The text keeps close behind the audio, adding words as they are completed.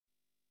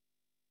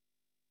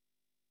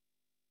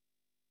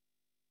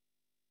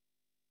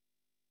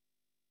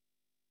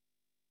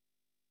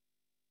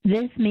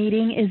This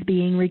meeting is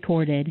being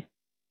recorded.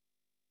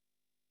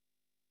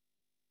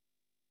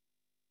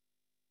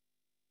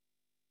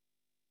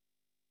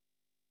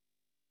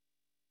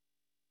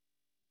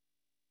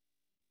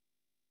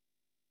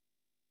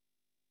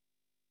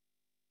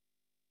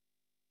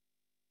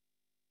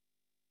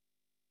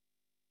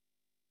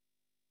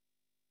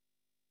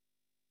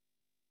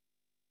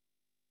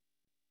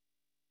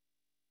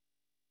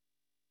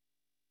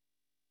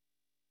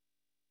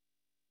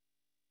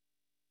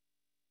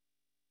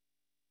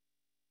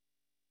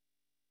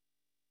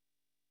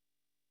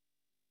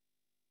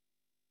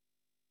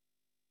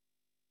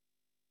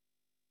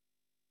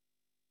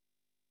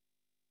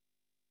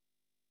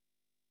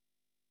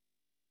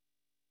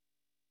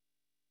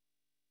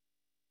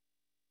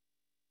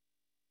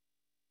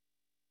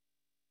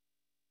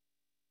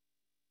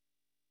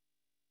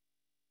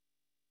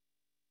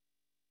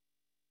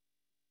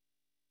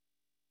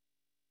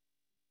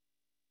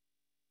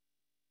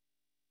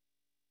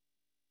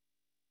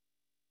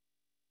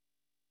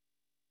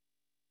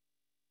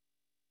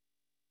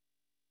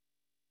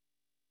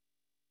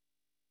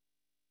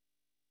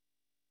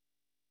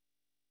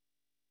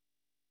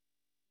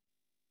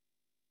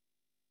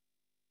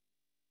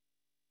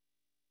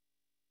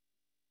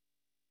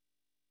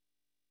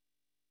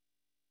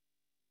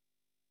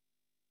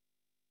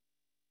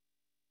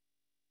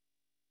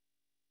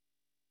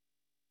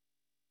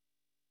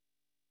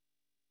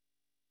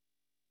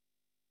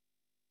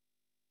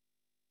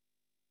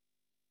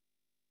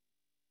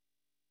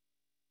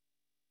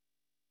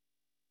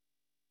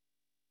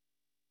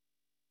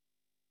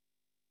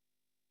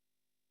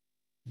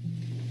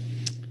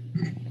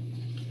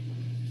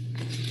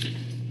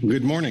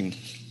 Good morning.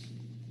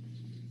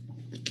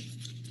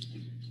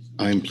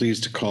 I'm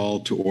pleased to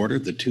call to order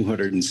the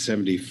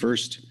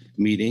 271st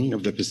meeting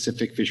of the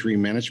Pacific Fishery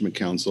Management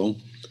Council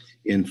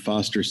in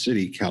Foster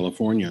City,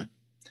 California.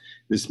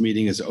 This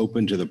meeting is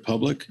open to the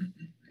public,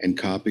 and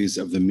copies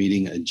of the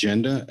meeting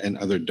agenda and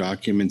other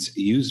documents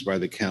used by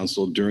the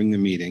council during the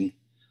meeting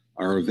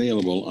are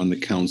available on the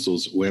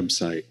council's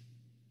website.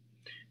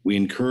 We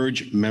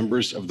encourage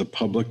members of the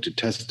public to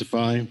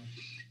testify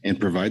and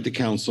provide the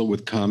council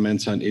with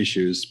comments on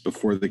issues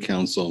before the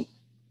council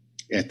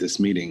at this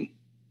meeting.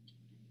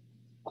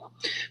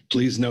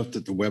 Please note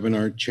that the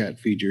webinar chat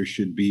feature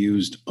should be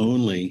used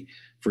only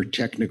for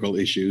technical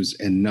issues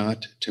and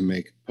not to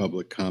make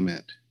public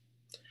comment.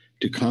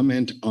 To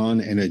comment on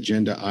an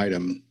agenda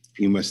item,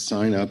 you must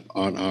sign up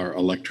on our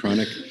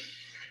electronic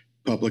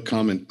public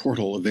comment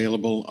portal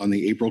available on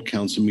the April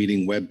Council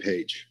meeting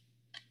webpage.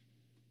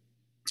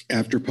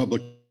 After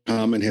public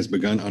comment has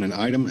begun on an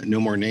item, no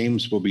more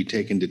names will be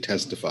taken to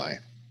testify.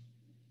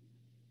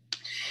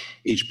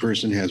 Each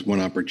person has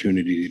one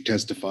opportunity to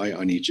testify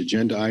on each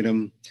agenda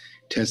item.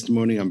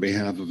 Testimony on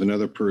behalf of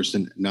another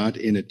person not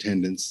in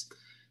attendance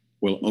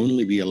will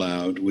only be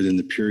allowed within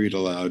the period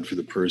allowed for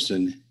the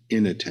person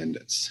in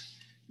attendance.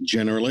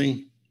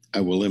 Generally, I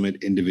will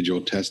limit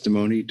individual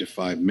testimony to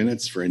 5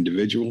 minutes for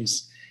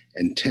individuals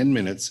and 10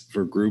 minutes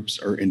for groups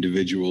or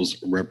individuals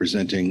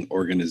representing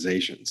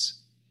organizations.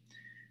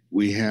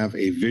 We have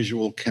a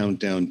visual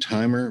countdown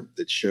timer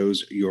that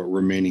shows your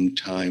remaining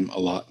time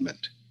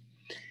allotment.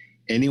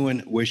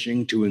 Anyone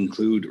wishing to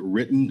include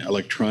written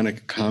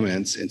electronic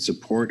comments in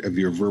support of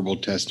your verbal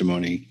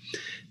testimony,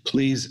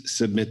 please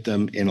submit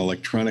them in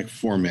electronic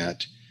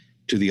format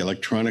to the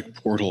electronic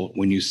portal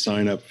when you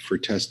sign up for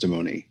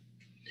testimony.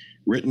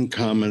 Written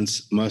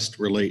comments must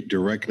relate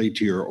directly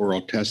to your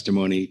oral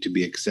testimony to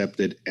be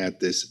accepted at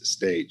this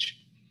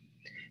stage.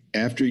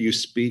 After you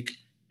speak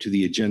to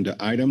the agenda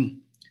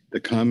item, the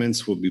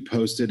comments will be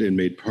posted and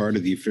made part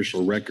of the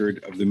official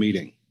record of the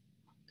meeting.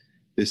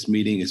 This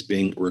meeting is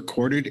being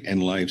recorded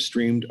and live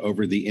streamed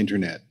over the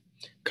internet.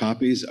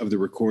 Copies of the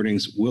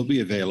recordings will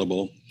be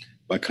available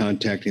by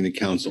contacting the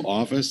council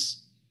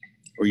office,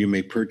 or you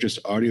may purchase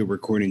audio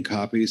recording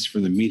copies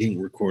from the meeting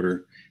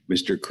recorder,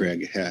 Mr.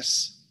 Craig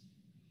Hess.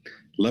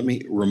 Let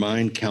me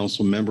remind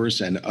council members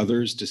and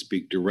others to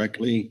speak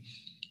directly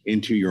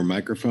into your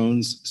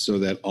microphones so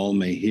that all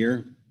may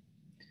hear.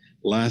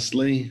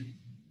 Lastly,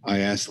 I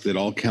ask that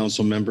all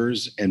council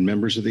members and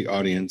members of the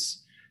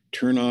audience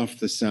turn off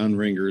the sound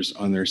ringers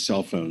on their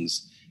cell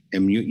phones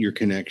and mute your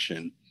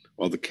connection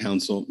while the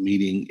council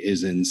meeting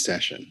is in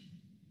session.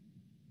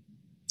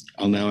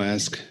 I'll now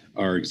ask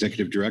our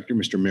Executive Director,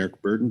 Mr.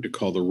 Merrick Burden, to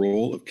call the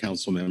roll of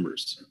council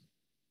members.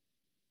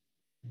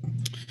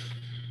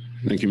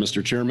 Thank you,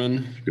 Mr.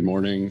 Chairman. Good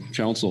morning,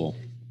 council.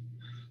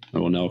 I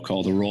will now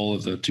call the roll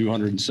of the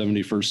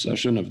 271st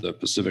session of the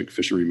Pacific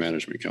Fishery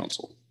Management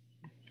Council.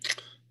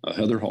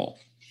 Heather Hall.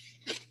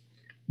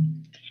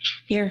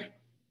 Here.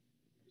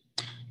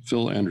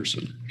 Phil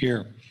Anderson.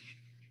 Here.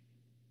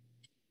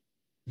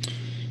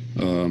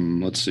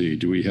 Let's see,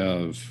 do we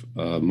have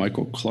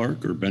Michael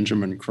Clark or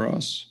Benjamin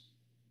Cross?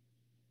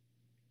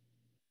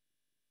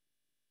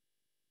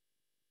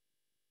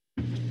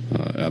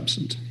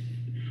 Absent.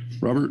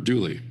 Robert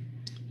Dooley.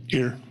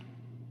 Here.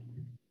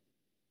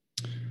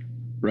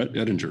 Brett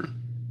Edinger.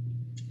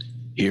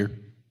 Here.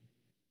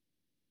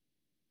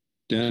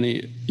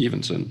 Danny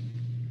Evenson.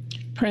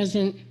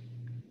 Present.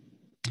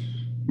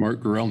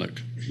 Mark Gorelnik.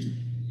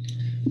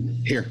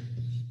 Here.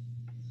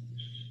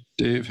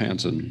 Dave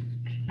Hansen.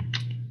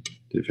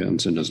 Dave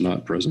Hansen is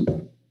not present.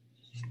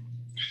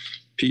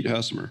 Pete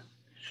Hassemer.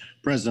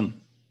 Present.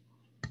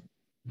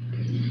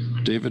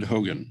 David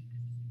Hogan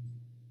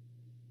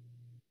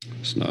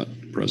is not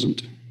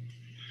present.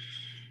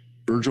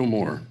 Virgil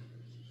Moore.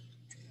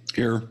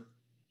 Here.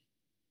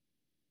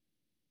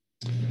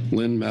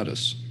 Lynn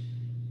Mattis.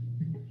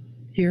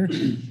 Here.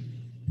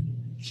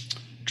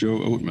 Joe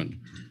Oatman.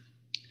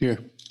 Here.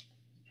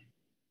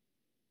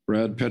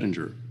 Brad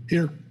Pettinger.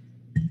 Here.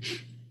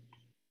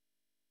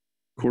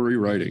 Corey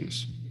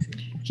Ridings.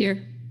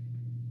 Here.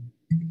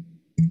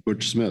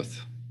 Butch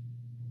Smith.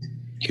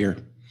 Here.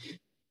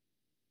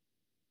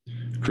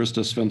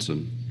 Krista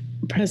Svensson.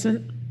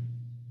 Present.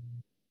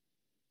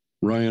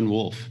 Ryan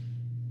Wolf.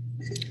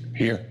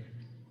 Here.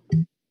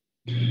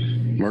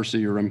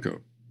 Marcy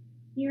Yaremko.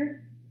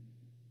 Here.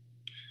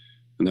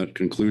 And that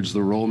concludes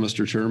the roll,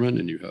 Mr. Chairman,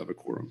 and you have a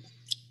quorum.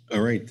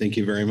 All right, thank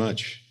you very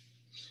much.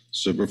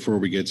 So before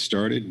we get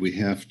started, we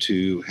have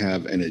to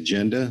have an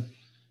agenda.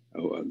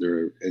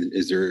 There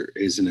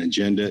is an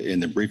agenda in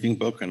the briefing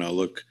book, and I'll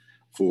look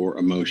for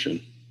a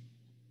motion.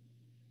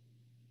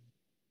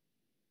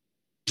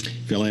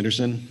 Phil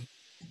Anderson.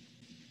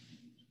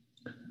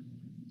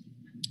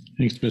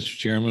 Thanks, Mr.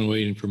 Chairman.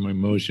 Waiting for my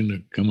motion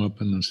to come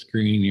up on the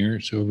screen here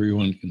so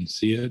everyone can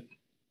see it.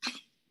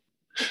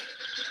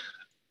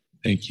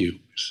 Thank you,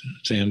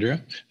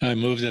 Sandra. I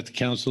move that the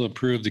council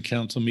approve the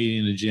council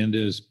meeting agenda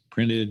as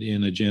printed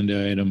in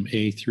agenda item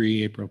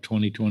A3, April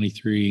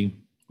 2023,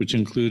 which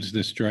includes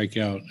the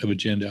strikeout of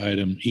agenda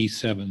item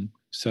E7,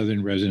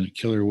 Southern Resident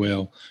Killer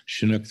Whale,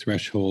 Chinook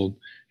Threshold,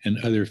 and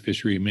other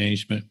fishery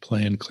management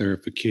plan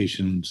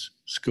clarifications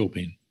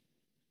scoping.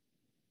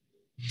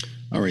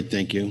 All right,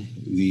 thank you.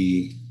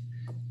 The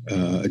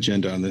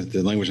agenda on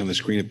the language on the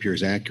screen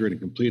appears accurate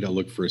and complete. I'll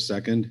look for a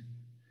second.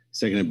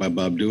 Seconded by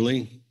Bob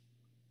Dooley.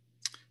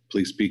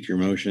 Please speak your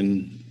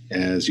motion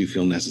as you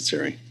feel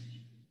necessary.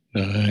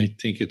 I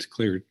think it's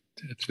clear.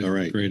 It's a All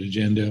right. Great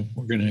agenda.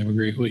 We're going to have a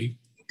great week.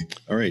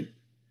 All right.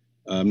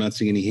 I'm not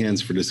seeing any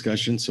hands for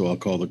discussion, so I'll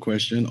call the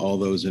question. All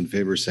those in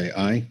favor say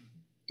aye.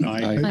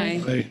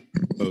 Aye.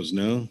 Opposed,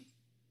 no.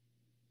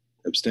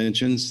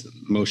 Abstentions.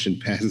 Motion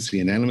passes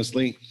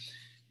unanimously.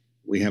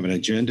 We have an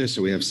agenda,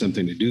 so we have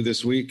something to do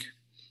this week.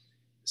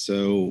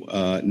 So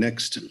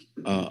next,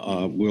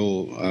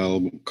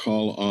 I'll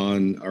call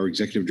on our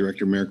Executive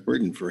Director, Merrick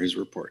Burton, for his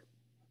report.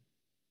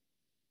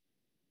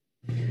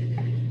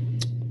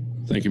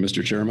 Thank you,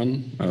 Mr.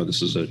 Chairman.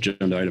 This is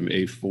agenda item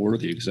A4,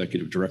 the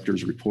Executive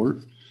Director's report.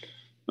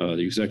 The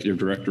Executive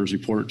Director's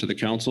report to the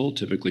Council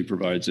typically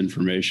provides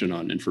information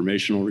on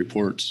informational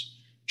reports,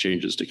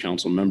 changes to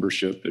Council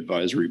membership,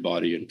 advisory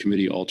body, and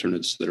committee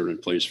alternates that are in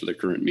place for the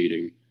current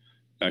meeting,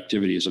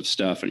 activities of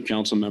staff and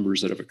Council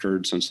members that have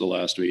occurred since the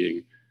last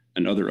meeting,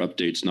 and other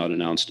updates not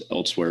announced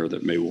elsewhere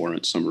that may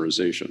warrant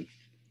summarization.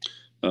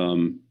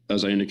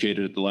 As I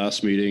indicated at the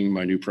last meeting,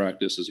 my new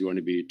practice is going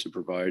to be to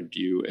provide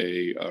you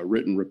a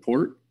written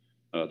report.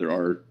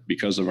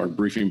 Because of our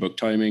briefing book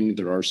timing,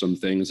 there are some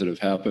things that have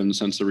happened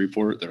since the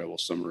report that I will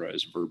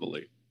summarize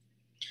verbally.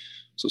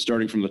 So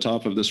starting from the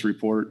top of this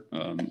report,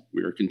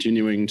 we are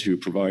continuing to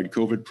provide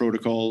COVID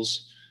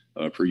protocols.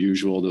 Per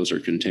usual, those are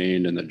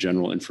contained in the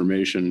general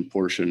information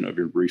portion of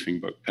your briefing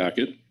book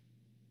packet.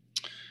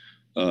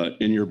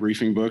 In your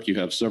briefing book, you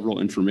have several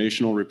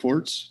informational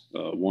reports,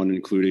 one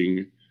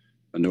including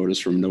a notice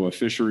from NOAA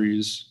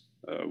Fisheries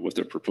with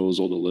a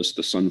proposal to list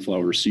the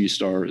sunflower sea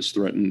star as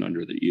threatened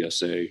under the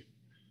ESA.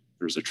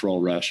 There's a trawl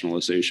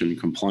rationalization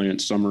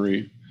compliance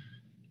summary.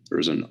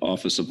 There's an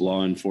Office of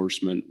Law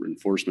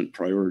Enforcement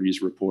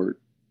priorities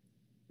report.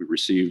 We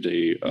received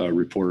a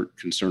report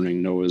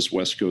concerning NOAA's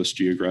West Coast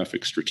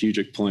Geographic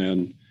Strategic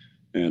Plan,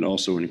 and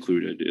also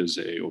included is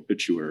a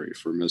obituary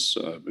for Miss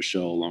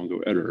Michelle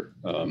Longo-Eder,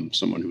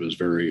 someone who is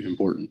very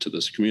important to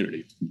this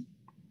community.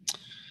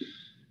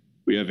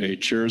 We have a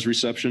chair's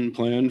reception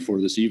planned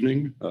for this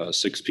evening,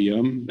 6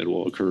 p.m. It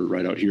will occur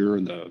right out here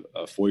in the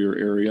foyer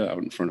area out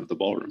in front of the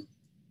ballroom.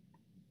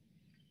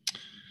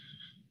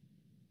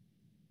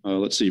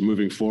 Let's see,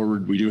 moving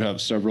forward, we do have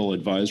several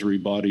advisory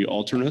body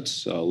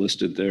alternates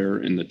listed there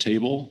in the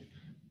table.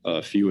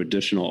 A few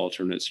additional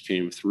alternates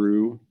came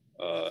through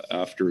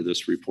after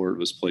this report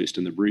was placed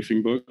in the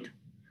briefing book.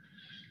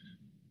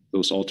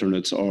 Those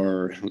alternates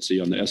are, let's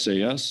see, on the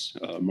SAS,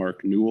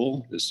 Mark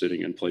Newell is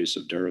sitting in place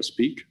of Darius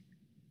Peak.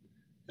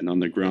 And on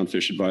the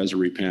Groundfish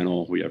Advisory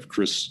Panel, we have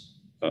Chris,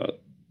 I'm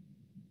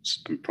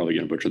probably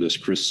going to butcher this,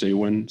 Chris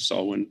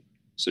Salwin,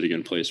 sitting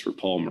in place for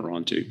Paul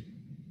Moranti.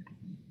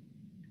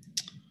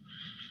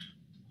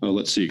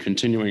 Let's see,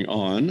 continuing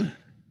on.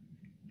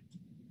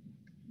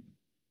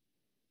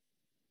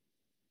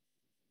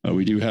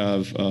 We do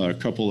have a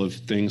couple of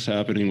things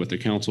happening with the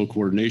Council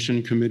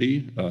Coordination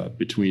Committee.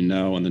 Between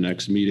now and the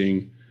next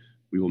meeting,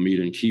 we will meet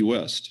in Key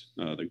West.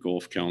 The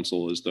Gulf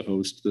Council is the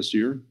host this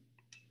year.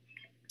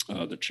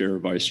 The chair,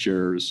 vice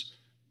chairs,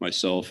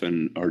 myself,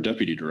 and our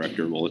deputy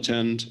director will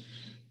attend.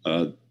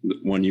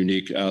 One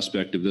unique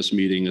aspect of this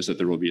meeting is that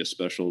there will be a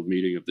special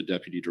meeting of the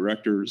deputy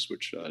directors,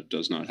 which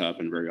does not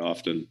happen very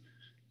often.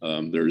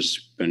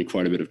 There's been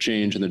quite a bit of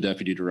change in the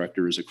deputy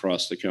directors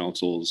across the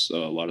councils. A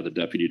lot of the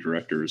deputy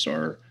directors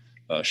are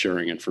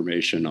sharing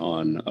information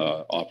on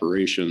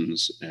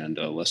operations and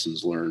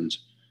lessons learned,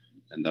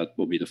 and that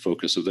will be the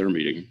focus of their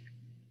meeting.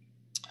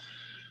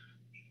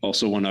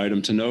 Also, one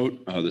item to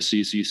note, the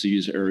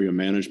CCC's area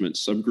management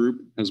subgroup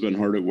has been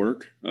hard at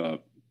work.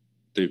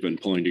 They've been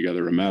pulling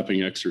together a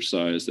mapping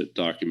exercise that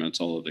documents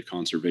all of the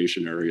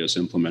conservation areas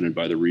implemented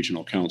by the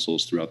regional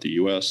councils throughout the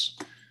U.S.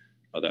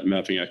 That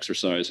mapping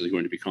exercise is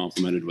going to be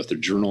complemented with a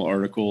journal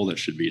article that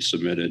should be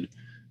submitted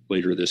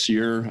later this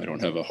year. I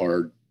don't have a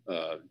hard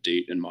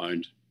date in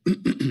mind,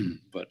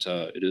 but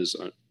it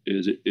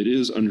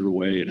is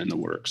underway and in the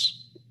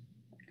works.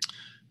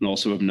 And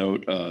also of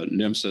note,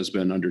 NIMS has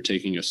been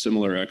undertaking a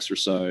similar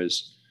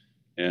exercise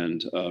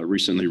and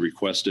recently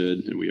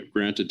requested, and we have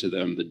granted to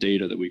them the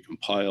data that we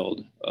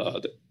compiled,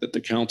 that the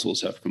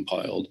councils have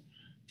compiled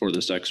for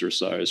this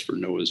exercise for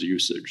NOAA's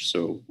usage.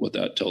 So what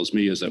that tells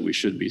me is that we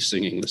should be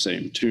singing the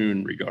same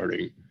tune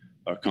regarding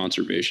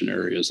conservation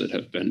areas that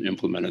have been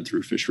implemented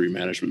through fishery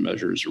management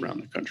measures around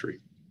the country.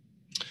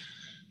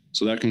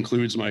 So that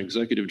concludes my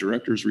executive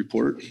director's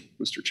report.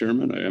 Mr.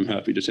 Chairman, I am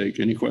happy to take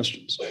any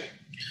questions.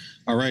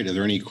 All right. Are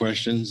there any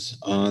questions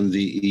on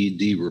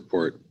the ED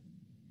report?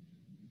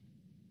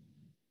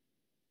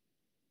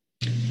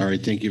 All right.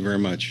 Thank you very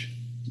much,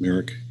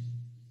 Merrick.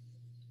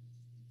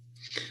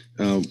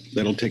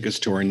 That'll take us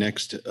to our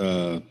next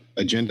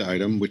agenda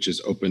item, which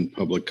is open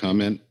public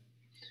comment.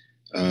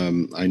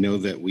 I know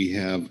that we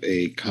have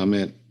a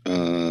comment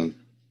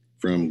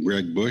from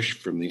Greg Bush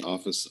from the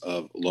Office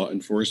of Law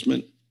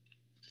Enforcement.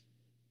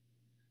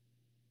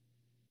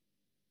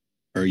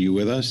 Are you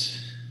with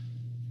us?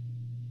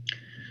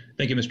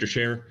 Thank you, Mr.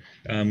 Chair.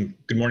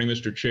 Good morning,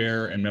 Mr.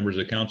 Chair and members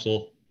of the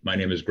council. My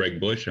name is Greg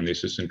Bush. I'm the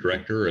Assistant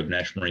Director of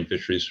National Marine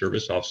Fisheries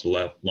Service, Office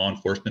of Law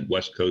Enforcement,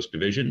 West Coast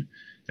Division,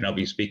 and I'll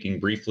be speaking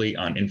briefly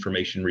on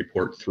Information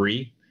Report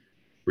 3,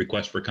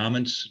 Request for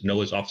Comments,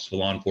 NOAA's Office of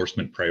Law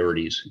Enforcement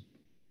Priorities.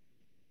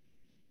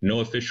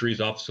 NOAA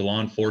Fisheries Office of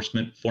Law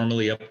Enforcement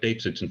formally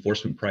updates its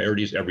enforcement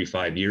priorities every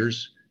 5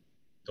 years.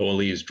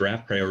 OLE's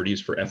draft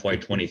priorities for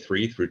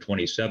FY23 through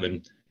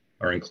 27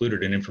 are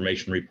included in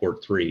Information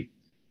Report 3.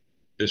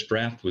 This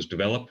draft was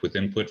developed with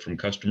input from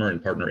customer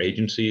and partner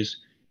agencies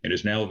and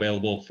is now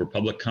available for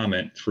public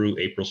comment through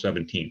April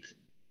 17th.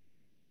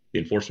 The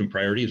enforcement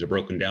priorities are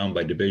broken down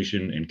by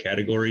division and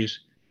categories,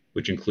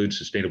 which include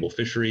sustainable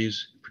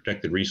fisheries,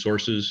 protected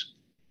resources,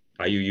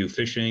 IUU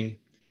fishing,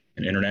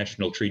 and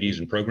international treaties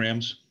and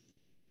programs,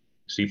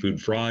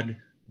 seafood fraud,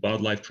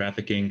 wildlife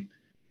trafficking,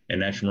 and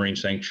national marine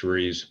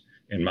sanctuaries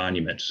and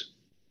monuments.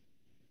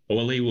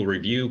 OLE will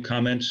review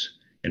comments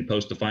and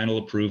post the final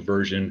approved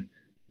version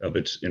of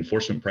its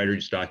enforcement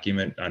priorities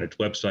document on its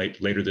website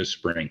later this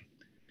spring.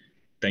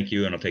 Thank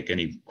you, and I'll take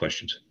any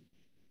questions.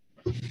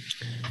 All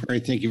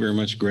right, thank you very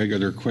much, Greg. Are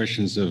there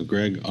questions of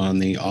Greg on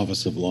the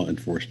Office of Law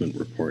Enforcement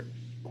report?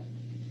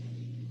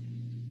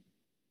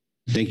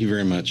 Thank you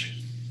very much.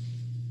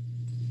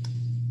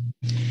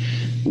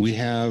 We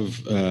have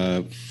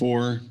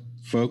 4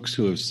 folks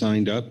who have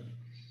signed up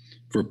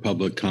for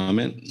public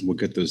comment. We'll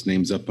get those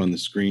names up on the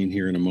screen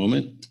here in a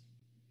moment.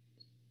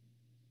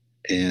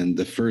 And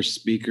the first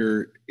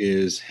speaker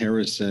is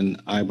Harrison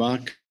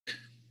Ibach.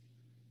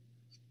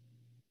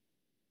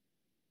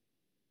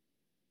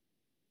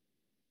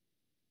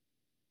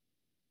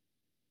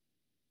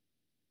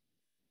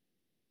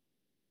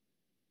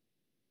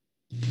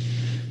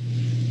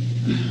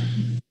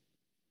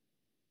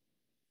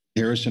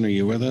 Harrison, are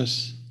you with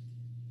us?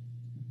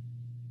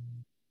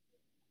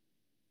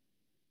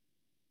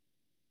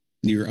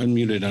 You're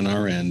unmuted on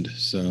our end,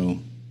 so.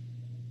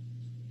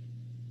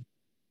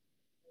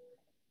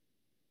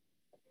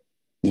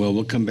 Well,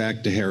 we'll come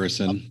back to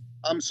Harrison.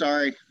 I'm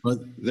sorry. Oh,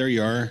 there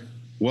you are.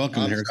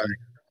 Welcome, Harrison. Sorry.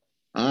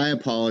 I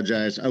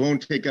apologize. I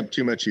won't take up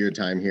too much of your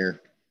time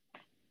here.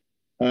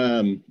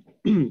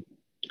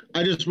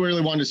 I just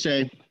really wanted to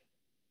say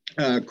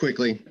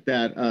quickly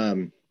that,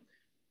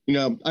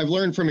 I've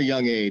learned from a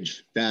young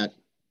age that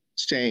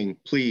saying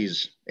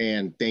please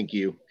and thank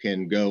you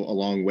can go a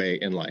long way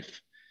in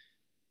life.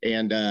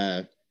 And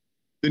the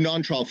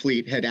non-trawl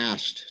fleet had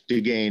asked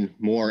to gain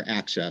more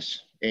access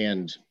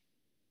and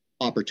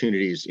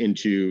opportunities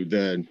into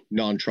the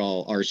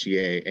non-trawl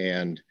RCA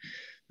and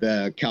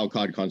the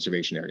cow-cod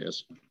conservation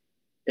areas.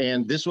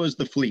 And this was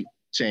the fleet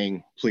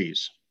saying,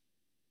 please.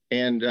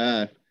 And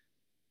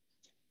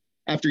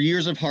after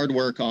years of hard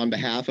work on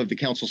behalf of the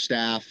council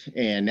staff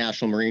and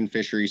National Marine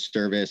Fisheries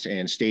Service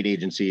and state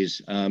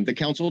agencies, the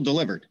council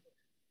delivered.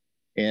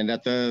 And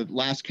at the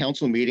last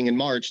council meeting in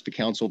March, the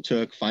council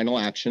took final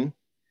action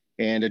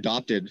and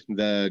adopted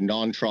the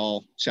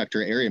non-trawl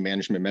sector area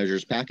management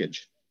measures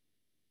package.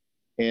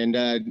 And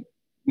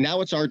now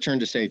it's our turn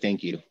to say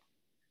thank you.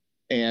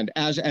 And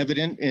as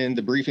evident in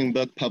the briefing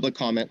book public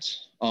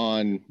comments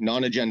on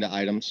non-agenda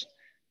items,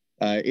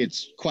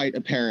 it's quite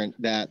apparent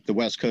that the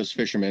West Coast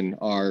fishermen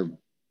are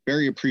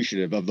very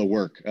appreciative of the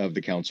work of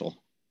the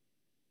council.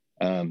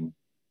 And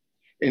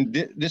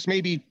this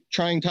may be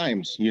trying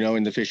times, you know,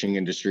 in the fishing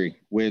industry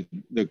with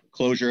the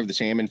closure of the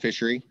salmon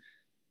fishery.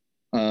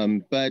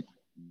 But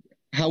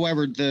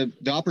however, the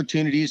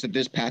opportunities that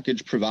this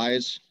package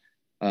provides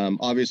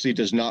obviously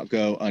does not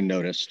go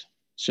unnoticed.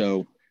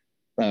 So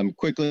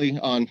quickly,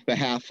 on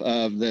behalf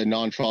of the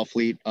non-trawl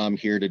fleet, I'm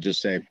here to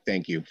just say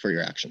thank you for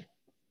your action.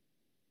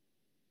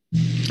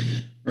 All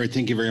right,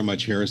 thank you very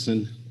much,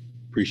 Harrison.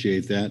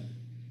 Appreciate that.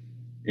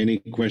 Any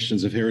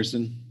questions of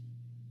Harrison?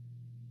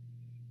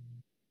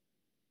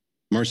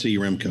 Marcia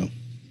Yaremko.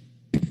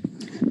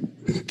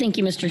 Thank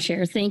you, Mr.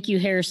 Chair. Thank you,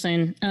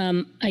 Harrison.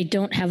 I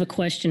don't have a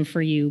question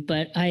for you,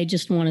 but I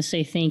just want to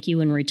say thank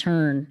you in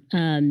return.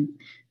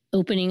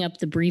 Opening up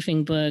the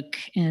briefing book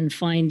and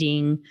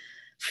finding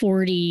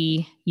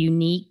 40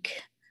 unique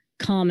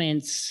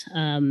comments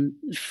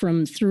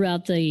from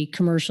throughout the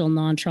commercial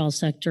non-trawl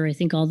sector, I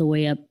think all the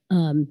way up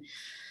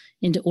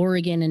into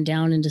Oregon and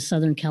down into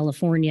Southern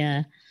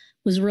California,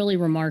 was really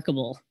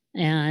remarkable.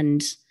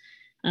 And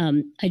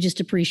I just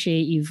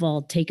appreciate you've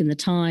all taken the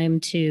time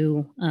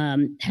to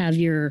have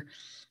your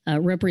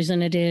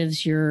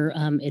representatives, your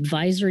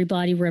advisory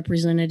body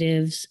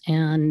representatives,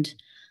 and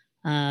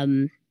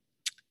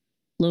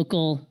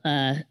local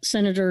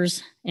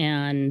senators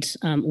and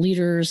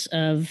leaders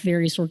of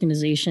various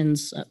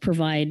organizations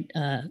provide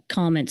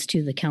comments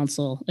to the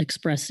council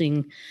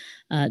expressing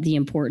the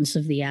importance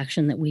of the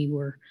action that we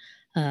were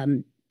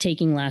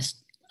taking last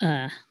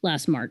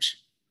March.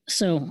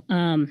 So,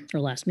 or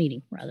last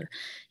meeting rather.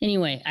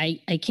 Anyway,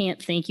 I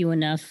can't thank you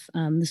enough.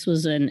 This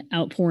was an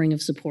outpouring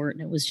of support,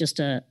 and it was just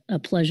a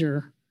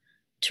pleasure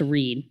to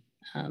read.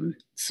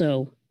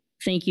 So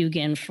thank you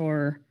again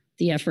for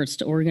the efforts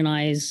to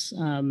organize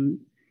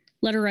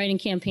letter writing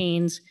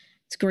campaigns.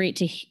 It's great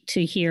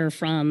to hear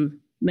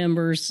from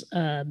members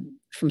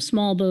from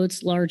small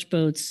boats, large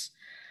boats,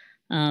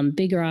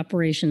 bigger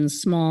operations,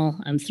 small,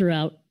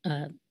 throughout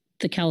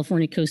the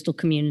California coastal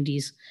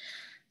communities.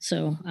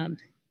 So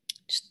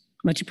just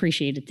much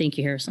appreciated. Thank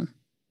you, Harrison.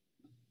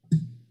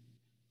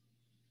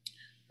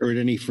 All right,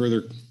 any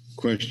further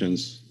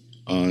questions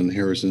on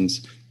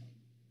Harrison's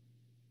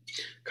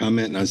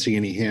comment? Not seeing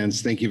any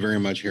hands. Thank you very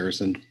much,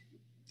 Harrison.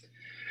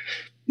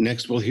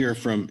 Next, we'll hear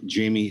from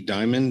Jamie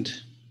Diamond.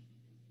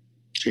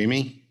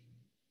 Jamie?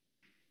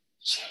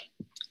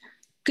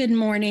 Good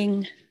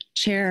morning,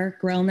 Chair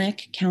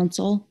Grelnick,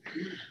 Council,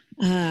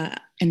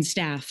 and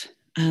staff.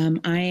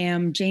 I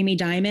am Jamie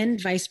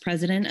Diamond, Vice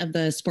President of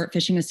the Sport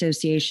Fishing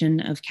Association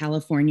of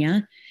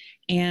California.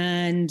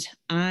 And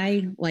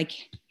I, like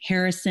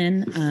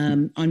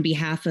Harrison, on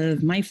behalf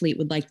of my fleet,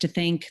 would like to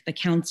thank the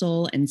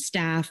council and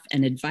staff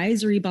and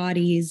advisory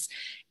bodies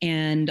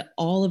and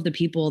all of the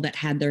people that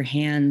had their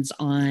hands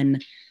on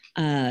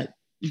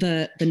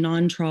the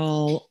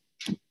non-trawl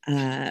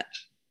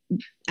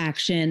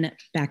action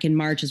back in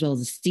March, as well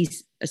as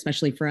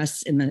especially for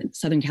us in the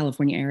Southern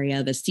California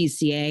area, the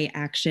CCA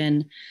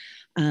action.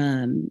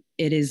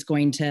 It is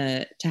going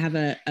to have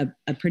a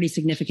pretty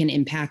significant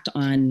impact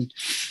on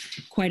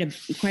quite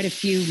a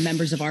few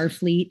members of our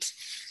fleet.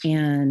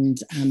 And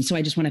so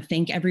I just want to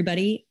thank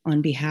everybody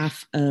on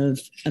behalf of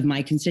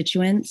my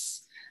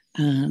constituents.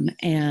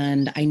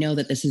 And I know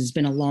that this has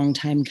been a long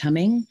time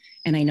coming,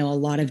 and I know a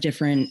lot of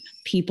different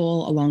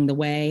people along the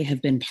way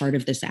have been part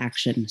of this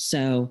action.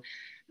 So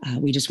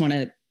we just want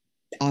to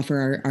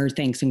offer our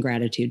thanks and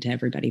gratitude to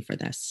everybody for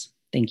this.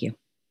 Thank you.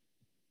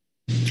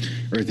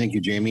 All right, thank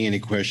you, Jamie. Any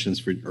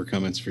questions or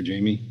comments for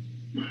Jamie?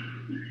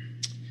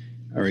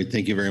 All right,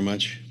 thank you very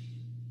much.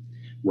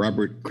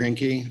 Robert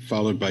Krenke,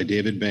 followed by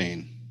David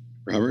Bain.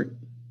 Robert?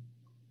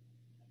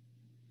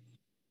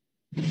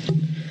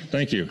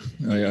 Thank you.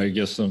 I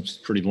guess I'm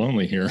pretty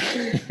lonely here.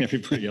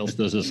 Everybody else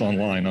does this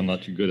online. I'm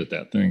not too good at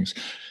that things.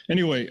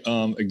 Anyway,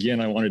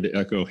 again, I wanted to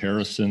echo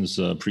Harrison's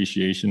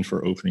appreciation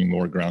for opening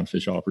more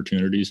groundfish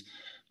opportunities.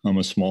 I'm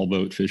a small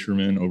boat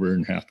fisherman over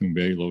in Half Moon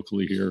Bay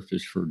locally here,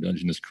 fish for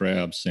Dungeness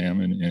crab,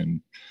 salmon,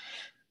 and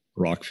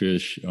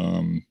rockfish.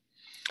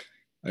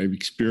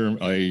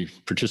 I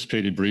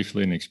participated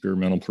briefly in an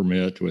experimental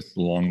permit with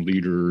the long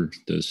leader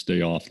to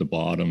stay off the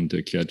bottom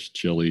to catch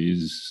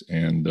chilies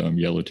and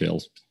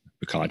yellowtails,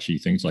 picachi,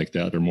 things like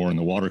that, or more in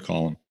the water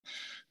column.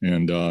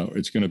 And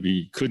it's going to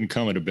be, couldn't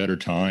come at a better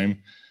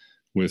time.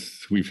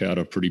 We've had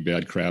a pretty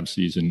bad crab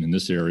season in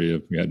this area.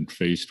 We had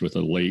faced with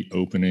a late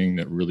opening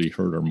that really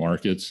hurt our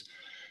markets.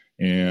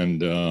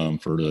 And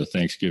for the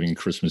Thanksgiving,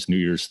 Christmas, New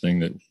Year's thing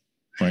that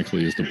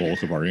frankly is the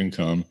bulk of our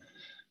income.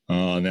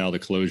 Now the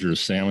closure of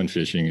salmon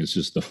fishing is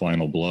just the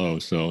final blow.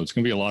 So it's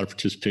going to be a lot of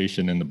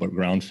participation in the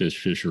groundfish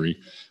fishery,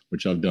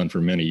 which I've done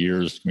for many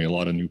years. It's going to be a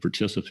lot of new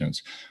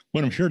participants.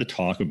 What I'm here to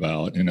talk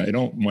about, and I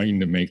don't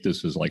mind to make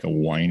this as like a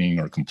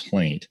whining or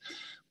complaint,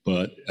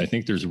 but I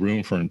think there's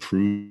room for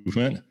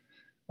improvement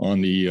on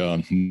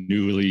the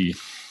newly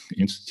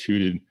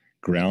instituted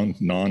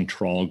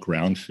non-trawl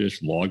groundfish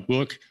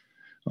logbook.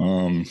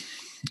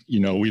 you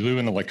know, we live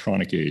in an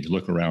electronic age.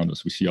 Look around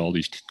us. We see all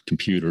these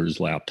computers,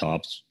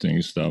 laptops,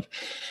 things, stuff.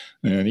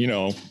 And, you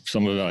know,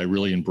 some of it I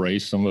really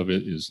embrace. Some of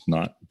it is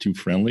not too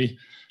friendly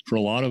for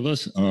a lot of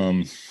us.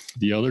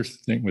 The other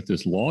thing with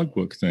this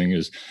logbook thing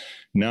is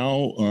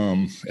now,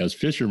 as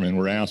fishermen,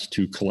 we're asked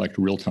to collect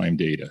real-time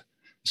data,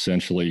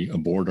 essentially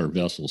aboard our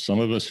vessels. Some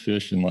of us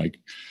fish in like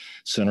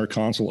center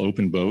console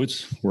open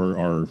boats where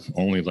our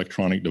only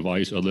electronic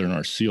device other than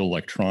our seal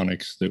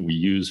electronics that we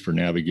use for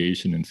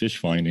navigation and fish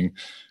finding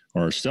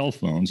are our cell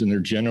phones, and they're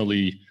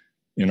generally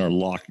in our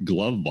locked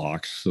glove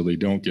box so they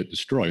don't get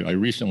destroyed. I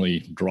recently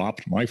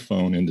dropped my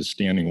phone into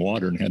standing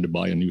water and had to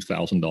buy a new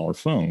 $1,000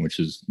 phone, which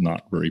is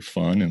not very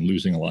fun and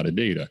losing a lot of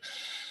data.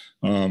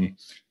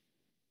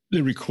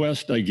 The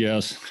request, I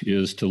guess,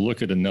 is to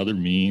look at another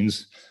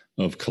means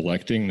of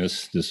collecting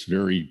this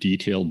very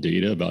detailed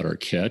data about our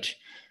catch.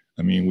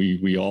 I mean,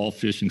 we all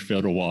fish in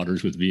federal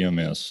waters with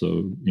VMS,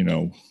 so, you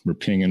know, we're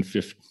pinging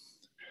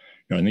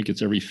I think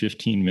it's every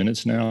 15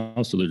 minutes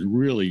now. So there's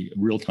really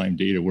real-time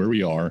data where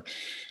we are.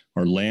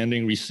 Our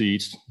landing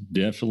receipts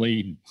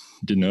definitely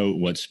denote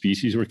what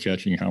species we're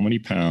catching, how many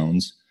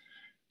pounds,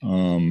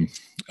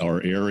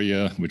 our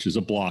area, which is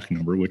a block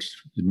number, which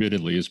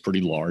admittedly is pretty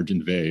large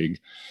and vague.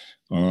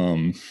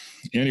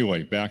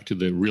 Anyway, back to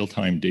the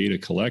real-time data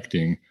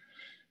collecting.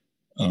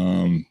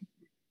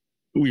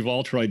 We've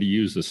all tried to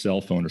use a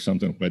cell phone or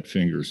something with wet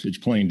fingers. It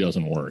plain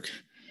doesn't work.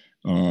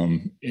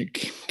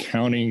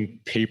 Counting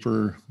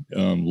paper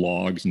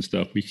logs and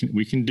stuff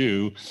we can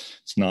do.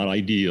 It's not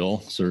ideal,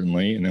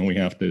 certainly. And then we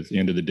have to, at the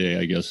end of the day,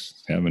 I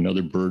guess, have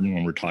another burden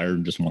when we're tired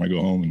and just want to go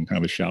home and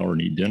have a shower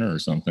and eat dinner or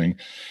something,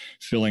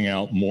 filling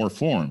out more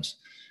forms.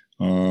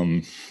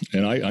 And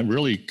I'm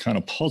really kind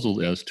of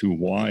puzzled as to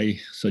why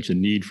such a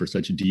need for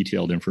such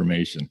detailed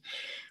information.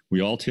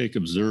 We all take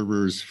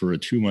observers for a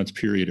 2-month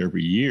period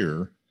every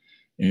year,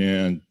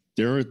 and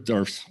they're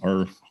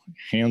our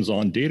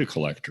hands-on data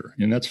collector,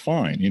 and that's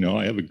fine. You know,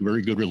 I have a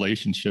very good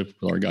relationship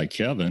with our guy,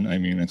 Kevin. I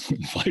mean, I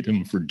invite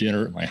him for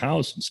dinner at my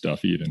house and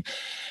stuff even.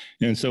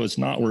 And so it's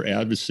not we're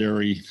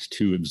adversaries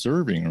to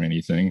observing or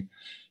anything.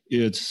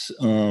 It's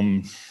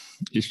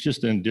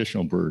just an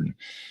additional burden.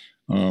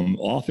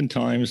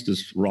 Oftentimes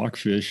this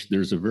rockfish,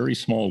 there's a very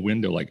small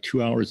window, like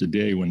 2 hours a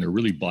day when they're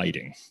really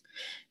biting.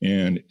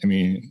 And I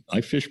mean,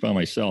 I fish by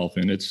myself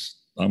and it's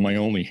on my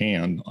only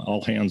hand,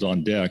 all hands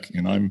on deck.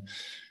 And I'm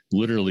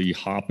literally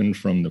hopping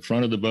from the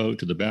front of the boat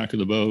to the back of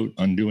the boat,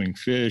 undoing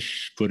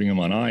fish, putting them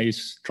on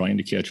ice, trying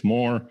to catch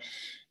more.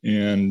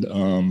 And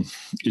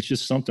it's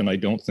just something I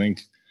don't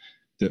think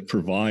that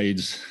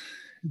provides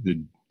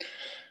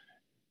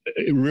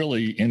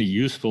really any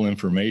useful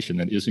information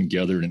that isn't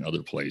gathered in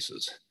other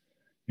places.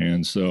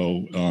 And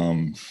so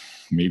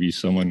maybe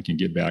someone can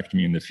get back to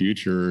me in the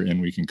future and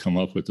we can come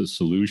up with a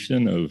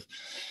solution of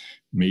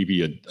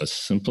maybe a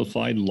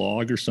simplified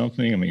log or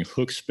something. I mean,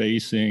 hook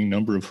spacing,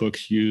 number of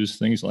hooks used,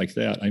 things like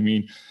that. I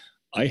mean,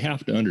 I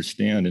have to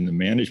understand in the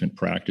management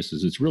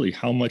practices, it's really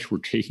how much we're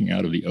taking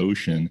out of the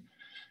ocean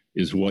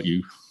is what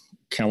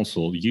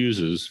council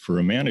uses for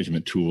a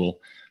management tool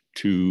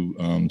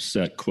to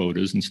set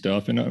quotas and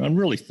stuff. And I'm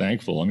really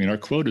thankful. I mean, our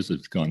quotas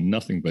have gone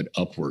nothing but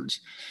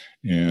upwards.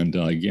 And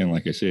again,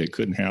 like I say, it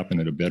couldn't happen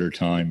at a better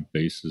time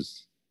based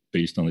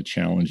on the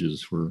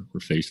challenges we're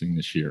facing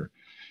this year.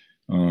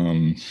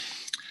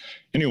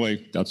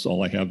 Anyway, that's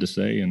all I have to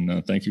say,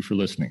 and thank you for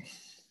listening.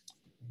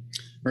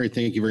 All right,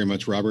 thank you very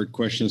much, Robert.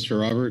 Questions for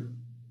Robert?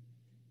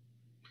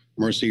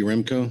 Marcy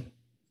Remco.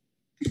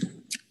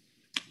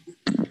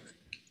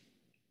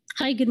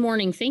 Hi, good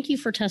morning. Thank you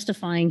for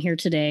testifying here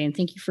today, and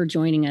thank you for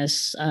joining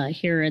us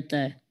here at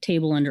the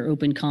table under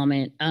open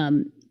comment.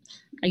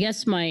 I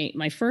guess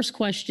my first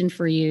question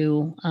for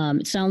you,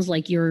 it sounds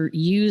like you're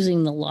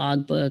using the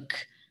logbook.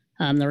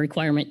 The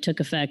requirement took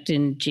effect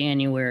in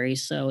January,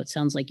 so it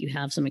sounds like you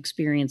have some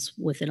experience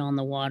with it on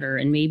the water.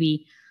 And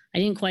maybe I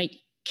didn't quite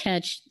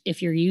catch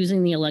if you're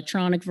using the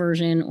electronic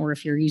version or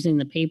if you're using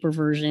the paper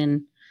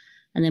version.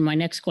 And then my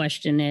next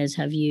question is,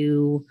 have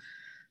you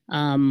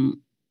been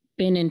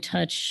in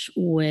touch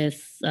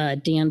with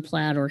Dan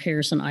Platt or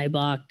Harrison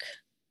Eibach?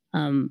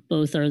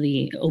 Both are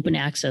the open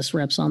access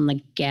reps on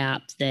the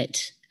GAP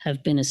that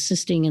have been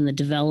assisting in the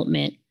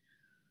development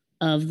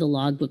of the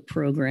logbook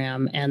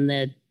program and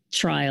the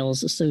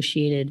trials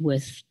associated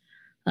with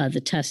the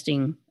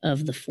testing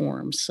of the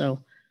forms. So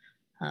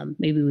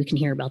maybe we can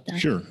hear about that.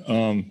 Sure.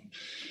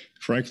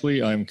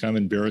 Frankly, I'm kind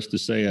of embarrassed to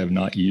say I've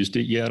not used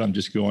it yet. I'm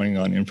just going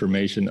on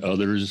information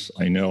others.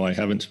 I know I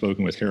haven't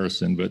spoken with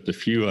Harrison, but the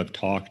few I've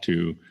talked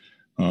to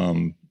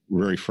were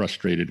very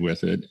frustrated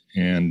with it.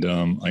 And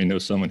I know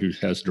someone who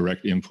has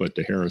direct input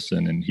to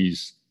Harrison, and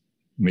he's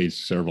made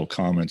several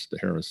comments to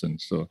Harrison.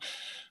 So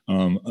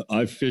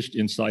I've fished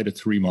inside of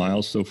 3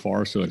 miles so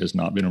far, so it has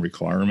not been a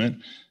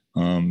requirement.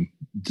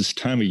 This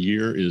time of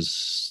year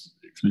is,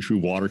 through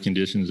water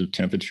conditions of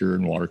temperature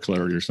and water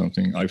clarity or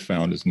something, I've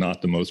found is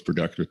not the most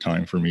productive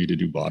time for me to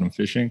do bottom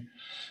fishing.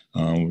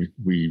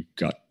 We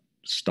got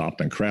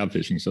stopped on crab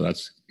fishing, so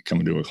that's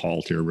coming to a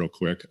halt here real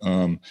quick.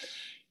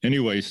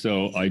 Anyway,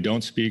 so I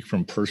don't speak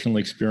from personal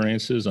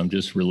experiences. I'm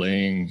just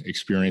relaying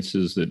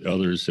experiences that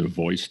others have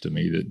voiced to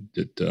me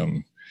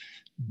that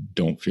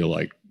don't feel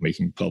like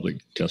making public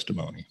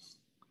testimony.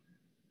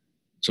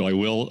 So I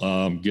will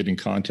get in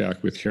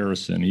contact with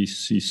Harrison. He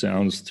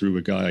sounds, through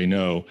a guy I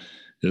know,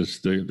 is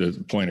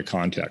the point of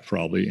contact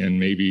probably, and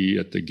maybe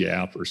at the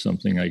Gap or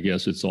something. I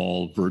guess it's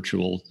all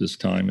virtual this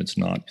time. It's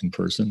not in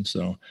person.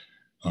 So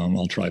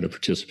I'll try to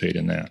participate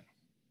in that.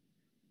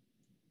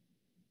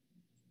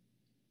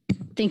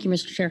 Thank you,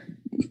 Mr. Chair.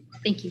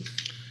 Thank you.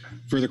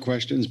 Further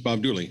questions?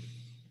 Bob Dooley.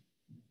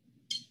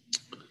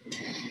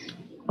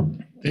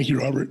 Thank you,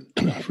 Robert,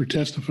 for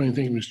testifying.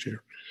 Thank you, Mr.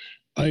 Chair.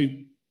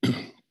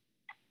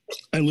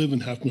 I live in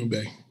Half Moon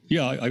Bay.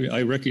 Yeah,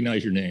 I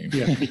recognize your name.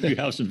 Yeah. You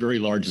have some very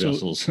large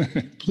vessels.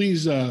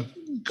 Please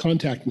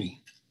contact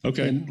me.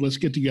 Okay. And let's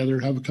get together,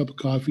 have a cup of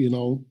coffee, and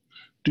I'll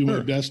do my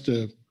best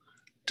to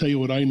tell you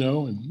what I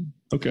know and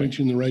point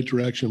you in the right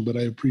direction. But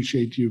I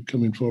appreciate you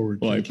coming forward.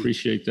 Well, I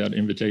appreciate that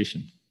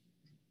invitation.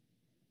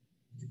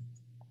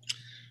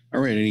 All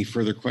right. Any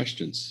further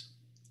questions?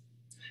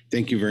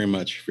 Thank you very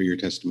much for your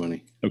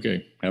testimony.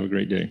 Okay. Have a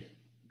great day.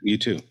 You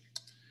too.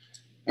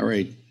 All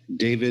right.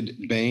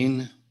 David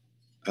Bain,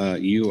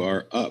 you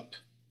are up.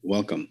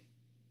 Welcome.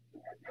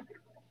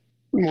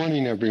 Good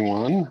morning,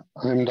 everyone.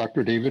 I'm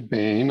Dr. David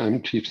Bain.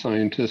 I'm Chief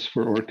Scientist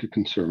for Orca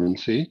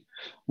Conservancy.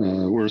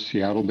 We're a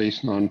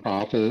Seattle-based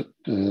nonprofit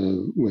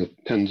with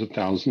tens of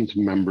thousands of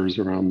members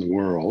around the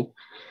world.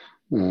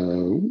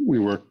 We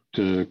work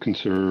to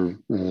conserve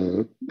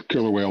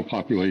killer whale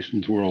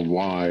populations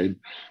worldwide,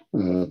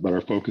 but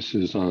our focus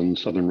is on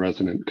southern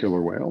resident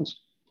killer whales.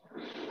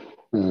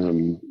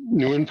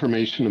 New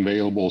information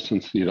available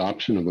since the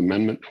adoption of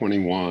Amendment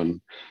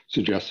 21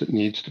 suggests it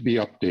needs to be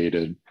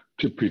updated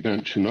to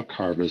prevent Chinook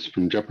harvest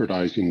from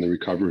jeopardizing the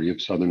recovery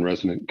of southern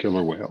resident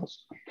killer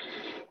whales.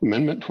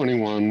 Amendment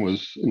 21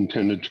 was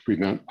intended to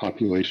prevent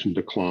population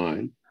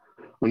decline.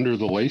 Under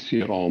the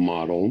Lacey et al.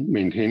 Model,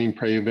 maintaining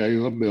prey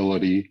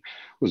availability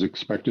was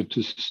expected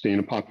to sustain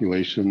a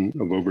population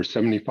of over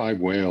 75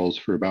 whales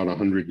for about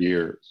 100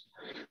 years.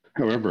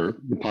 However,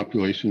 the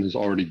population has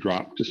already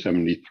dropped to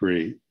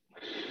 73.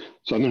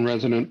 Southern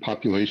resident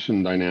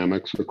population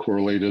dynamics are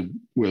correlated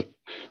with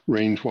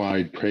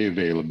range-wide prey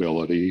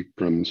availability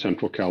from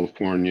Central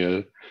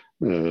California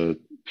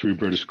through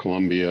British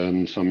Columbia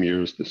and some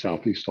years to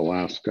Southeast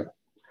Alaska.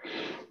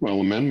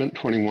 While Amendment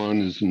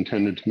 21 is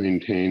intended to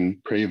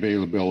maintain prey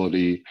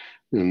availability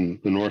in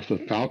the north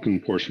of Falcon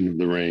portion of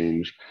the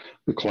range,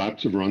 the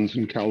collapse of runs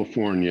in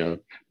California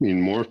mean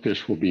more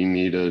fish will be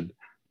needed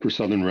for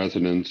southern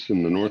residents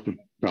in the north of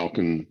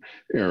Falcon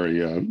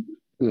area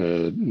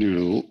due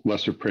to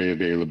lesser prey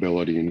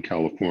availability in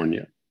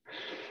California.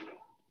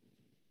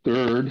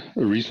 Third,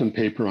 a recent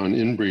paper on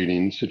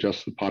inbreeding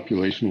suggests the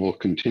population will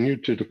continue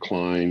to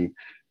decline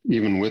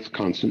even with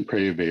constant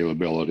prey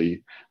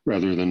availability,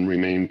 rather than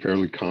remain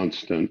fairly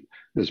constant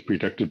as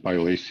predicted by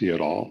Lacey et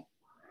al.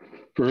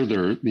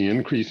 Further, the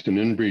increase in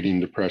inbreeding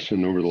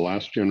depression over the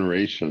last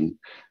generation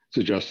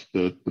suggests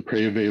that the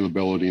prey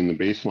availability in the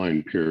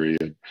baseline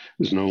period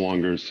is no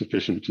longer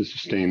sufficient to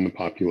sustain the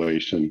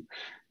population,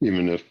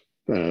 even if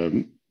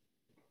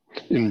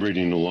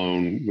inbreeding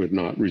alone would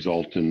not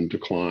result in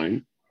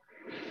decline.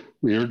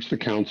 We urge the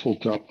Council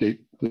to update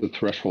the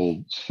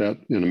threshold set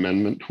in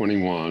Amendment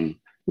 21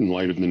 in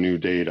light of the new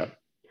data.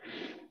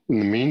 In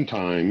the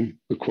meantime,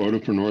 the quota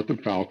for north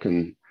of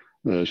Falcon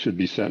should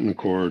be set in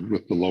accord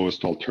with the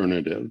lowest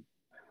alternative.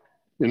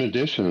 In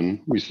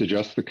addition, we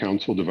suggest the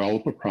Council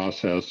develop a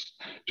process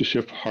to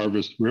shift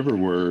harvest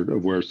riverward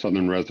of where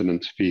southern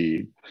residents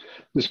feed.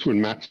 This would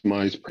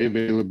maximize prey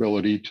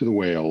availability to the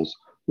whales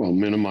while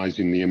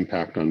minimizing the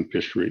impact on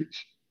fisheries.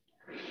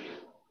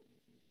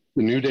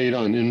 The new data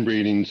on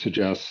inbreeding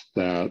suggests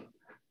that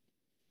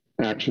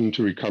action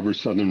to recover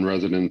southern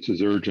residents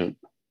is urgent.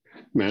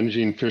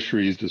 Managing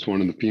fisheries is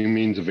one of the few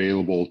means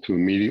available to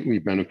immediately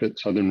benefit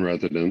southern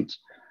residents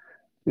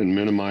and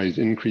minimize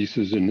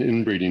increases in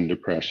inbreeding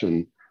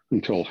depression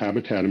until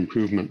habitat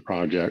improvement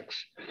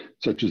projects,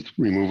 such as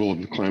removal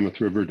of the Klamath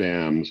River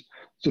dams,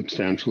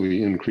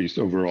 substantially increase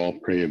overall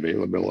prey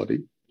availability.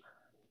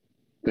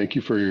 Thank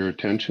you for your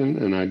attention,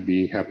 and I'd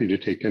be happy to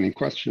take any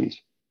questions.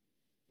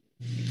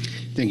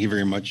 Thank you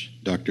very much,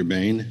 Dr.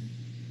 Bain.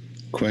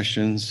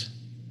 Questions?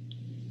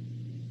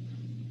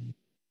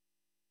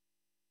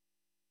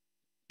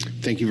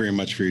 Thank you very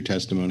much for your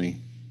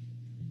testimony.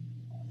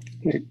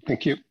 Okay,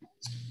 thank you.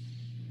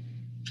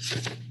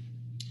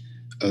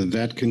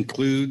 That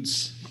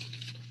concludes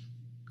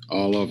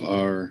all of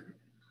our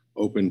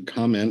open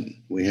comment.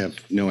 We have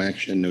no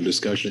action, no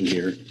discussion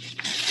here.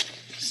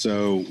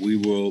 So we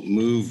will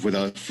move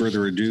without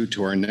further ado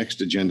to our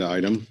next agenda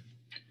item,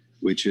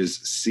 which is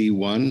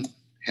C1,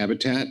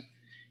 Habitat.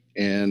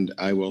 And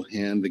I will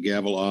hand the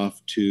gavel off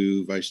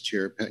to Vice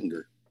Chair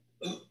Pettinger.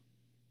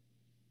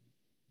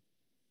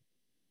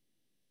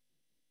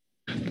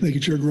 Thank you,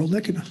 Chair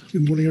Grolnick, and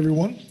good morning,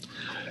 everyone.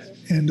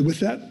 And with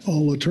that,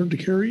 I'll turn to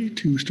Carrie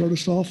to start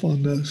us off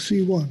on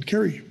C1.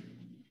 Carrie.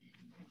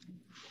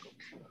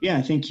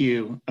 Yeah, thank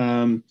you.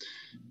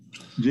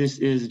 This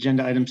is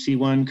agenda item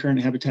C1,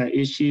 current habitat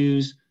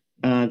issues.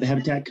 The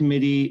Habitat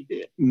Committee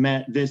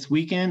met this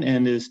weekend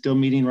and is still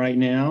meeting right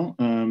now,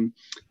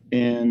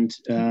 and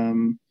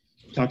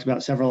talked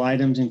about several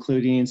items,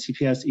 including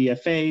CPS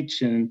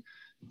EFH and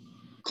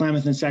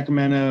Klamath and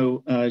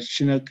Sacramento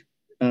Chinook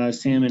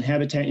salmon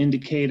habitat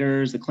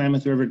indicators, the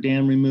Klamath River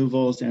dam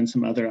removals, and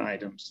some other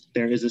items.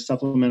 There is a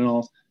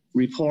supplemental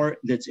report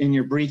that's in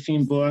your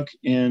briefing book,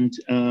 and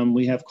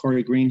we have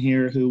Corey Green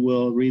here who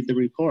will read the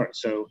report.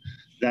 So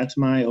that's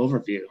my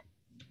overview.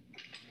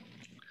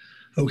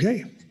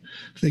 Okay,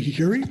 thank you,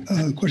 Carrie.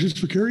 Questions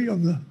for Carrie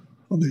on the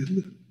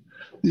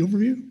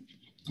overview?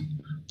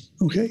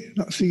 Okay,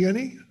 not seeing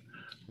any.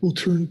 We'll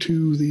turn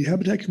to the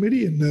Habitat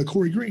Committee and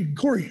Corey Green.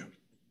 Corey.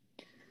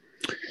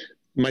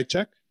 Mic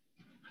check.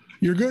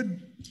 You're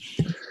good.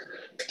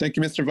 Thank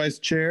you, Mr. Vice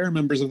Chair,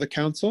 members of the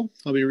council.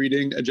 I'll be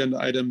reading agenda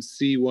item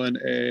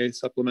C1A,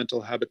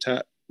 Supplemental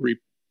Habitat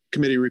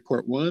Committee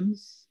Report 1,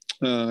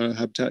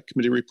 Habitat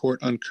Committee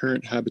Report on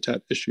Current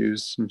Habitat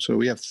Issues. And so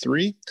we have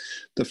three.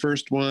 The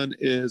first one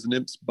is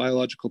NIMP's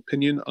biological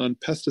opinion on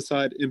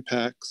pesticide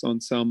impacts on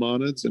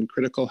salmonids and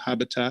critical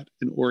habitat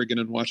in Oregon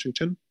and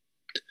Washington.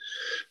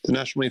 The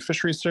National Marine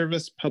Fisheries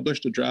Service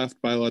published a draft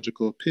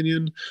biological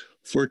opinion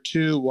for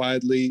two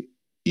widely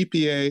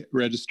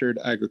EPA-registered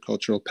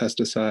agricultural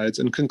pesticides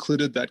and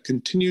concluded that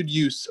continued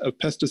use of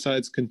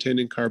pesticides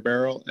containing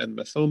carbaryl and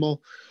methomyl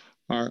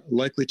are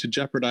likely to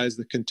jeopardize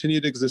the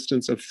continued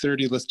existence of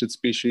 30 listed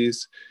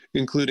species,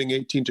 including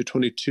 18 to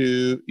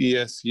 22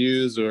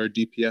 ESUs or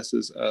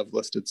DPSs of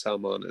listed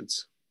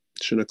salmonids,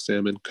 Chinook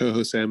salmon,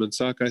 coho salmon,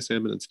 sockeye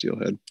salmon, and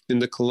steelhead, in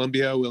the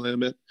Columbia,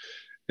 Willamette,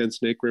 and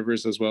Snake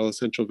Rivers, as well as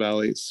Central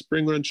Valley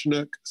Spring Run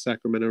Chinook,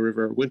 Sacramento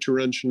River Winter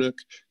Run Chinook,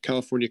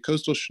 California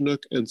Coastal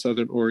Chinook, and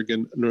Southern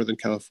Oregon, Northern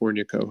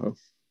California Coho.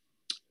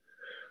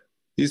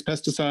 These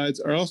pesticides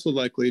are also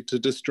likely to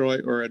destroy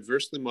or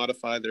adversely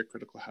modify their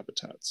critical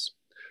habitats.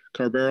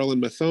 Carbaryl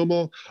and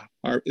methomyl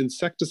are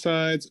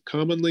insecticides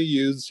commonly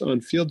used on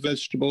field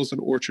vegetables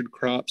and orchard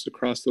crops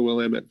across the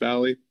Willamette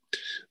Valley,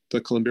 the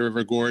Columbia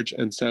River Gorge,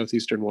 and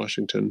southeastern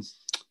Washington.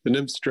 The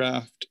NIMP's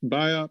draft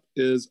BIOP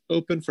is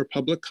open for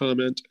public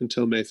comment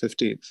until May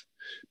 15th.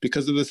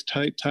 Because of this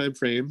tight time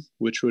frame,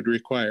 which would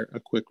require a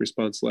quick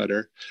response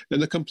letter,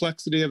 and the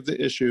complexity of the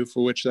issue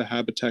for which the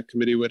Habitat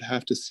Committee would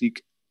have to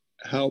seek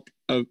help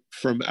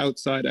from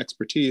outside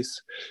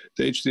expertise,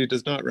 the HC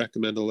does not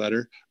recommend a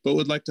letter, but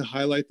would like to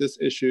highlight this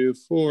issue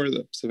for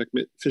the Pacific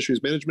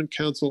Fisheries Management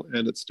Council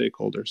and its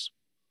stakeholders.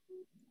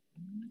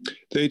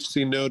 The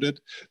HC noted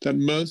that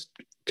most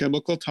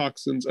chemical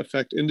toxins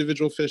affect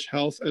individual fish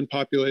health and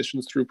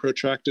populations through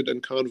protracted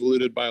and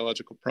convoluted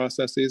biological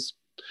processes.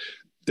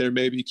 There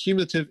may be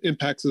cumulative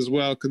impacts as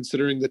well,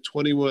 considering the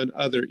 21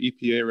 other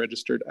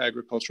EPA-registered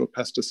agricultural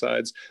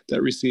pesticides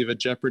that received a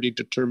jeopardy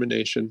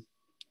determination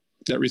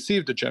in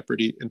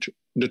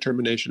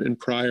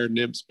prior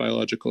NIMP's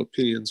biological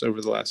opinions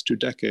over the last 2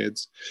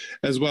 decades,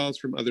 as well as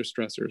from other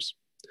stressors.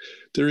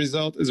 The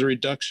result is a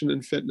reduction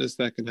in fitness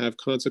that can have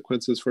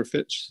consequences for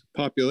fish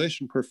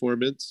population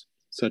performance,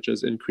 such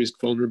as increased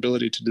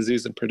vulnerability to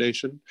disease and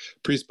predation,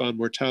 pre-spawn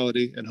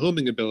mortality, and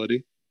homing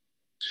ability.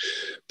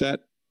 That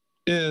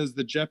is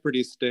the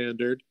jeopardy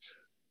standard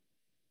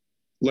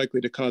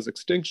likely to cause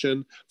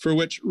extinction, for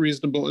which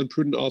reasonable and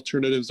prudent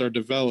alternatives are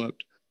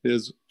developed,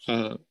 is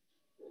a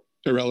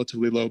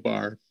relatively low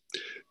bar.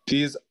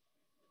 These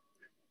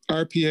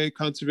RPA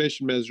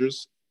conservation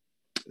measures,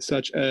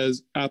 such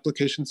as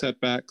application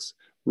setbacks,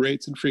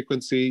 rates and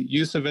frequency,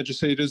 use of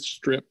vegetative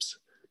strips,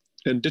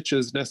 and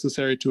ditches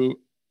necessary to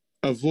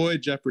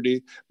avoid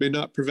jeopardy, may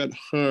not prevent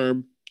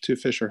harm to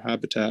fish or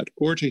habitat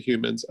or to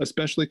humans,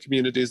 especially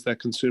communities that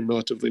consume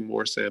relatively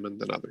more salmon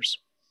than others.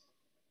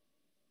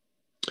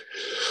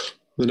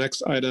 The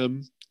next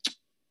item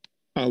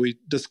we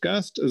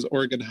discussed is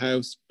Oregon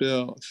House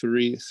Bill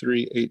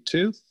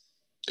 3382.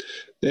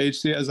 The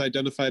HC has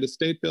identified a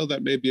state bill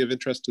that may be of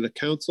interest to the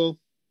council.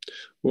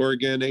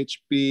 Oregon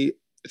HB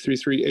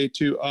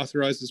 3382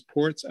 authorizes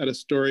ports at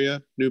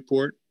Astoria,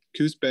 Newport,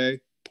 Coos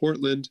Bay,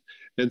 Portland,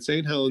 and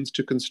St. Helens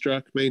to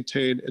construct,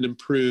 maintain, and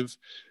improve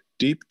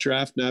deep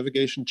draft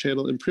navigation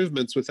channel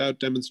improvements without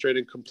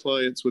demonstrating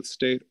compliance with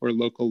state or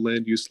local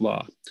land use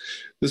law.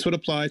 This would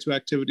apply to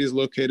activities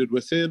located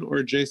within or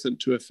adjacent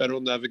to a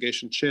federal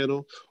navigation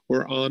channel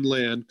or on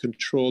land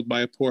controlled by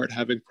a port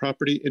having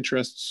property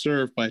interests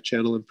served by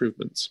channel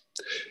improvements.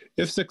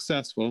 If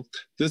successful,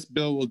 this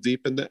bill will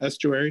deepen the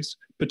estuaries,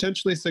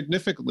 potentially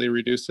significantly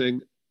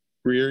reducing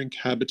rearing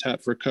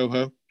habitat for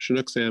coho,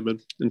 Chinook salmon,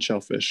 and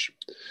shellfish.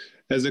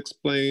 As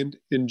explained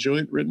in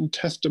joint written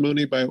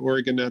testimony by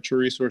Oregon Natural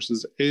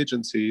Resources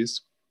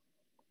agencies,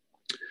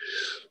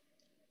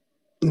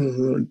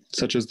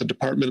 such as the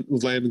Department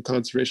of Land and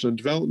Conservation and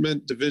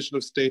Development, Division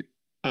of State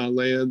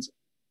Lands,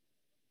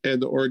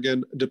 and the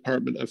Oregon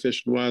Department of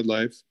Fish and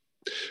Wildlife,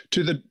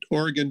 to the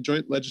Oregon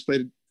Joint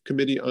Legislative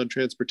Committee on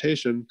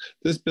Transportation,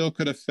 this bill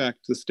could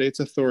affect the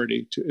state's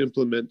authority to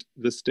implement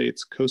the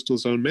state's Coastal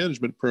Zone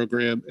Management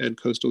Program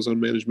and Coastal Zone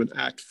Management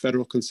Act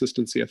federal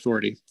consistency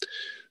authority.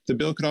 The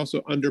bill could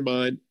also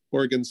undermine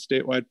Oregon's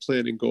statewide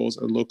planning goals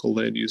and local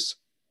land use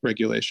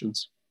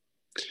regulations.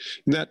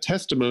 In that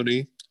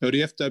testimony,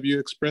 ODFW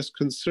expressed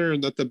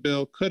concern that the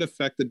bill could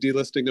affect the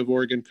delisting of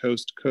Oregon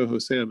coast coho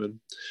salmon.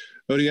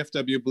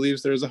 ODFW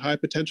believes there is a high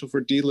potential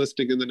for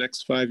delisting in the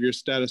next 5-year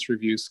status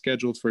review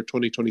scheduled for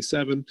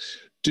 2027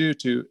 due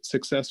to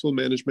successful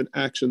management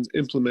actions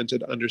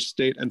implemented under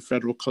state and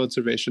federal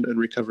conservation and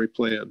recovery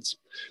plans.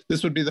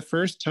 This would be the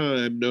first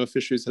time NOAA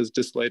Fisheries has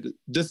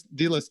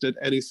delisted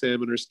any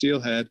salmon or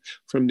steelhead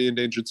from the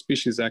Endangered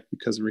Species Act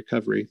because of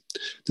recovery.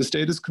 The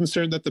state is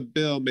concerned that the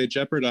bill may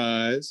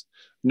jeopardize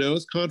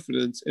NOAA's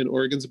confidence in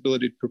Oregon's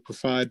ability to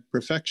provide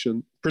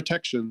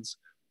protections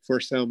for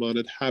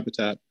salmonid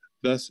habitat,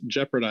 thus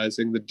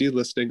jeopardizing the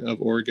delisting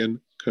of Oregon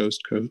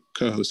coast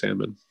coho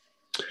salmon.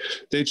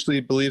 The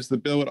HC believes the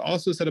bill would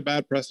also set a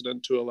bad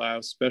precedent to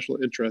allow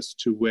special interests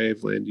to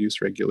waive land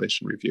use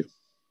regulation review.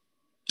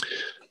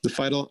 The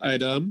final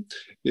item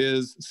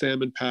is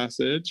salmon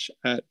passage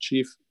at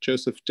Chief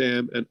Joseph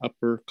Dam and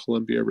Upper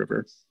Columbia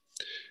River.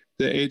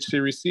 The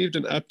HC received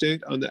an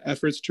update on the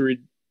efforts to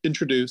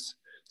introduce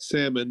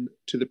salmon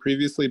to the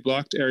previously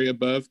blocked area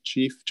above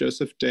Chief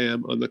Joseph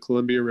Dam on the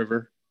Columbia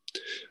River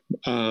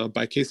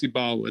by Casey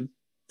Baldwin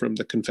from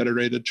the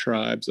Confederated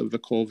Tribes of the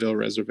Colville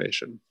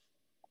Reservation.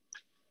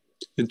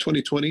 In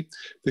 2020,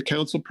 the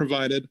council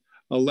provided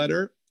a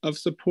letter of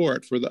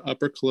support for the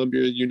Upper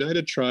Columbia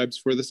United Tribes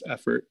for this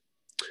effort,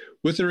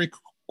 with a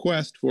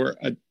request for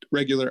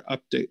regular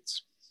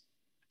updates.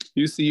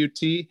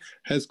 UCUT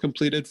has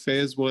completed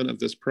phase 1 of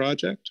this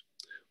project,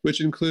 which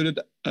included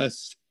a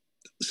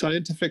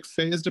scientific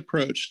phased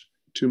approach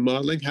to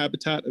modeling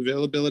habitat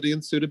availability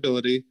and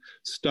suitability,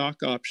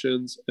 stock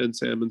options, and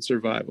salmon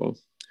survival.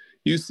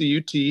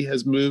 UCUT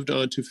has moved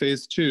on to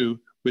phase 2,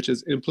 which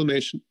is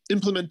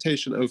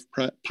implementation of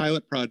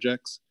pilot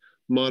projects,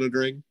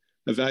 monitoring,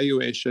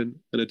 evaluation,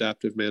 and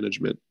adaptive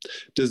management,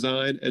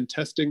 design and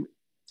testing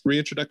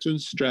reintroduction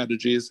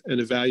strategies, and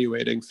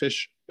evaluating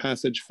fish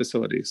passage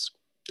facilities.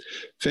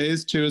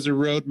 Phase 2 is a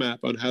roadmap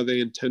on how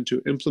they intend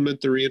to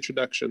implement the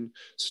reintroduction,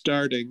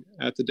 starting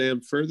at the dam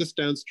furthest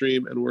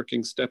downstream and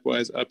working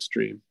stepwise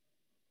upstream.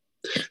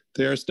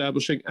 They are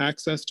establishing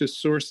access to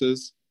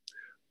sources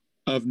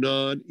of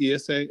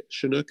non-ESA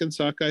Chinook and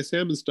sockeye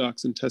salmon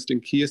stocks and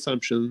testing key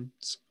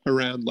assumptions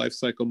around life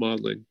cycle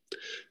modeling.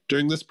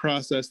 During this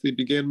process, they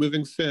began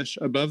moving fish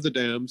above the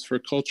dams for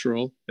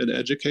cultural and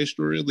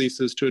educational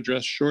releases to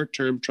address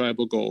short-term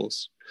tribal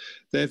goals.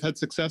 They have had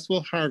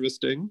successful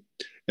harvesting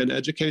and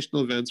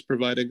educational events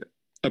providing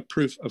a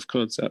proof of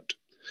concept.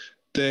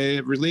 They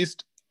have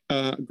released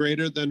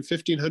greater than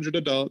 1,500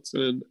 adults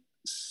and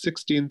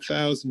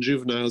 16,000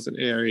 juveniles in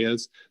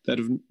areas that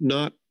have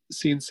not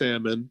seen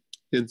salmon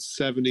in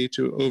 70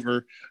 to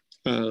over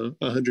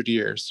 100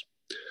 years.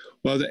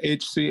 While the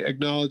HC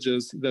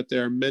acknowledges that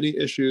there are many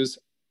issues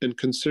and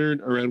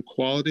concern around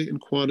quality and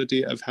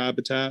quantity of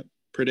habitat,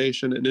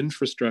 predation, and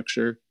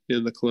infrastructure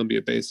in the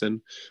Columbia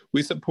Basin,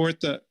 we support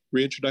the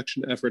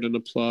reintroduction effort and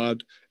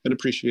applaud and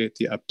appreciate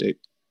the update.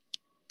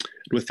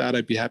 With that,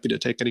 I'd be happy to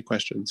take any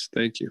questions.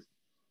 Thank you.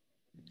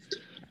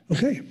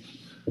 Okay.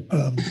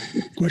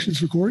 Questions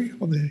for Corey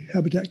on the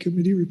Habitat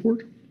Committee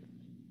report?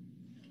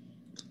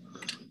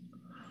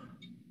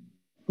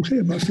 Okay,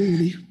 I'm not seeing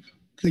any.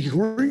 Thank you,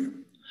 Corey.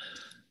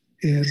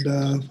 And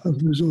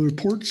there's no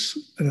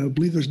reports, and I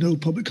believe there's no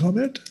public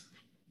comment,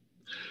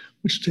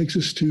 which takes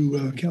us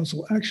to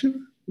council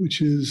action,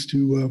 which is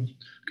to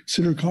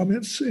consider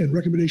comments and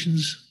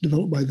recommendations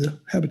developed by the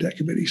Habitat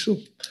Committee. So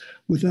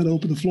with that, I'll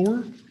open the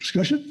floor.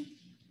 Discussion.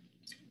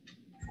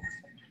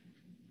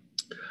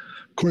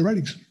 Corey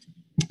Ridings.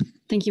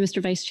 Thank you,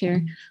 Mr. Vice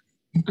Chair.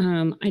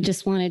 I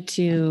just wanted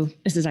to,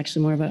 this is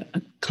actually more of a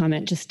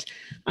comment, just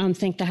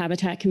thank the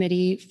Habitat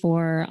Committee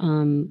for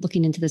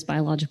looking into this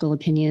biological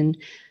opinion,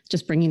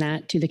 just bringing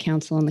that to the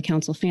council and the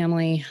council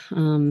family.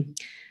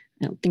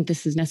 I don't think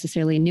this is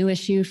necessarily a new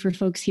issue for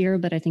folks here,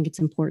 but I think it's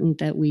important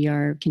that we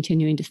are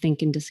continuing to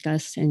think and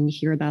discuss and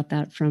hear about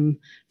that from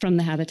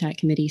the Habitat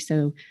Committee.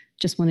 So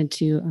just wanted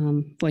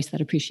to voice that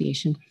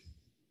appreciation.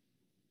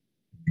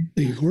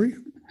 Thank you, Corey.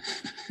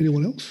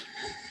 Anyone else?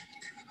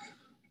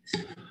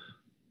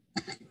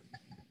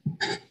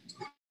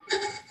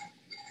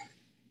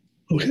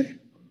 Okay.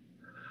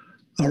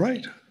 All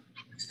right.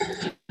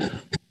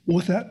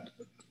 With that,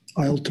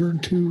 I'll turn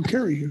to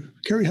Carrie.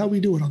 Carrie, how are we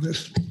doing on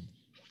this?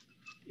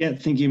 Yeah,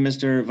 thank you,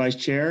 Mr. Vice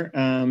Chair.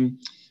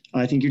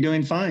 I think you're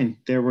doing fine.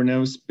 There were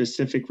no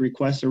specific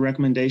requests or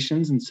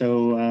recommendations, and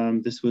so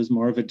this was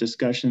more of a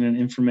discussion and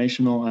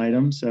informational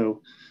item.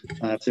 So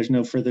if there's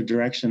no further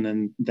direction,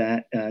 then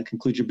that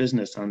concludes your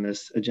business on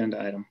this agenda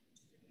item.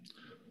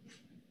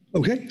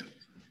 Okay.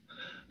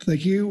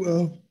 Thank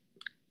you,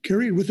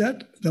 Carrie. With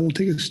that will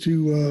take us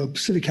to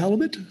Civic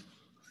Halibut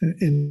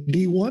in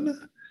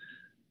D1.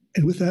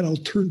 And with that, I'll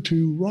turn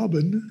to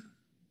Robin.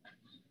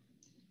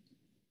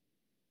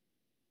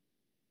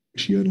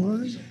 Is she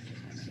online?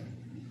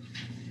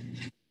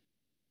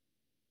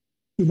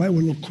 We might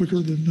want a little quicker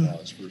than...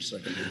 Pause for a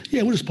second here.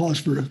 Yeah, we'll just pause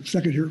for a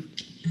second here.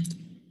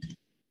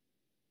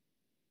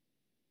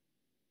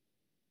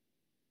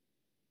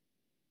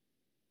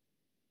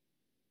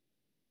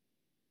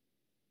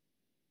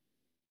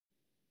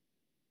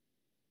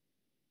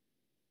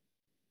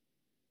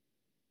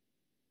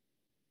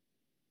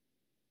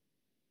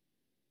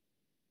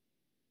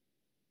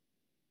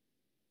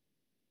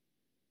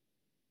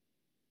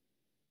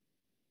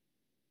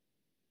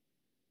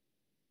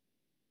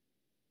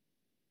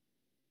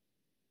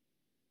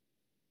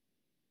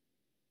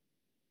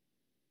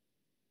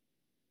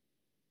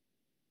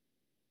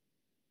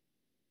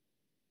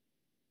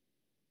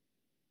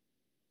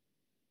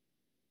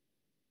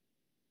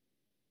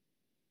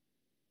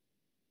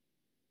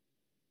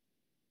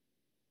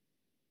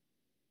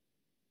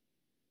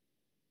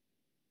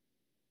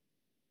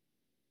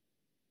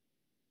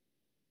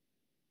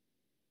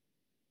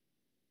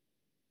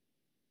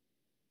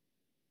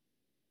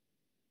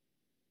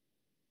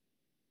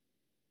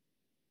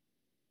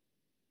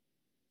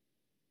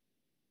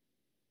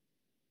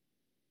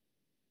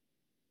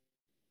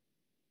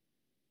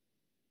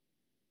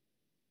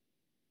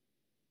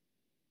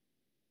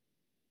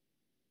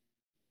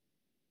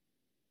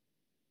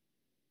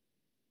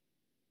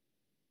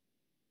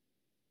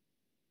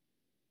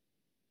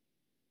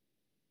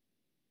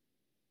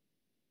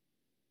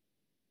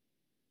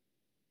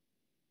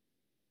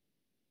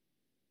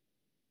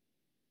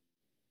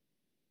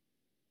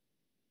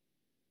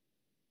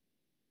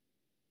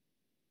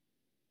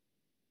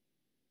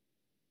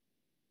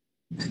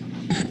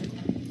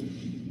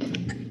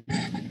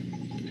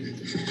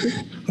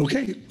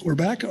 Okay, we're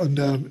back on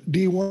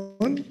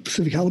D1,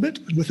 Pacific Halibut.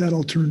 And with that,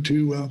 I'll turn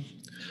to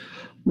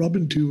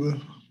Robin to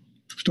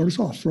start us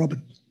off.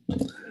 Robin.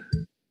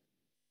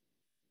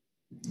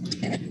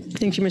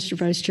 Thank you, Mr.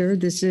 Vice Chair.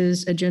 This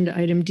is agenda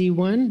item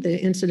D1,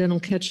 the incidental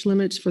catch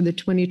limits for the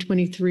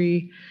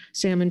 2023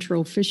 salmon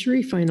troll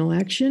fishery final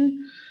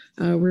action.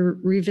 We're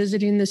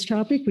revisiting this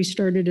topic. We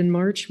started in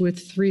March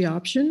with 3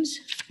 options,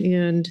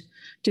 and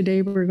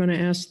today we're going to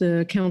ask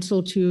the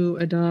council to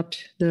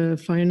adopt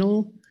the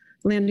final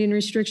landing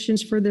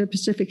restrictions for the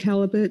Pacific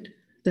halibut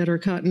that are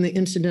caught in the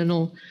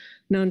incidental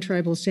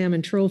non-tribal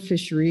salmon troll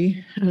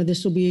fishery.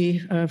 This will be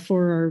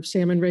for our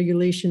salmon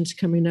regulations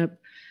coming up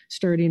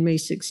starting May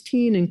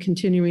 16 and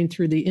continuing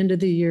through the end of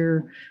the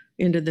year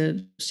into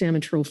the salmon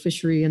troll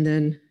fishery, and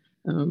then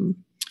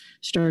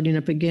starting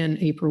up again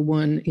April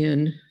 1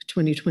 in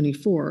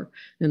 2024,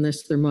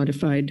 unless they're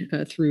modified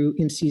through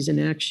in-season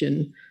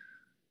action.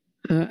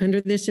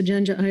 Under this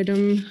agenda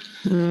item,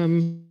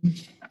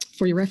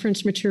 for your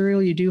reference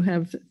material, you do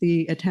have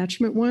the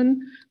attachment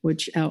 1,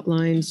 which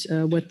outlines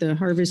what the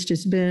harvest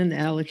has been, the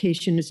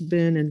allocation has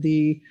been, and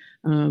the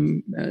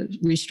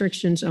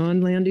restrictions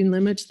on landing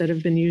limits that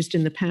have been used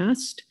in the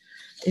past.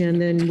 And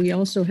then we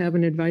also have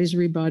an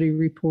advisory body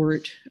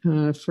report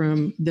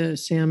from the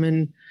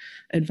Salmon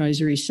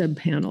Advisory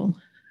Subpanel.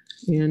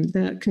 And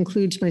that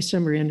concludes my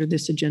summary under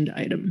this agenda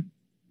item.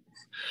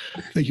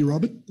 Thank you,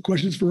 Robin.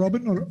 Questions for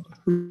Robin on her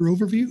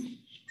overview?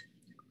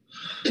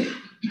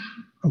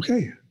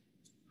 Okay.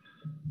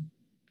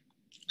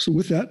 So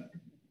with that,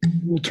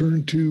 we'll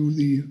turn to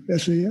the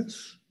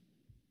SAS.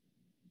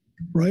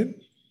 Ryan,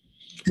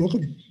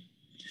 welcome.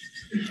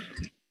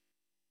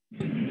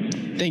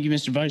 Thank you,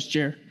 Mr. Vice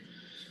Chair.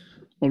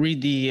 I'll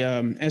read the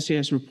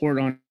SAS report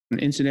on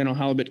incidental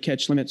halibut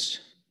catch limits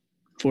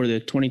for the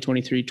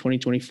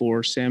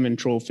 2023-2024 salmon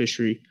troll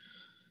fishery.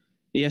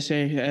 The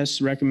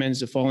SAS recommends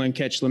the following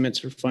catch limits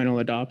for final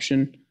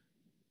adoption.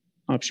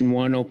 Option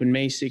 1, open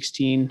May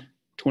 16,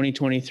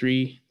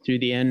 2023 through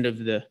the end of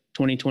the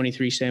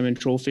 2023 salmon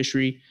troll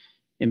fishery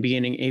and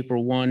beginning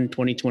April 1,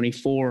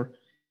 2024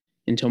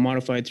 until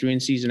modified through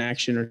in-season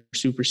action or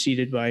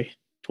superseded by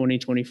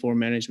 2024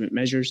 management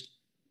measures.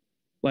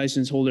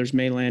 License holders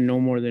may land no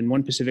more than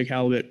 1 Pacific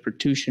halibut per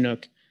 2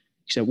 Chinook,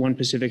 except 1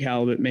 Pacific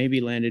halibut may be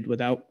landed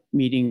without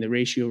meeting the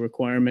ratio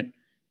requirement,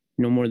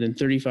 no more than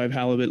 35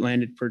 halibut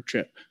landed per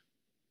trip.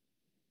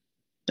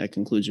 That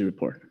concludes the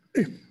report.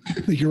 Okay.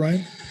 Thank you,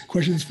 Ryan.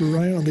 Questions for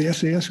Ryan on the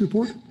SAS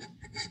report?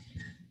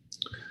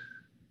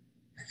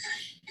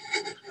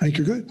 I think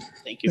you're good.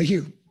 Thank you. Thank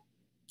you.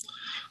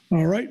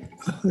 All right.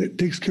 It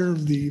takes care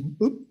of the,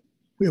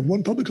 we have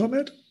 1 public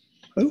comment.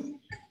 Oh,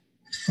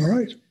 all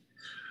right.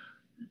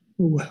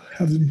 We'll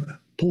have them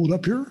pull it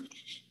up here.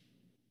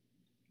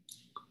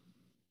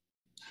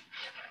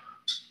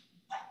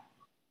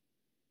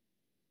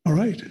 All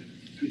right,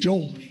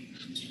 Joel.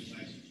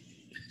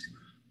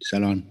 Is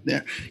that on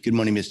there? Good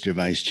morning, Mr.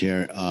 Vice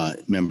Chair,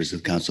 members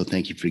of the council.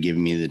 Thank you for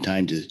giving me the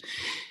time to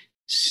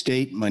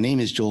state. My name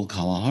is Joel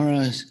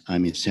Kawahara.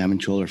 I'm a salmon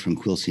troller from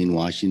Quilcene,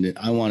 Washington.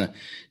 I want to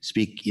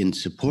speak in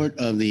support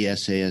of the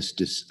SAS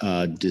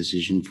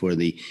decision for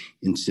the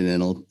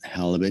incidental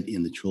halibut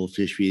in the troll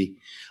fishery.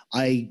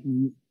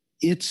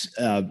 It's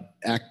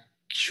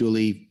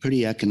actually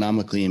pretty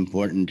economically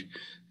important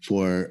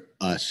for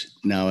us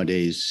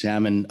nowadays.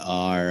 Salmon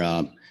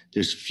are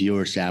there's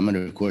fewer salmon,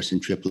 of course,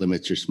 and trip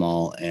limits are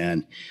small,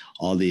 and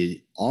all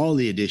the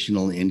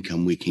additional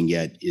income we can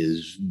get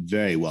is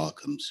very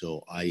welcome.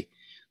 So I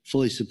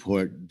fully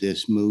support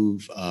this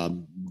move,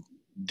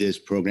 this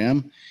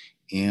program,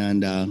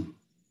 and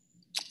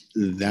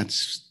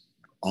that's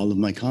all of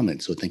my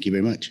comments. So thank you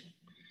very much.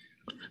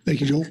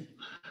 Thank you, Joel.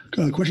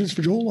 Questions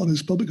for Joel on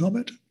his public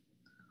comment?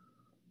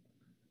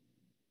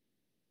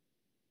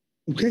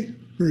 Okay,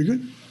 very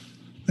good.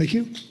 Thank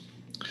you.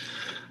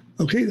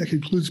 Okay, that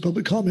concludes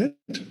public comment,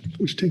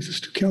 which takes us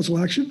to council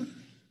action.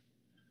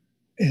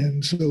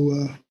 And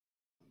so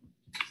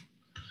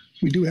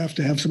we do have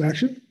to have some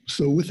action.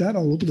 So with that,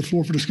 I'll open the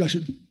floor for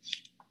discussion.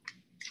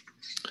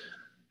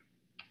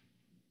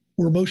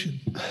 Or a motion.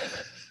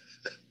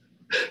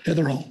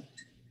 Heather Hall.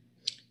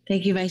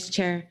 Thank you, Vice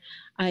Chair.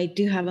 I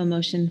do have a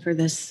motion for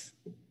this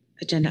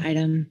agenda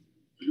item.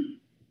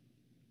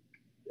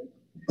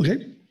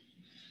 Okay.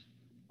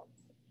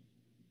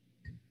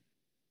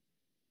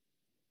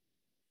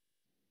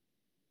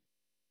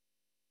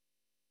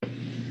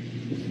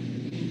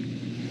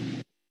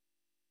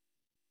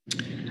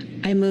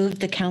 I move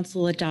the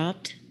council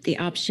adopt the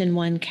option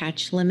 1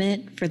 catch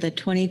limit for the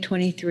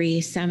 2023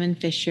 salmon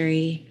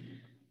fishery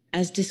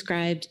as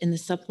described in the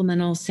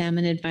supplemental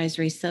salmon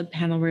advisory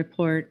subpanel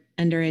report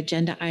under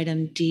agenda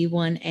item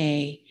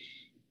D1A,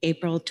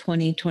 April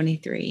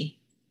 2023.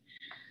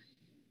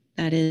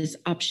 That is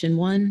option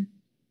 1,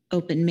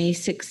 open May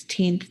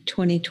 16th,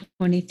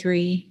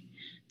 2023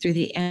 through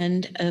the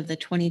end of the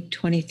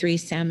 2023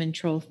 salmon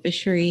troll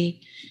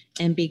fishery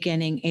and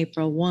beginning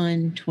April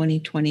 1,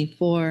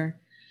 2024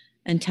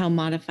 until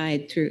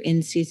modified through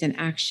in-season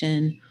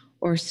action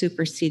or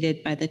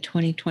superseded by the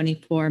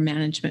 2024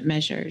 management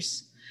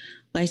measures.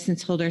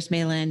 License holders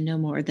may land no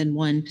more than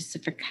one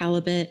Pacific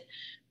halibut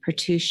per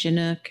 2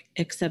 Chinook,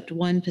 except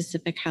one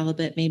Pacific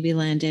halibut may be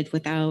landed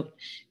without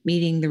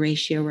meeting the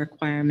ratio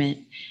requirement,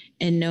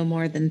 and no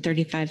more than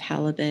 35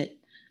 halibut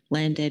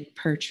landed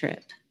per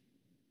trip.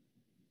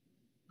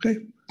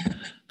 Okay.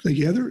 Thank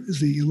you, Heather. Is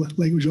the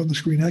language on the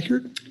screen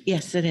accurate?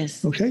 Yes, it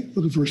is. Okay.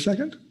 Looking for a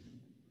second.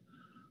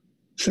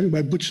 Second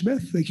by Butch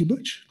Smith. Thank you,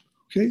 Butch.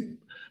 Okay.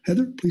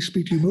 Heather, please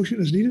speak to your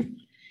motion as needed.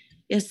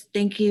 Yes,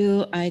 thank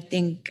you. I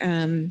think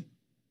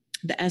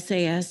the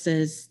SAS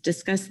has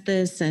discussed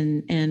this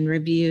and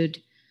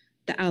reviewed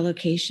the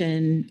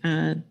allocation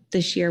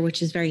this year,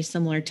 which is very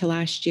similar to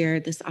last year.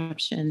 This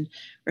option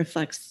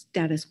reflects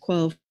status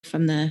quo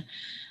from the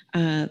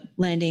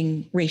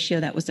landing ratio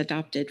that was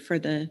adopted for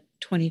the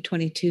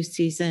 2022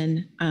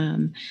 season.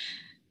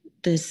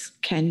 This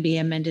can be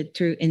amended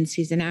through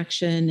in-season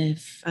action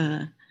if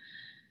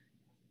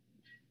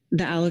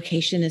the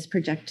allocation is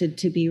projected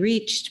to be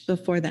reached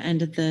before the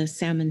end of the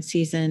salmon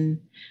season.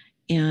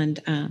 And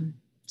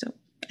so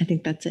I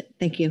think that's it.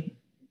 Thank you.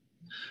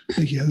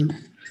 Thank you, Heather.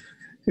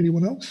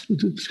 Anyone else?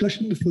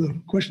 Discussion for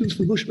the questions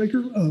for the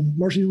bushmaker?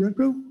 Marcy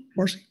Renko.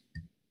 Marcy.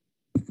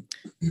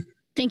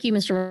 Thank you,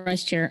 Mr.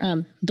 Vice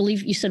Chair.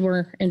 Believe you said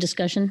we're in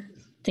discussion.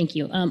 Thank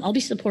you. I'll be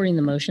supporting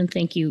the motion.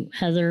 Thank you,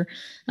 Heather.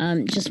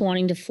 Just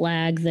wanting to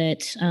flag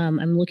that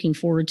I'm looking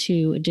forward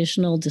to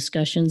additional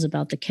discussions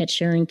about the catch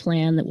sharing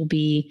plan that will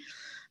be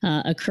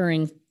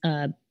occurring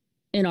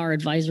in our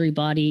advisory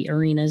body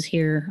arenas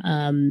here.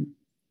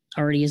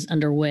 Already is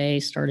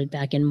underway, started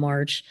back in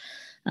March.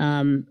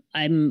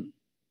 I'm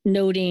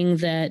noting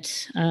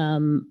that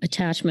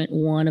attachment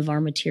 1 of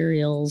our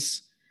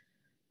materials,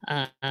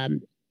 as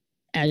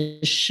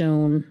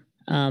shown,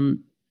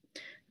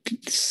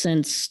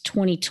 since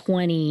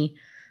 2020,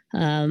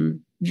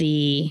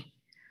 the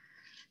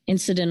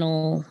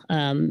incidental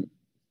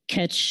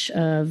catch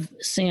of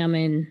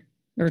salmon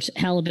or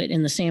halibut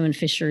in the salmon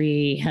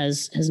fishery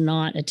has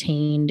not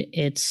attained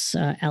its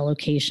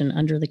allocation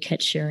under the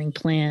catch sharing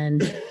plan.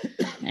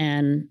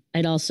 And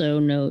I'd also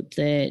note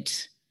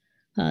that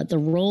the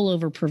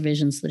rollover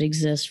provisions that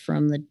exist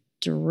from the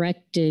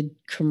directed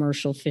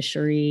commercial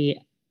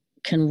fishery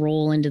can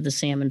roll into the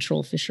salmon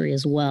troll fishery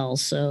as well.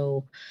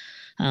 So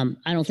I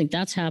don't think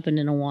that's happened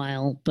in a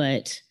while,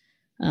 but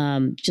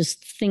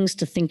just things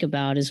to think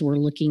about as we're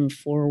looking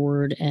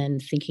forward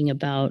and thinking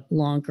about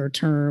longer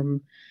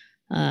term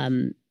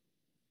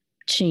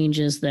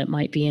changes that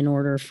might be in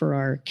order for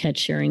our catch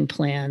sharing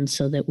plan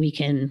so that we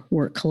can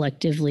work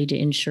collectively to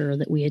ensure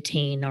that we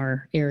attain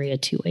our Area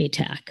 2A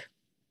TAC.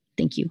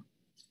 Thank you.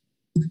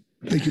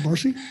 Thank you,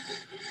 Marcy.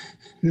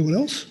 Anyone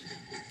else?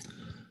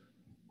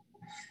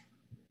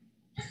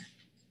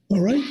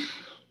 All right.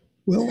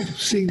 Well,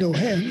 seeing no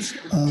hands,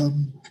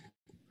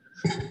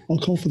 I'll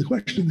call for the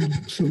question.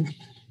 So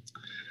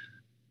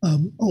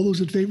all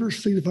those in favor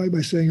signify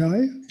by saying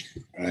aye.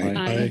 Aye.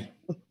 Aye.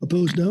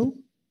 Opposed, no.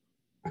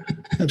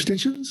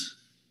 Abstentions?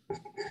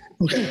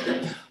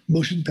 Okay.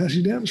 Motion passes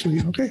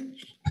unanimously. Okay.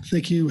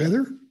 Thank you,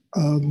 Heather.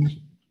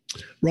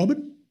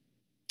 Robin?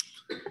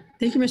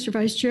 Thank you, Mr.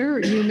 Vice Chair.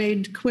 You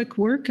made quick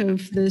work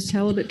of this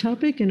halibut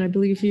topic, and I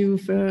believe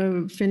you've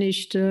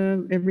finished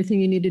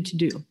everything you needed to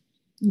do.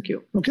 Thank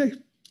you. Okay.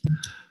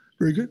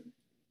 Very good.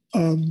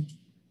 We're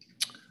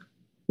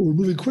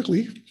moving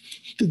quickly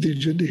to the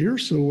agenda here.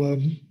 So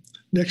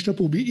next up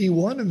will be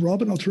E1. And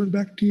Robin, I'll turn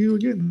back to you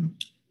again.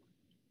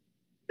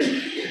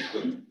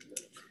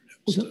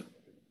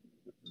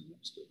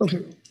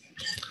 Okay.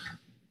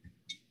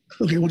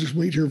 Okay, we'll just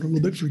wait here for a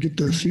little bit for get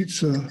the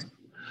seats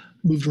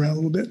moved around a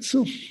little bit.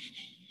 So I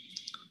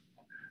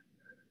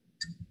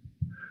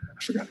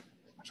forgot.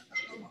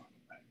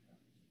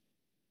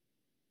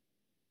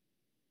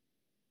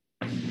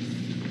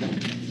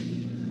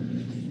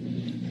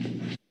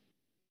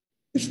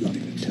 It's not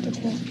even 10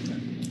 o'clock.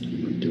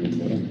 We're doing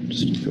well.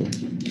 Just go.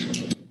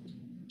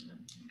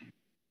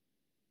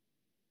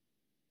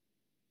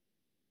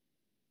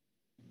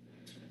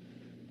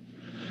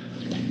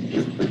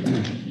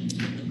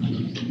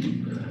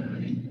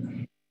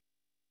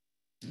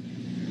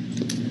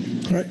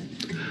 All right.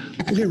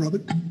 Okay,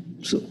 Robin.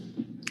 So,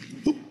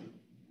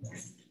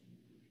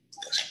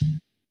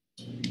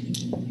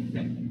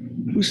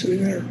 who's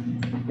sitting there?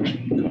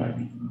 Kyle.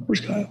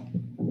 Where's Kyle?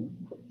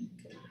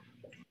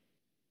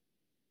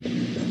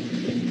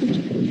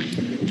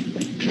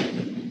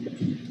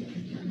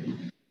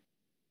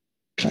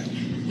 Kyle.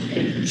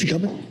 Is he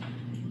coming?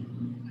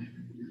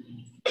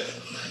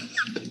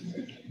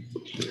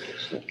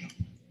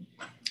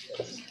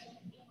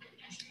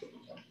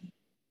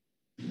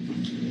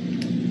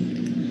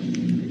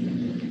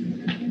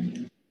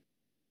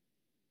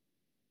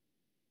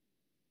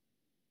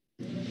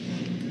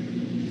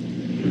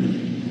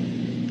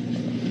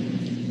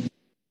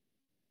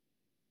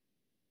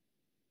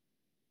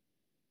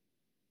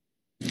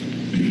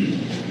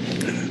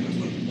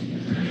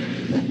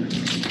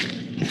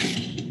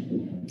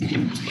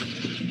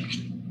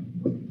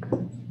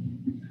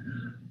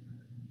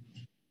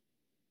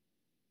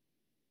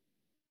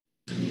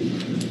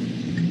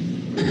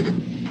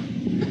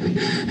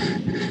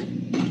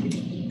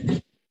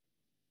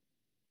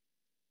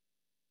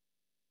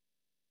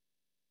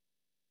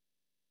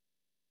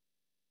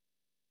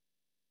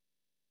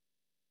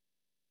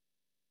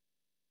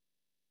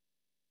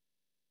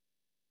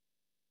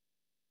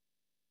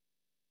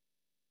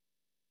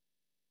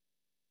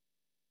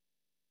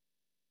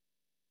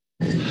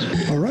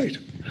 All right.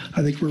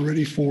 I think we're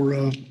ready for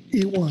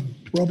E1.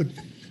 Robin.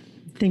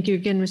 Thank you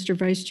again, Mr.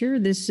 Vice Chair.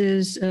 This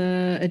is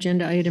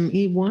agenda item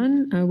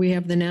E1. We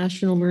have the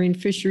National Marine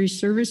Fisheries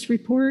Service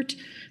report.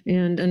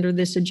 And under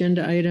this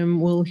agenda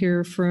item, we'll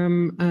hear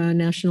from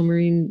National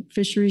Marine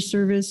Fisheries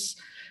Service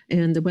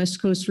and the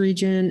West Coast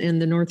region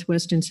and the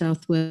Northwest and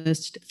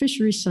Southwest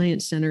Fisheries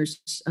Science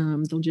Centers.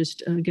 They'll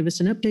just give us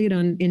an update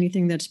on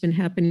anything that's been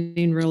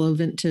happening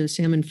relevant to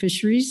salmon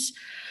fisheries.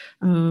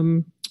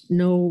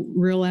 No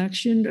real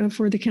action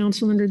for the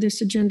council under this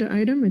agenda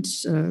item.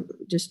 It's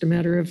just a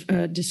matter of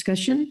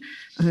discussion.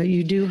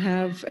 You do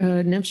have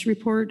a NEPS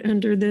report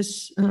under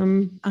this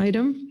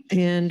item,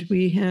 and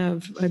we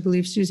have, I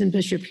believe, Susan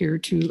Bishop here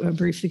to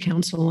brief the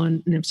council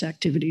on NEPS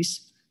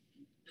activities.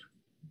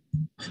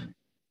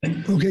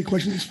 Okay,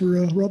 questions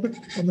for Robin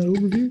on that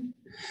overview?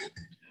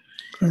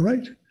 All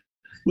right.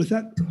 With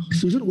that,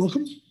 Susan,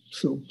 welcome.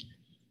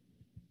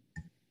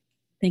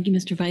 Thank you,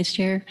 Mr. Vice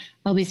Chair.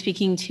 I'll be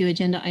speaking to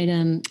agenda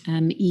item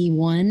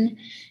E1,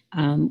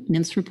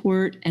 NIMS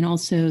report, and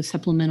also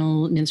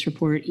supplemental NIMS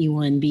report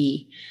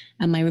E1B.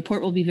 My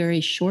report will be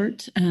very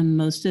short.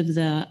 Most of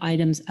the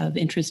items of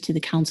interest to the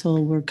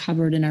council were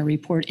covered in our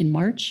report in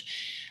March.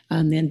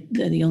 Then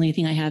the only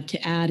thing I have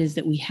to add is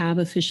that we have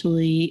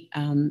officially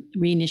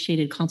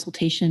reinitiated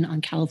consultation on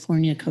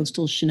California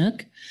coastal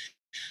Chinook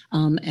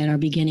and are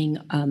beginning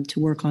to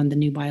work on the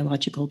new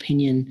biological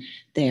opinion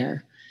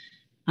there.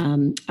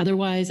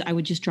 Otherwise, I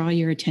would just draw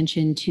your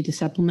attention to the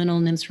supplemental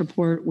NIMS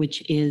report,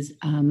 which is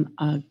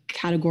a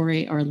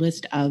category or a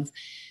list of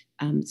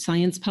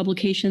science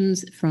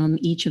publications from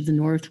each of the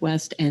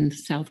Northwest and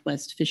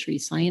Southwest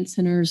Fisheries Science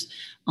Centers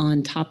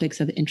on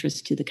topics of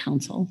interest to the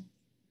council.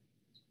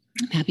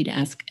 I'm happy to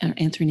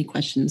answer any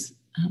questions.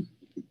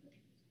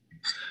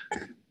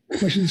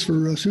 Questions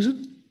for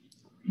Susan?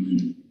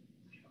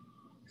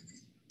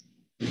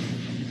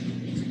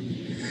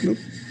 Nope.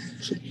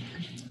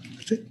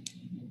 That's it.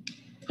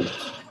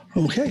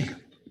 Okay.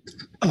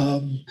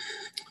 I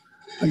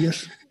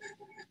guess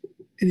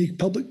any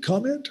public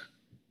comment?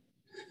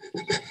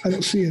 I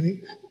don't see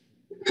any.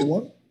 Go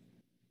on.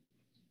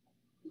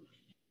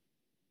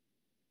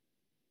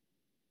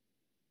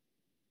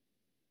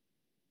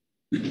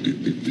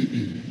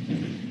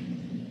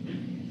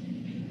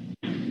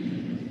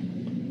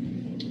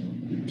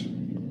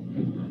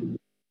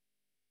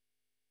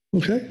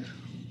 Okay.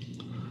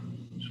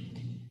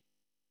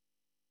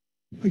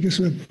 I guess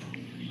what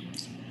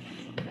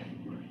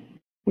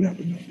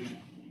happened?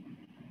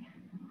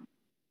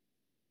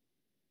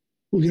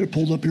 We'll get it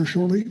pulled up here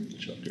shortly.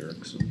 Chuck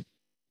Erickson.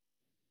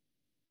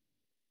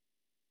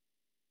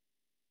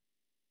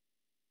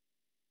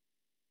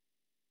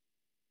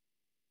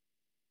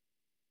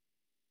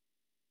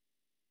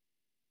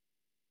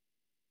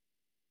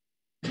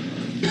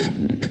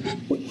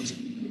 What was it?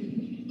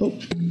 Oh.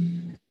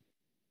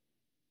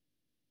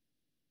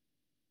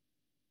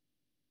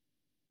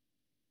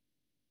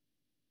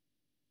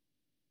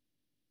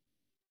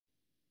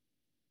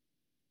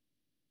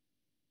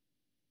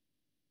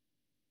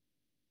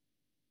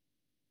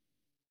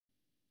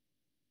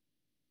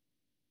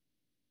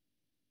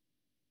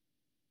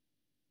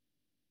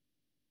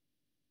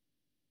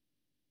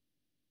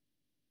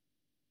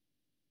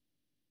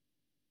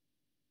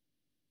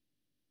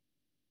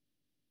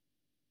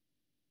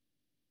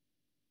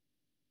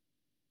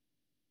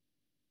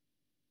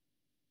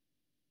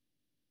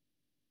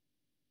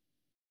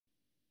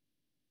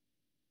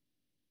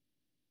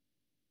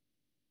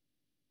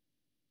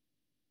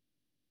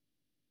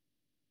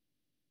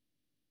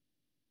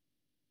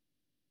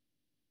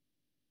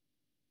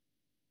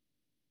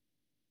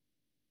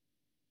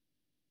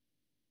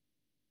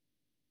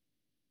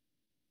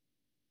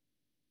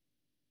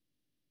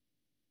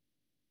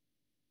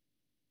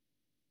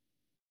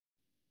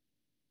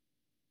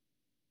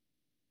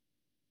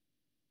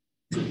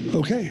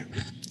 Okay.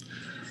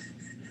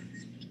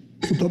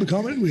 For public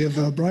comment, we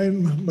have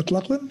Brian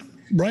McLaughlin.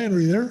 Brian, are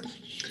you there?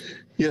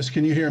 Yes,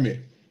 can you hear me?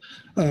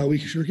 We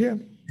sure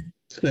can.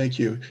 Thank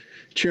you.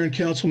 Chair and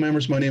council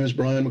members, my name is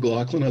Brian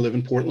McLaughlin. I live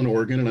in Portland,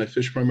 Oregon, and I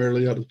fish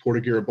primarily out of the Port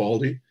of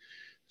Garibaldi.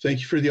 Thank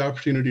you for the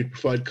opportunity to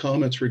provide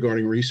comments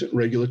regarding recent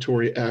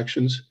regulatory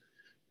actions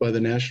by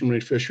the National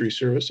Marine Fisheries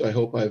Service. I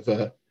hope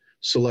I've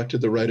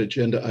selected the right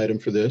agenda item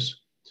for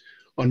this.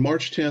 On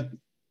March 10th,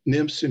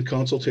 NIMS, in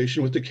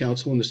consultation with the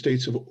council in the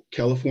states of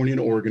California and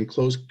Oregon,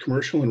 closed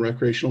commercial and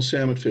recreational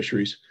salmon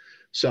fisheries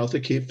south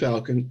of Cape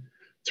Falcon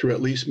through at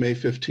least May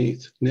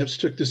 15th. NIMS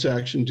took this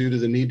action due to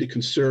the need to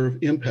conserve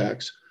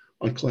impacts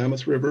on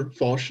Klamath River,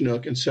 Fall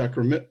Chinook, and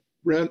Sacramento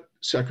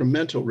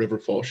River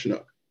Fall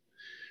Chinook.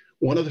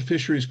 One of the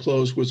fisheries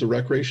closed was a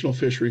recreational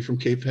fishery from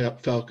Cape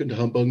Falcon to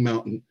Humbug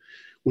Mountain,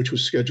 which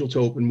was scheduled to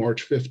open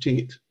March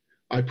 15th.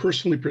 I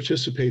personally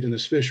participate in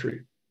this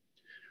fishery.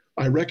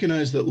 I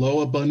recognize that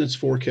low abundance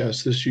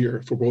forecasts this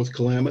year for both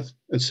Klamath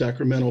and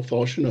Sacramento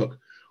Fall Chinook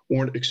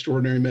warrant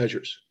extraordinary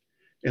measures.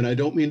 And I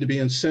don't mean to be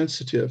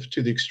insensitive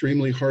to the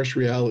extremely harsh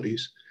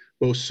realities,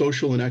 both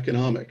social and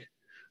economic,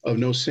 of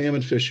no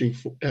salmon fishing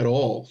at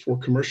all for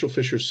commercial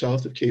fishers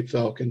south of Cape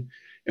Falcon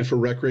and for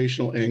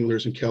recreational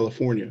anglers in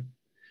California.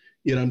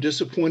 Yet I'm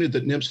disappointed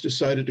that NMFS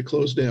decided to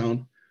close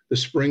down the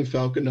spring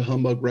falcon to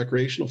humbug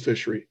recreational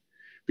fishery,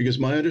 because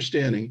my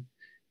understanding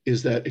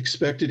is that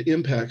expected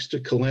impacts to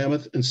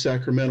Klamath and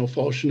Sacramento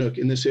fall Chinook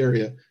in this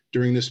area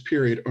during this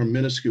period are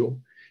minuscule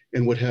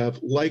and would have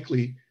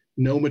likely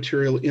no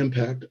material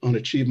impact on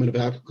achievement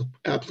of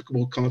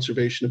applicable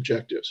conservation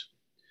objectives.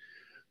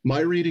 My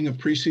reading of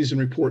preseason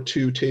report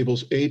 2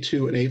 tables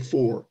A2 and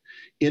A4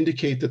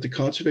 indicate that the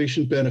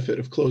conservation benefit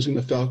of closing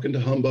the falcon to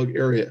humbug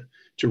area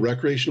to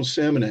recreational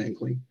salmon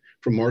angling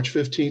from March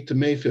 15th to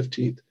May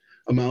 15th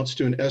amounts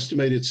to an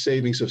estimated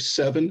savings of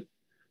 7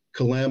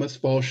 Klamath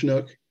fall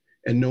Chinook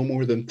and no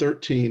more than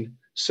 13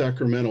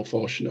 Sacramento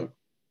fall Chinook.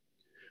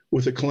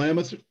 With a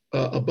Klamath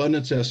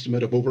abundance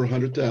estimate of over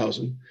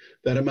 100,000,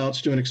 that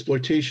amounts to an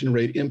exploitation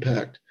rate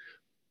impact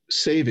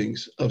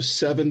savings of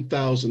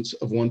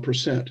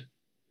 0.007%.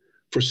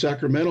 For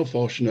Sacramento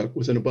fall Chinook,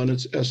 with an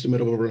abundance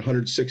estimate of over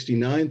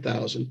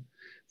 169,000,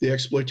 the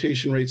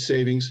exploitation rate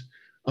savings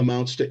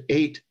amounts to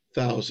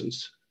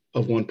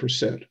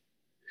 0.008%.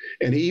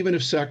 And even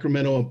if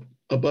Sacramento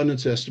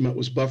abundance estimate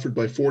was buffered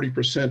by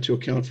 40% to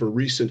account for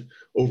recent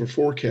over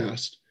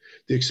forecast,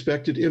 the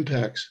expected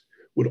impacts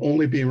would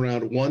only be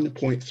around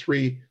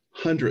 1.3%.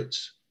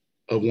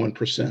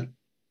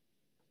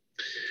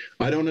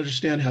 I don't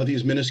understand how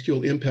these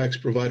minuscule impacts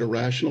provide a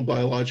rational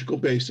biological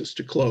basis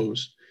to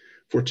close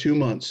for 2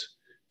 months,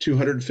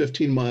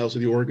 215 miles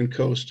of the Oregon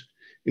coast,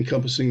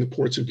 encompassing the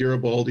ports of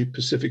Garibaldi,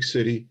 Pacific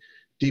City,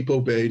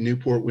 Depot Bay,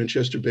 Newport,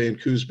 Winchester Bay,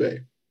 and Coos Bay.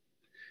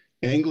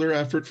 Angler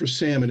effort for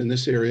salmon in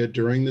this area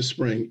during the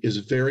spring is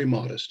very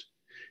modest,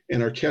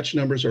 and our catch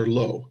numbers are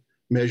low,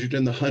 measured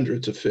in the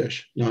hundreds of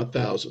fish, not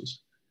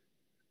thousands.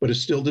 But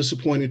it's still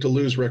disappointing to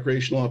lose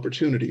recreational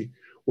opportunity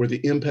where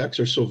the impacts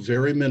are so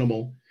very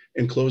minimal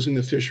and closing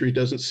the fishery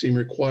doesn't seem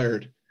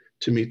required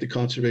to meet the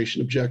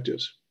conservation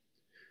objectives.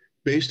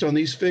 Based on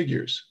these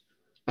figures,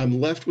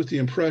 I'm left with the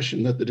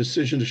impression that the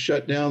decision to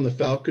shut down the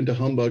falcon to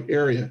humbug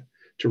area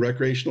to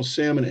recreational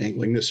salmon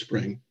angling this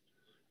spring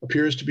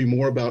appears to be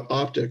more about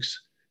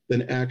optics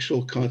than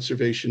actual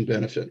conservation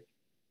benefit.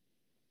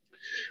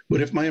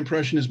 But if my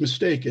impression is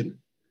mistaken,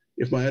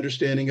 if my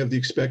understanding of the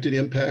expected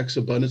impacts,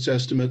 abundance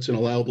estimates, and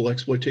allowable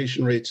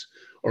exploitation rates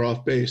are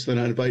off base, then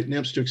I invite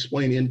NMFS to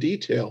explain in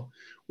detail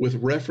with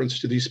reference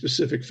to these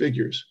specific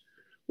figures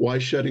why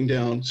shutting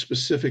down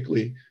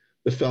specifically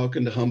the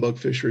falcon to humbug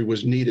fishery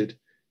was needed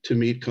to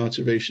meet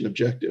conservation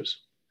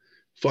objectives.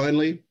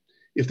 Finally,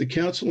 if the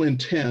council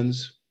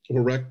intends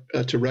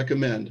to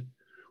recommend,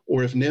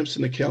 or if NMFS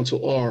and the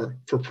council are,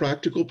 for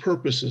practical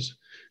purposes,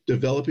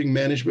 developing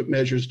management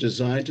measures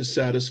designed to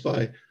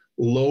satisfy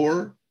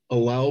lower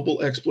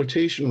allowable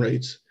exploitation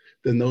rates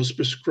than those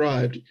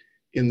prescribed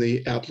in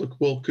the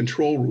applicable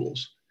control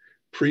rules,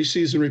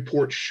 preseason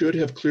reports should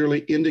have clearly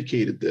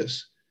indicated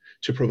this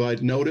to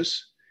provide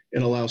notice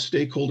and allow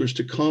stakeholders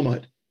to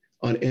comment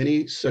on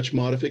any such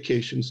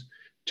modifications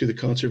to the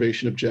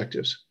conservation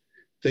objectives.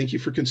 Thank you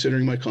for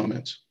considering my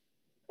comments.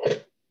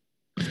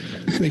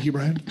 Thank you,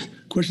 Brian.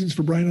 Questions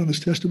for Brian on his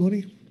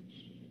testimony?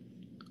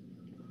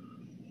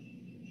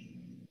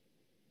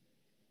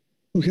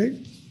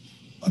 Okay,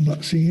 I'm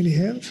not seeing any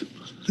hands.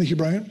 Thank you,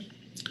 Brian.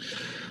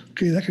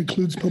 Okay, that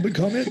concludes public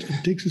comment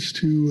and takes us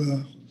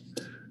to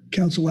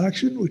council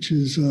action, which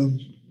is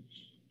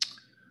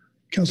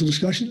council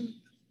discussion,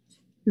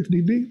 if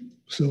need be.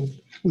 So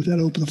with that,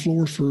 I'll open the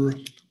floor for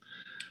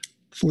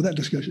that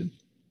discussion.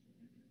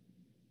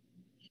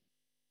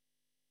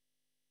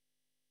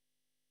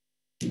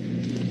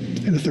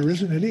 And if there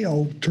isn't any,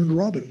 I'll turn to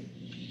Robin.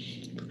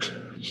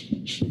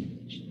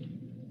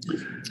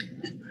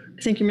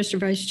 Thank you, Mr.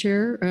 Vice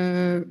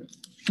Chair.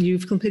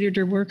 You've completed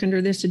your work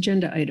under this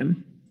agenda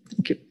item.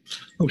 Thank you.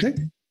 Okay,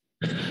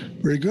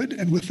 very good.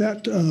 And with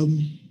that,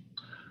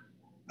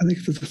 I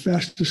think that's the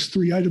fastest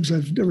 3 items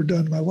I've ever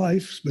done in my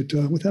life. But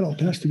with that, I'll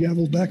pass the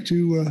gavel back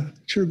to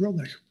Chair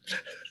Grelnick.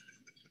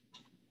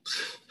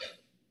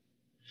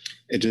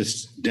 It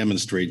just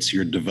demonstrates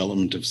your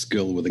development of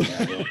skill with a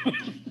gavel.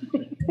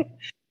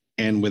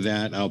 And with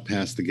that, I'll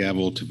pass the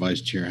gavel to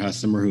Vice Chair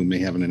Hassemer, who may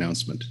have an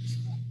announcement.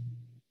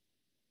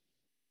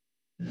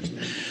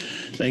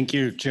 Thank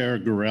you, Chair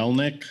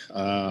Gurelnik.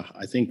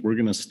 I think we're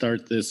going to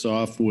start this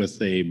off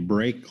with a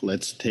break.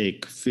 Let's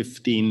take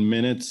 15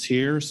 minutes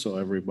here so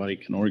everybody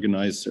can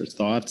organize their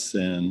thoughts,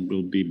 and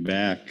we'll be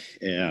back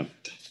at,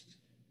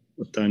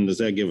 what time does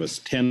that give us?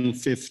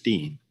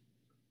 10:15.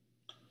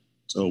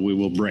 So we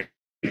will break.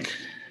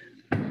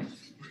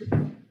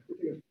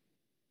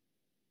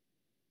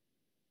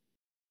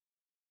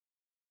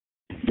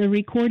 The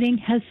recording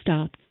has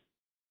stopped.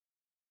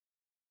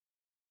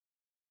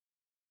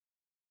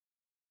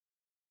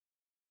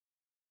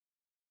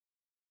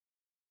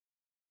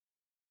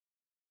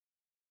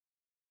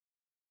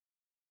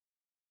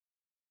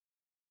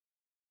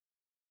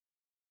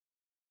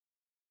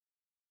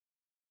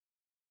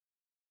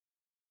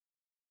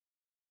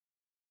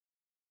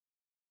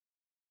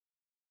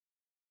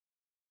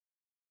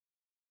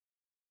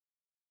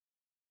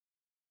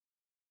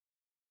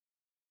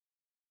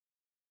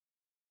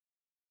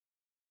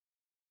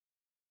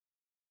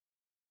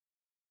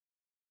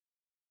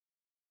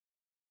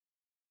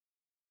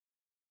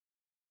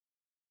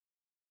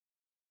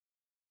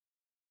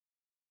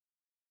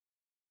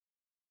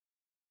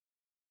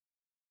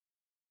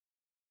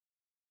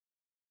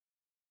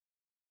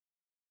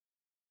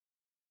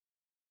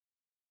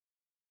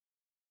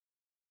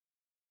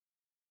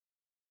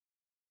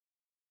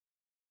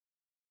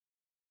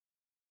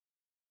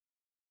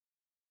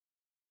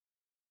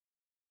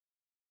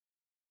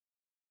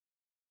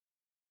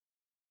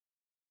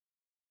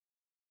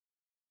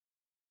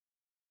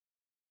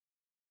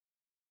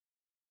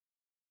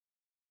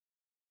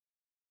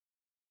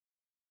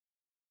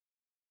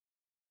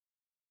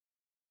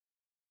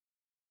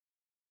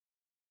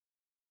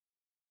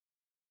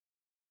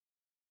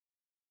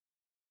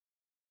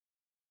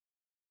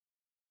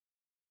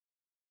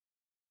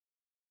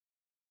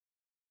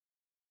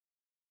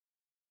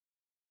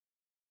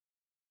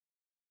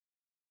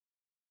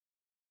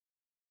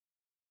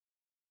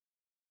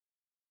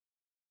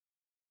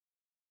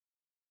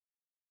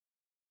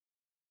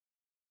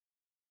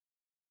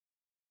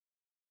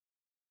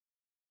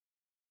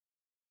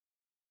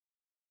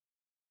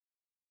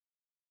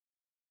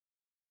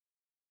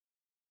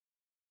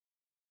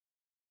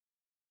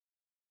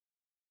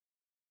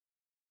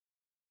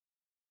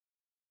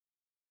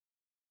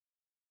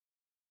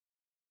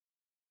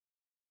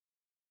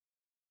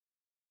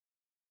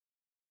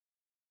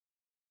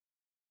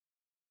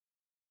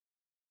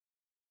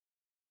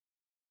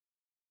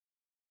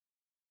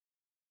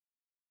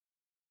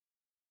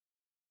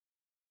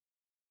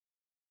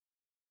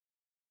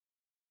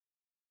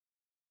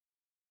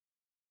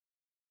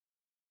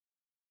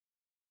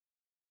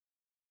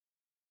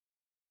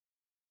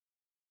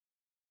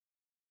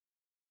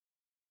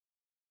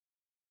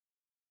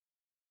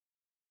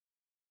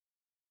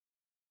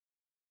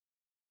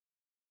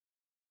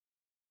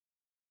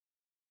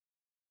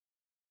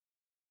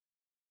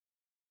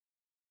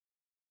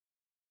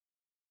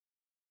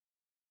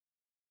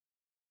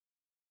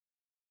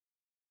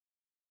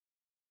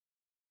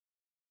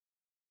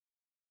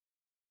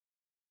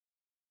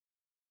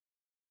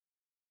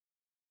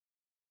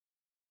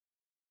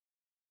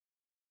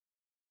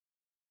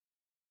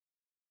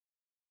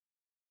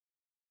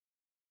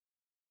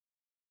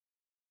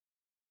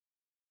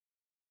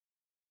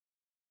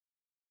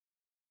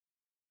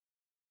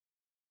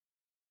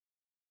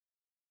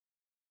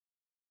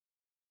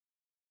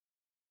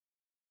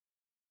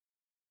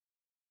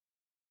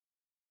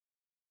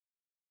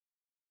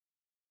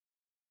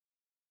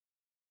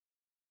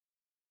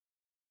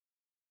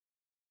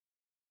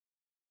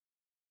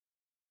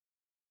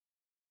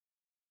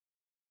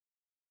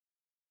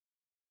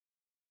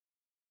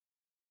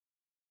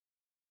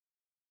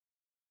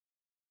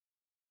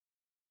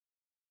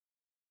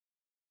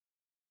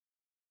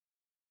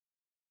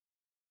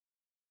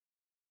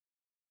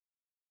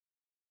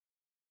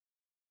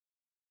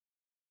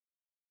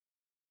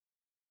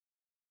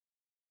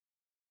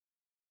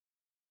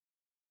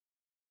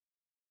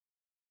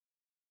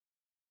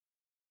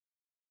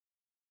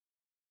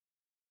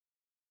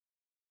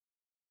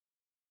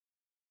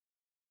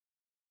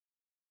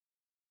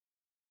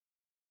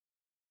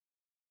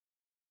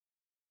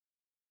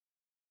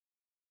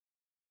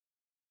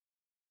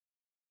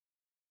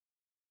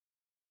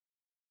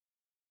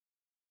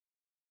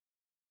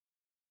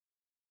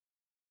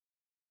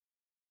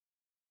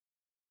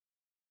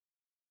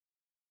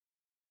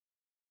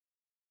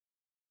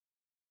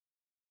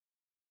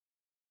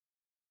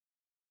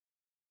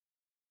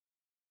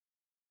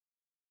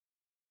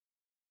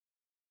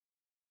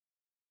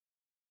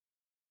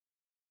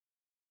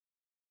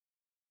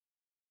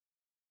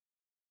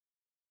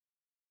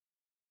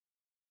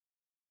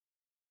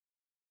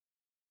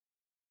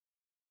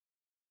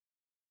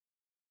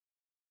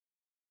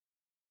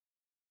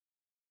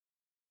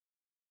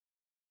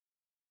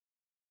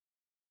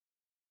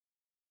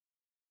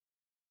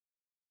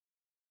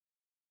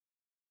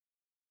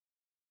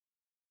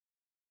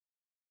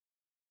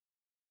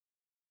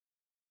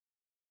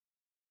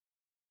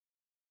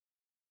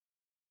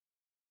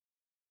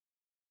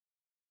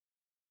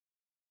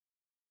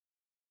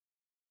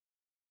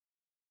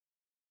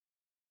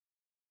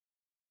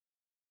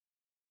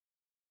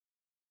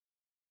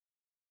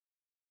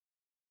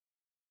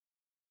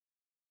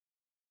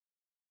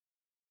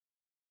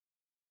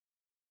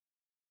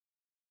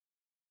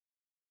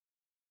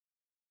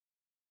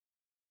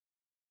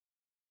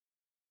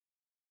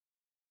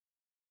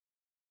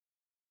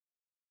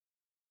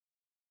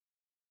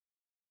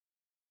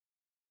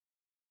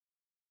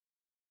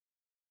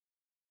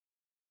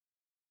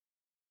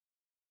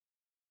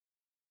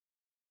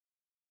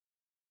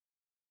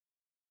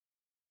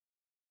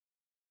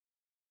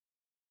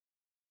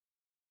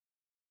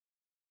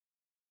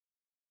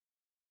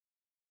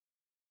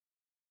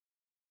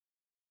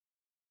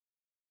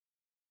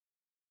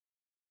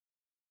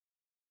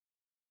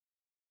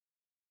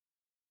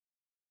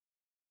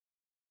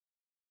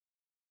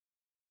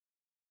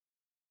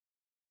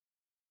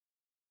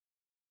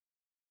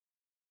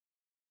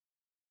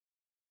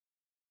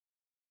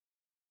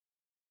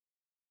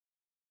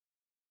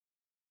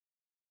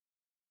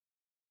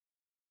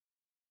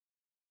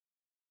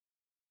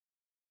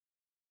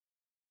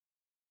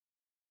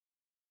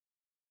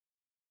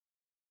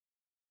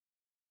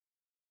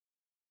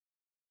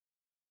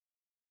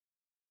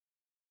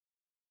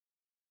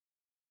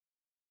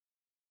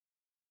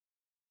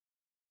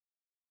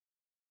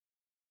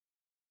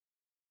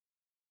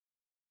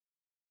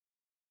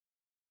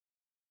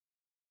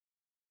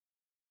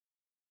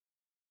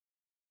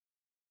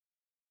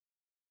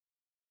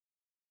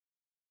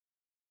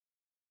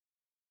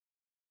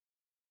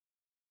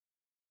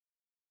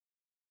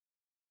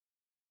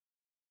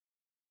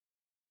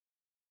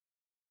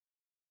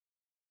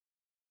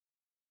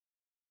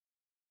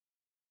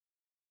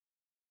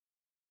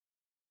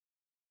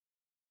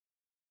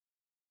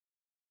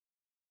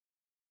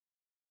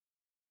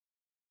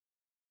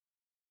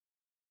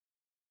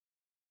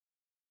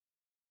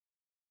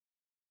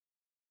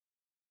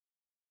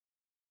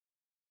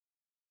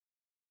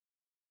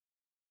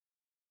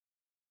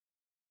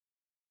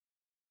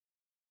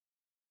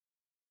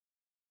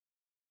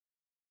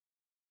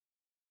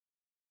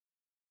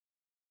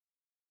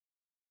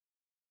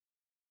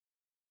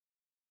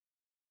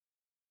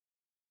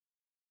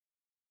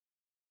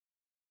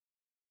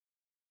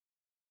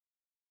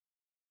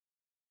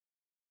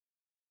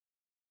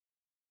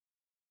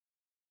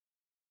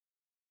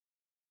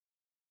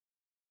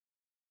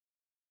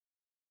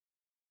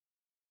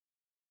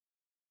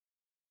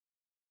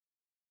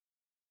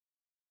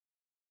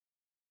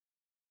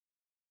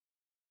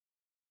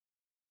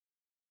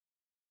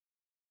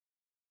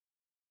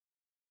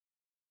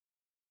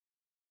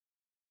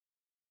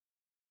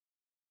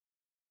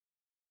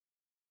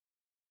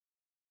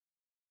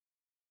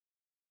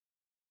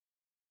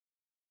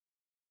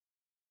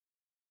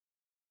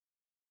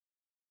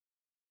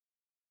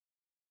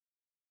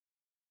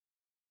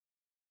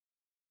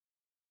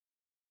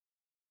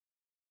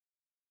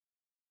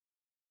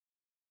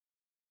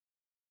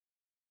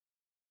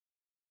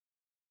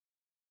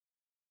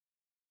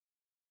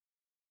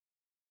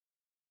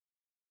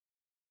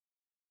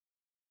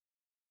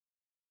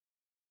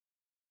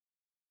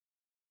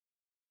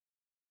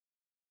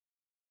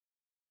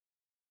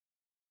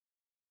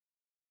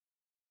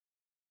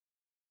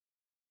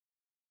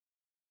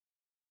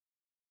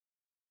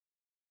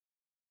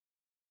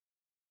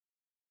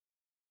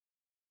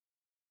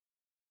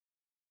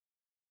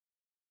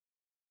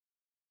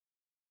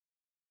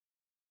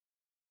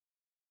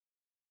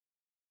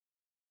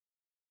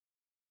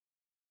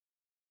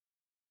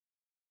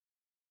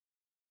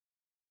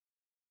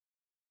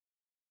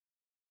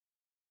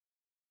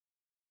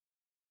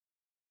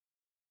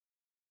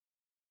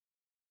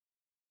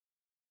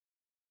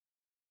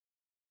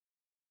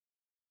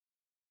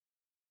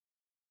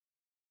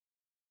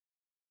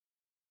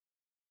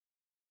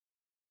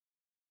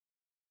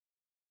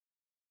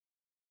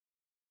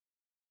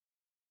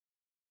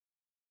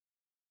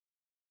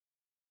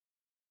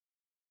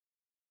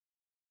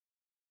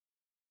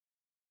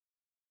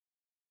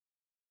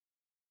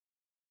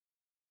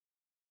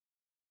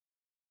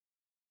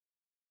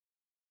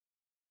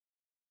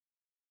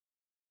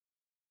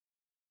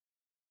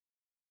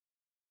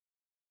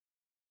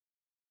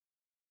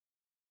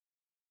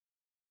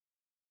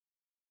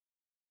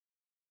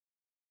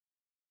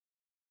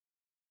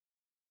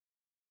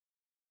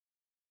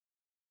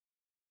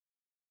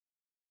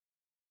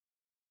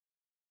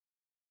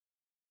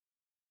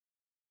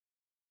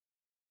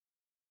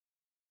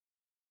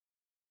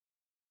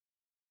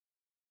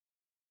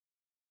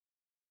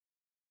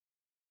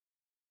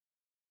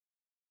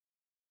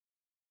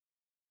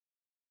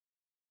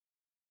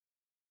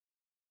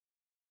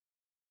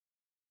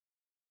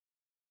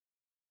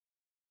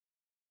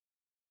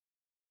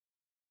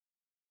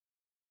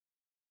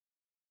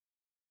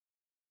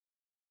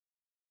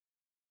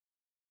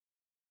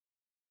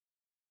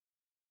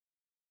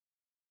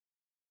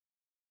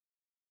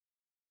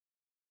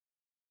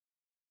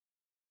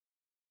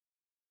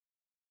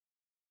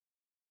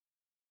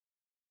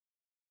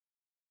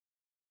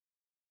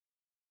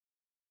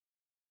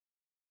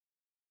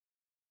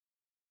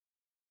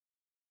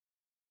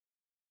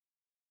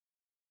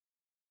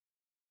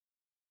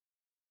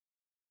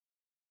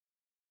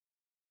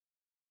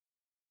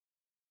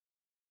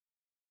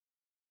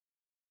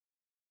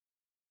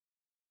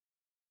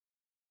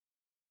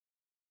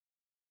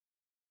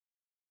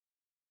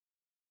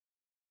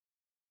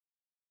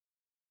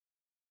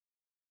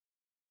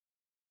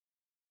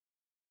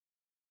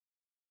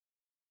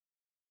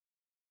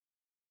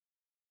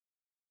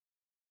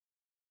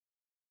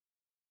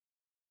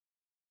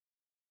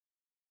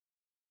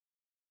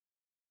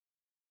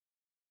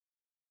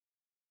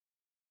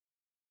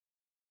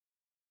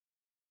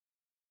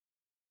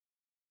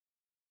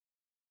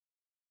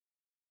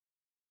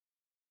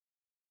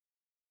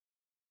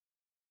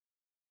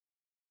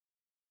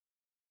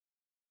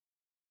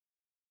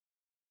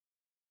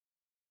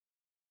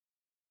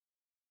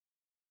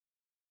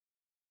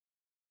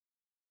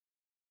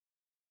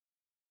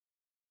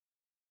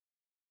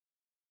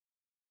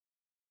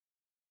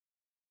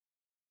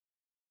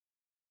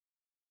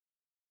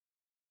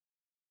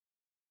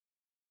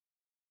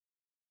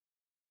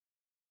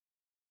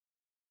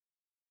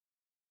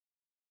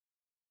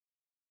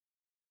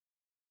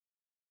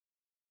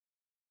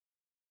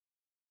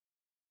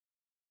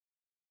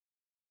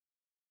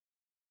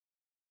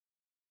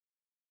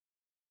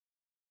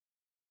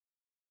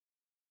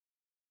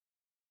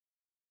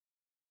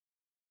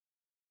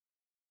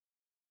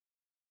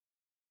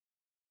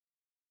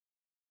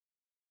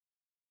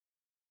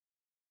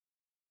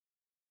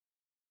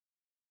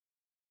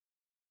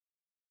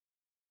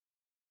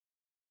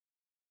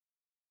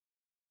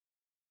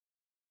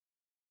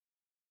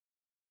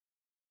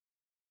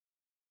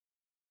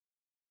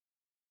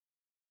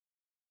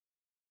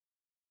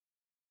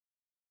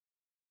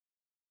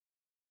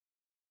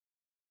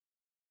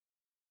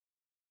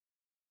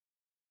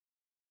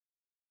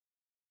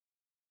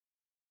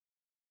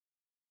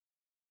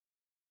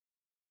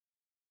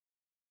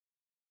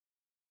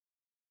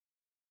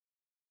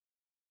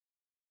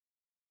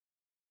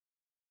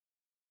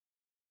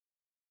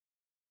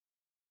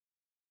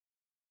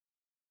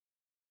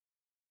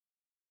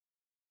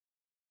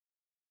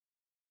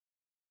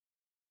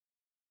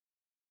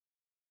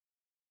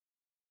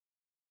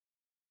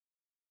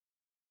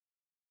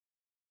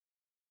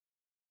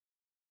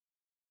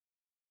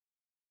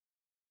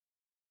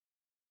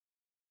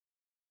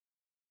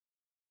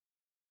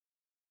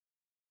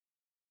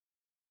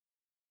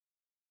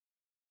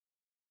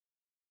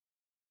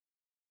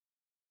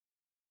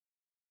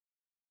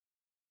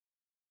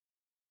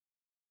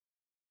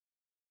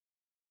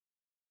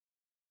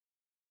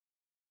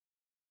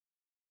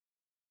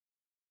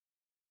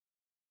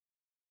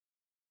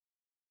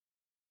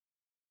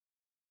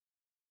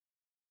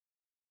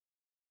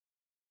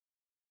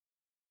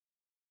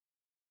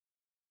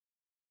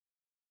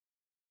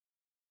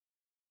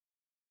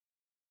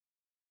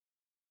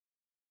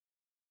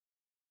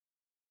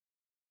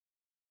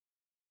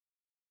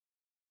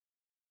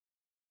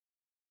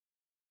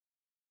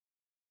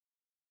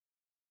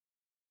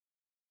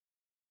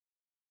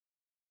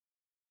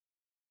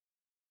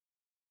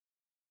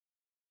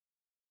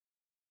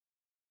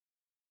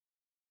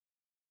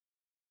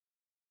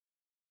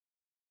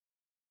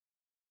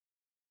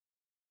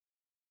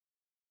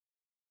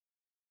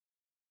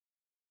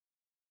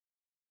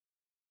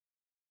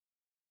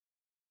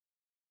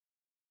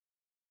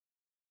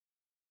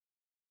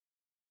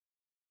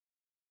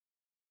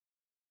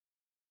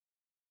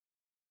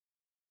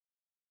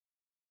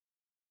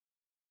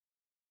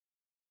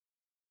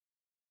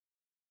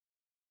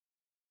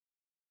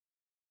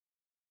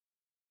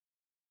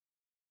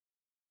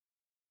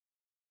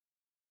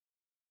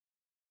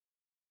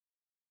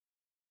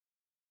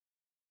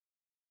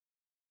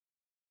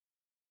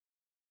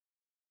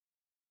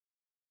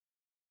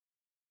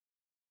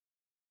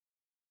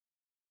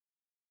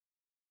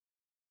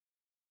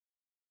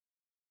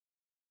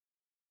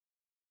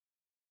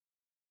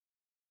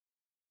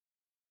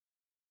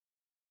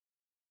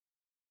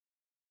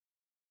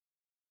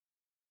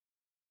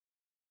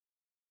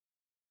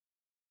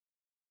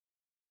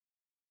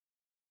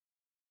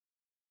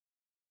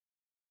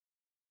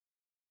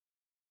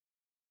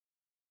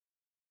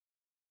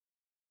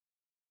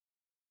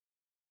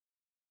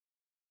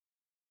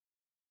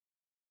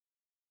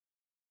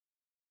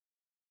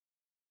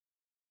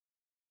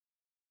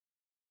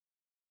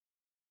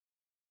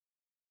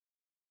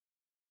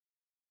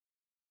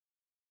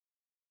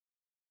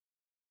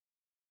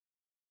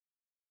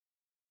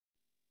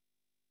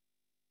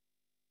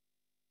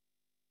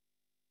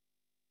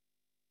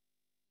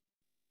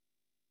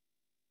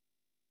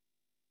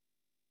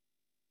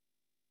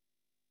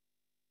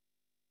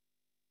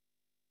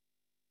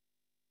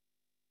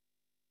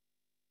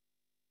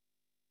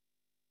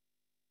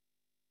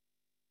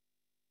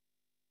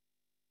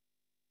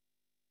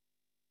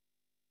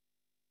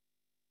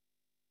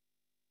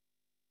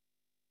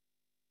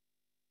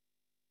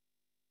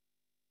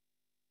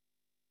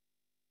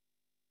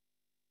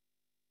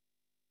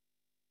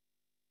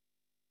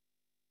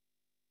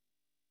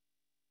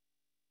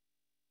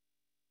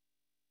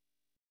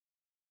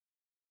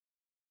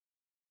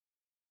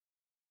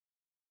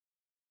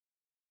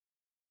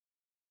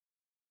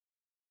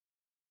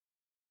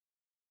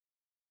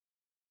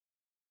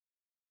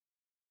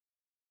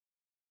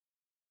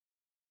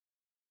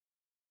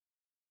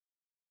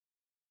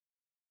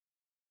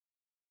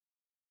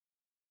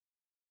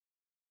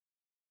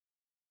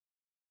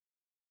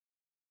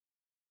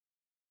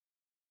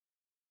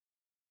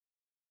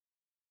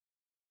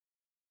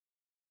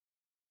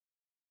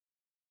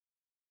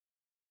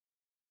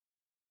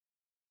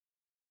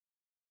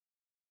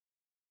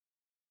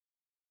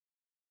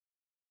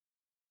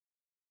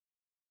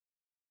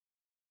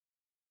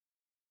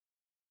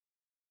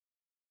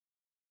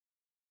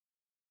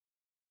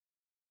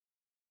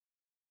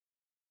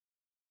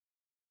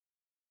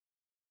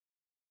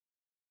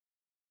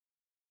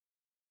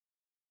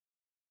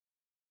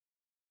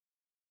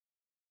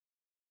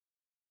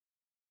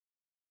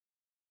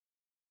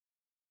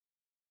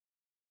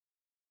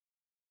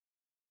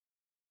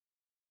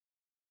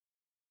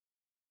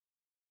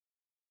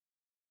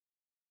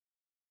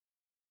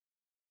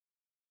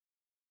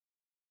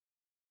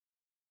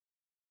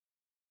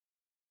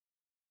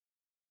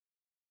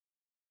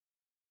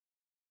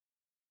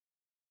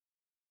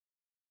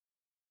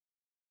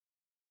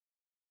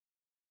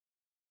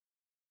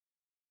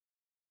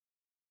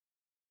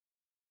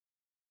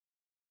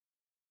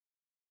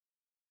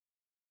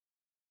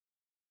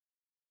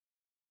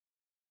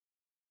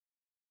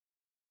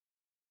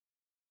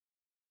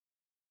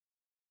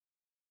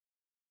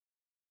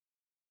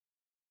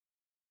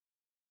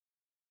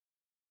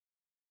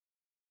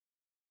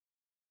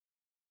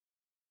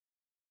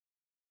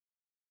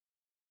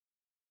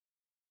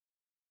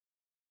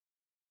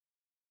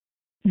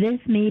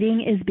 This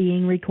meeting is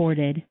being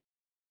recorded.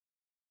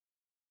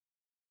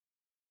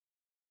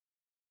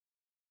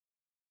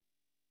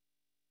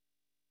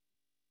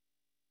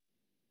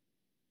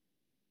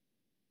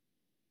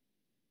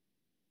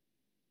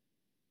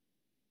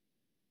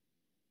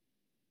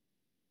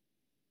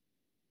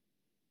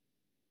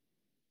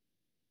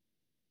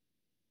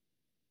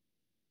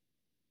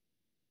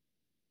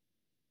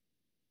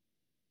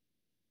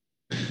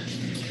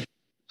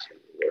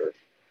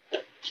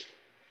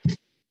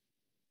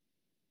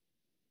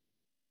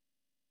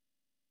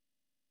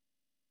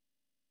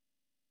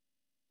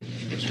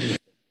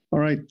 All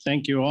right,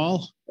 thank you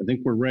all. I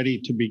think we're ready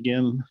to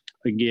begin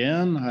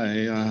again.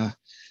 I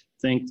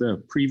thank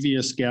the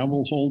previous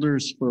gavel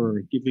holders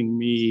for giving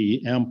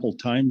me ample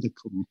time to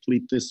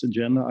complete this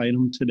agenda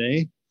item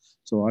today.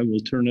 So I will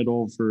turn it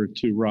over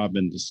to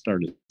Robin to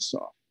start us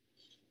off.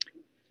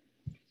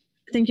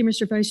 Thank you,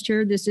 Mr. Vice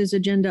Chair. This is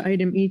agenda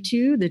item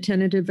E2, the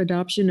tentative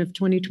adoption of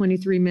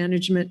 2023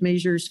 management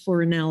measures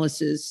for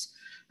analysis.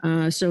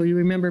 So you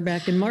remember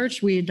back in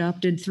March, we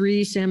adopted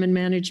 3 salmon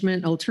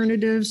management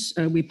alternatives.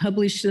 We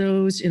published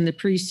those in the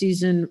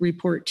preseason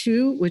report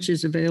 2, which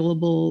is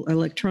available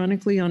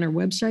electronically on our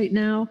website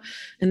now.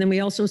 And then we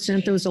also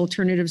sent those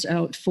alternatives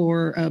out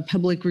for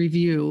public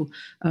review.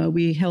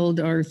 We held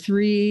our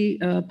 3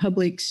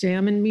 public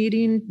salmon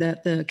meeting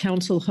that the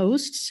council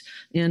hosts,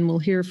 and we'll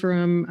hear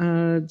from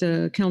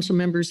the council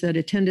members that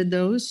attended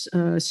those,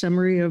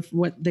 summary of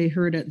what they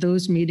heard at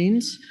those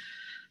meetings.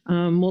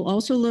 We'll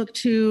also look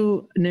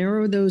to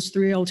narrow those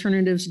 3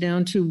 alternatives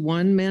down to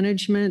 1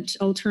 management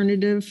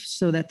alternative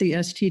so that the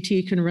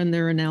STT can run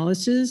their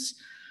analysis.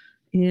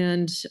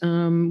 And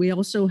we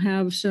also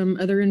have some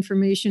other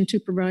information to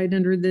provide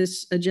under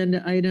this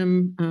agenda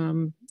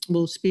item.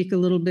 We'll speak a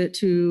little bit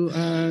to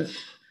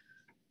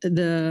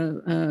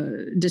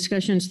the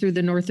discussions through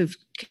the North of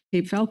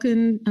Cape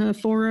Falcon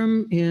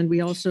Forum. And we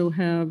also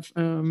have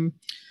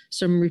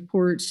some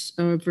reports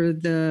over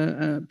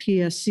the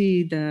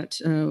PSC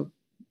that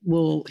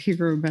we'll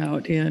hear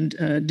about and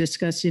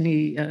discuss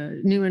any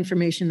new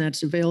information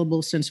that's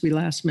available since we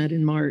last met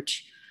in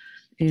March.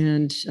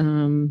 And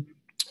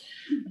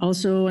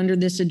also under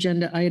this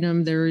agenda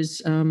item, there is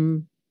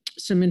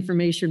some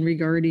information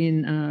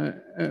regarding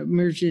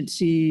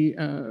emergency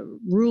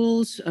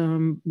rules,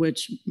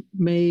 which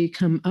may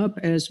come up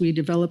as we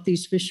develop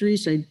these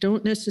fisheries. I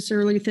don't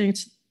necessarily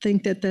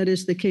think that that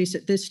is the case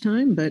at this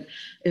time, but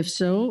if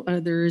so,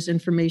 there is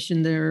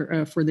information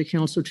there for the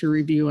council to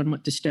review on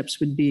what the steps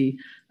would be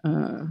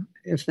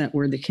if that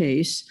were the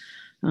case.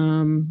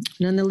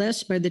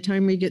 Nonetheless, by the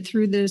time we get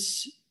through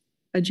this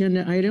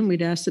agenda item,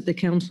 we'd ask that the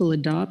council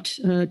adopt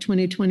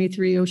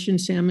 2023 ocean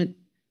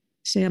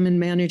salmon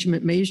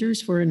management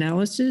measures for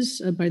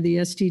analysis by the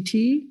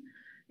STT.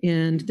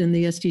 And then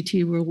the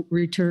STT will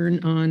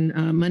return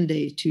on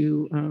Monday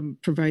to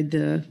provide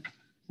the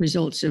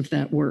results of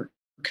that work.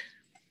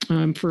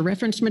 For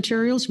reference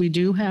materials, we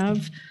do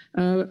have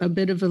a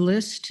bit of a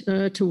list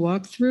to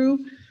walk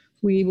through.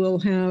 We will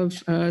have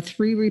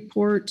 3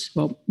 reports.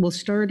 Well, we'll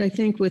start, I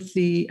think, with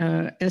the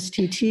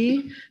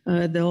STT.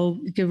 They'll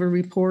give a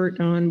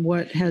report on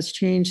what has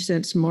changed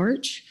since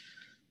March.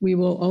 We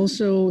will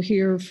also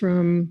hear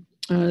from,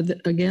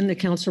 again, the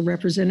council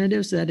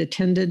representatives that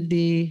attended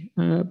the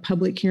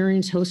public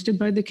hearings hosted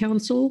by the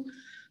council.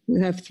 We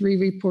have 3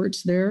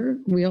 reports there.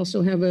 We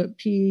also have a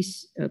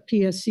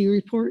PSC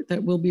report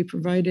that will be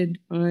provided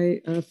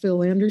by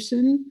Phil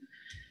Anderson.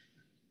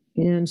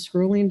 And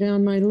scrolling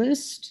down my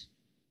list,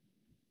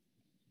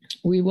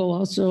 we will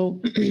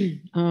also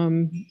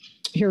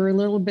hear a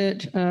little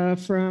bit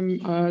from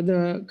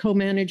the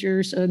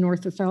co-managers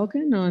north of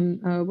Falcon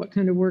on what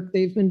kind of work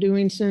they've been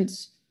doing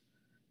since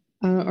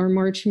our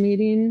March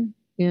meeting.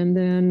 And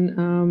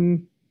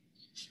then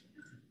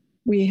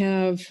we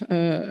have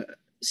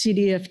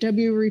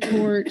CDFW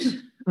report,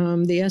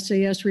 the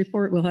SAS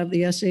report. We'll have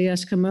the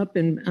SAS come up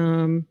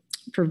and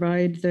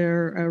provide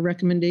their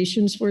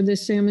recommendations for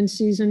this salmon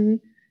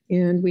season.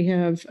 And we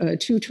have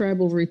 2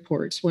 tribal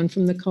reports, one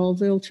from the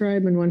Colville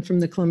tribe and one from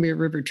the Columbia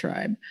River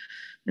tribe.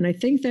 And I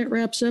think that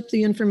wraps up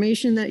the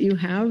information that you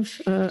have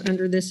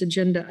under this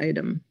agenda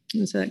item.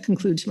 And so that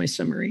concludes my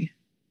summary.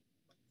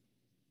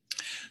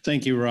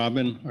 Thank you,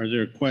 Robin. Are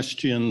there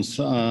questions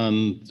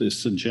on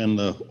this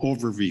agenda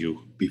overview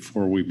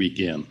before we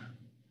begin?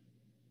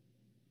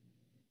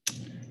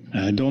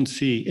 I don't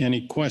see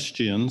any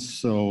questions,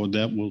 so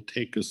that will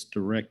take us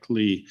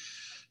directly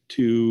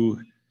to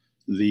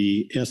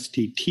the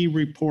STT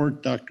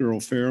report. Dr.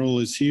 O'Farrell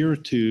is here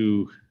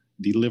to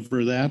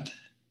deliver that.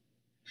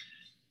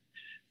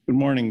 Good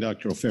morning,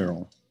 Dr.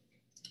 O'Farrell.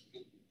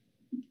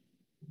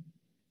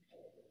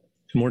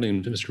 Good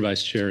morning, Mr.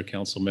 Vice Chair,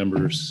 council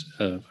members.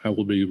 I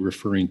will be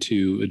referring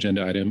to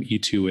agenda item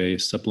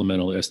E2A,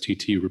 supplemental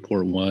STT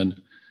report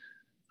 1,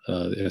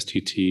 the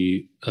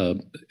STT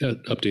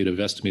update of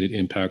estimated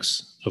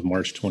impacts of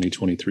March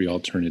 2023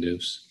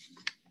 alternatives.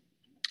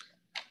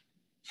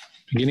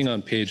 Beginning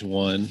on page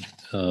 1,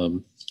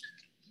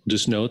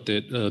 just note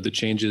that the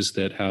changes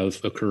that have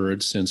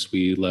occurred since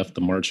we left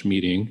the March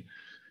meeting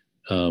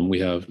We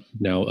have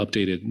now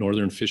updated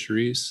northern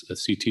fisheries,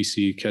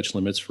 CTC catch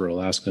limits for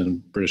Alaska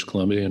and British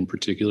Columbia in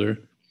particular.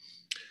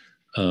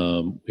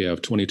 We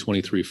have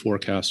 2023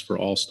 forecasts for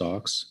all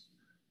stocks,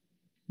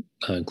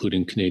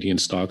 including Canadian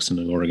stocks in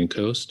the Oregon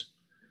coast.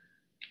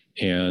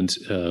 And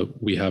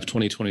we have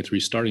 2023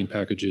 starting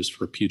packages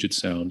for Puget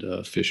Sound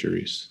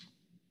fisheries.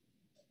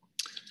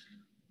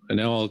 And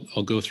now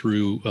I'll go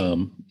through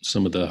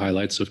some of the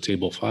highlights of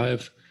Table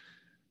 5.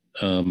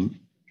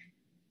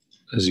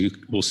 As you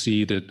will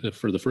see that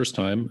for the first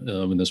time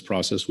in this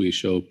process, we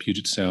show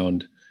Puget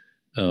Sound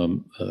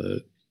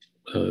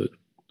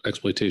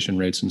exploitation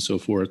rates and so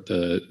forth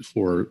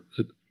for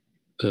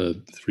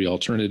the three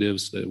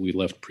alternatives that we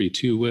left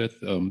pre-2 with.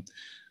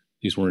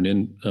 These weren't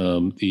in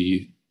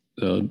the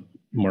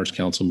March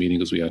Council meeting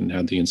because we hadn't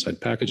had the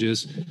inside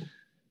packages.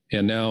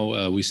 And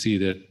now we see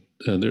that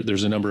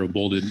there's a number of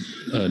bolded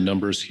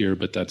numbers here,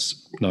 but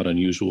that's not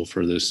unusual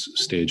for this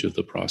stage of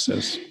the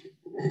process.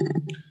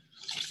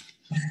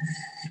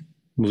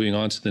 Moving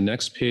on to the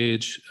next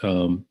page,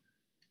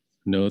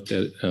 note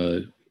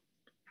that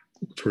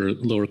for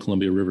Lower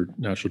Columbia River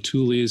natural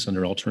tules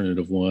under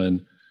Alternative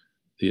 1,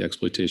 the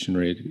exploitation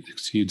rate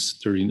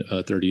exceeds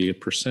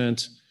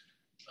 38%.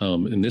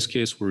 In this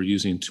case, we're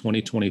using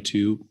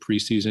 2022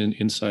 preseason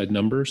inside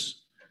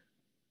numbers,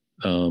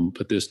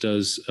 but this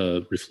does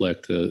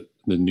reflect the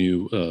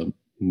new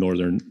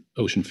northern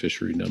ocean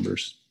fishery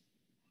numbers.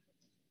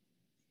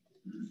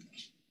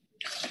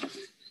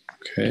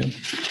 Okay.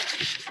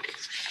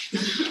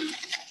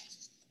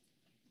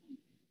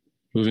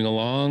 Moving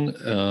along,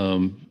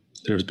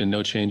 there's been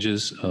no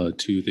changes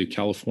to the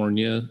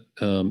California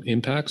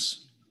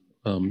impacts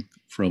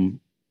from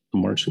the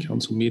March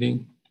Council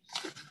meeting.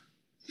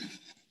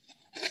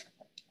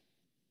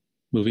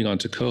 Moving on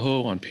to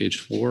coho on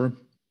page 4.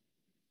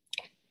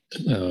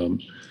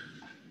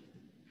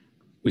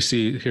 We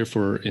see here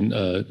for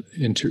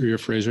interior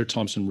Fraser,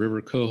 Thompson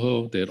River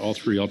coho that all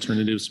three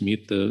alternatives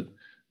meet the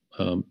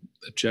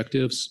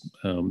objectives.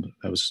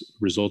 That was a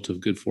result of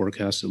good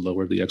forecasts that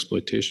lowered the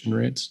exploitation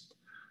rates.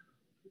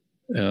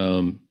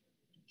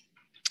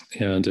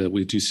 And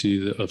we do see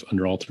that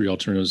under all three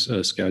alternatives,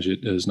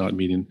 Skagit is not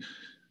meeting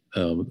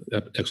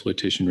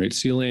exploitation rate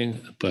ceiling,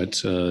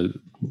 but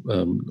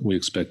we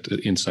expect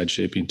inside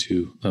shaping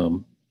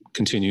to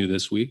continue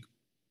this week.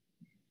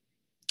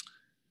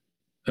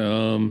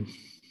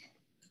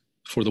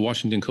 For the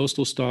Washington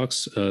coastal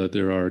stocks,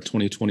 there are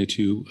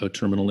 2022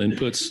 terminal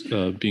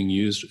inputs being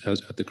used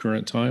at the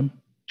current time.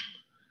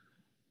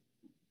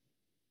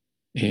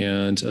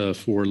 And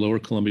for Lower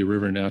Columbia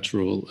River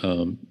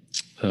natural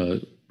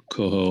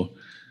coho,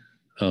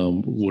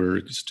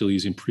 we're still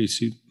using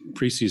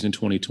preseason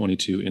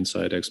 2022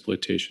 inside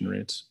exploitation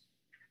rates.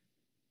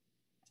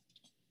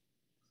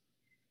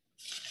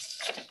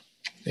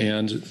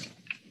 And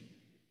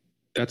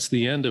that's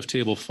the end of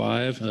Table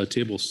 5.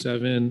 Table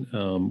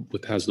 7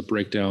 has the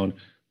breakdown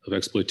of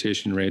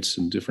exploitation rates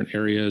in different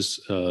areas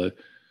for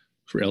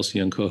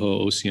LCN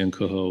coho, OCN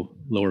coho,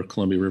 Lower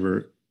Columbia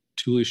River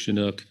Tule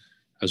Chinook,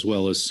 as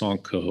well as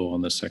Sonk coho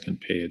on the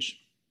second page.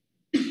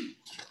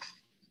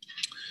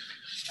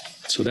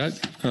 So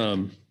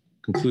that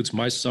concludes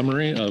my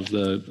summary of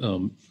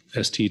the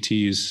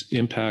STT's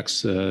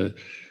impacts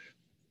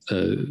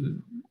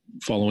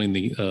following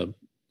the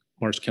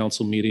March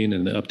Council meeting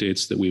and the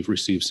updates that we've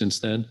received since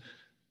then.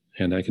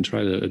 And I can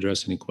try to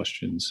address any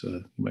questions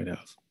you might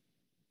have.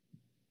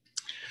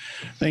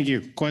 Thank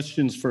you.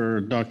 Questions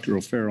for Dr.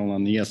 O'Farrell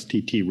on the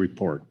STT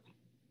report?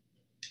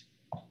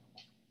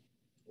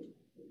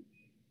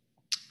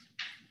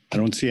 I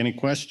don't see any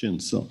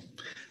questions, so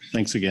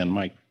thanks again,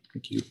 Mike.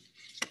 Thank you.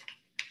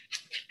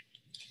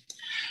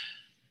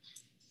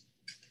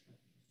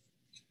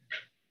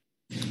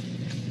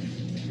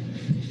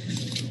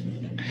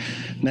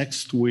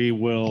 Next, we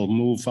will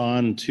move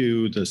on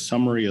to the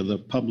summary of the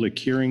public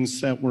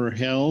hearings that were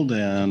held,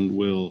 and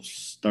we'll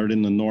start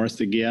in the north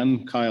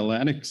again. Kyle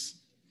Addix.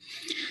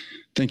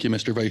 Thank you,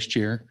 Mr. Vice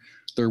Chair.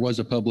 There was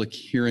a public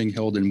hearing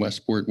held in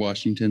Westport,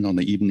 Washington on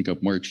the evening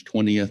of March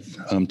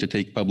 20th to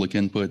take public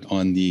input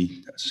on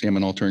the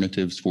salmon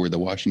alternatives for the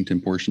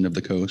Washington portion of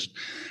the coast.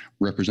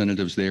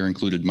 Representatives there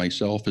included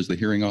myself as the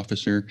hearing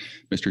officer,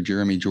 Mr.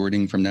 Jeremy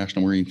Jordan from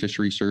National Marine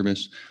Fisheries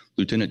Service,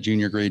 Lieutenant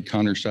Junior Grade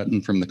Connor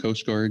Sutton from the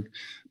Coast Guard,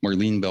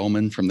 Marlene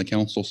Bellman from the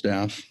council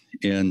staff,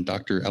 and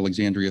Dr.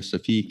 Alexandria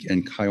Safik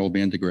and Kyle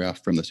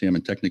Vandegraff from the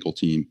Salmon Technical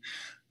Team.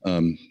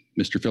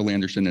 Mr. Phil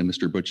Anderson and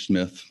Mr. Butch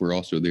Smith were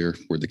also there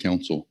for the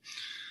council.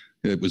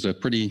 It was a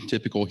pretty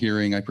typical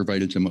hearing. I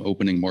provided some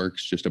opening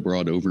marks, just a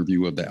broad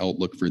overview of the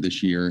outlook for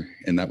this year,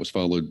 and that was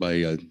followed by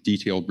a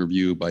detailed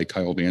review by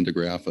Kyle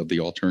Vandegraff of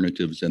the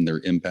alternatives and their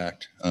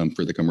impact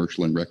for the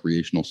commercial and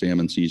recreational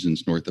salmon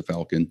seasons north of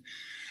Falcon.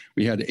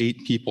 We had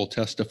 8 people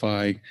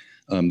testify.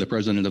 The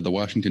president of the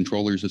Washington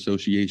Trollers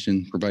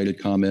Association provided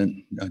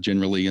comment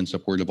generally in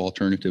support of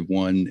Alternative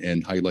 1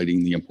 and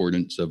highlighting the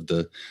importance of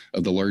the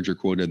larger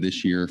quota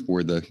this year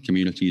for the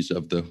communities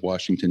of the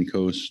Washington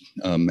coast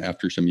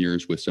after some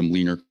years with some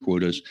leaner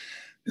quotas.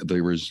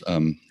 There was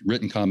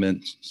written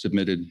comments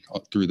submitted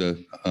through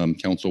the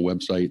council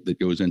website that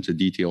goes into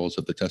details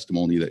of the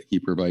testimony that he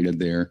provided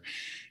there.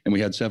 And we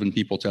had 7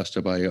 people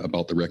testify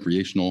about the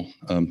recreational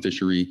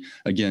fishery.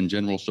 Again,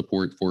 general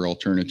support for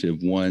alternative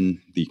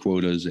 1, the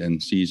quotas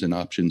and season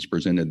options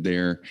presented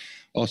there.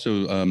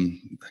 Also,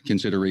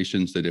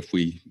 considerations that if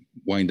we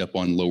wind up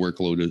on lower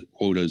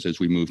quotas as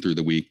we move through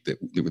the week, that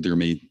there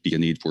may be a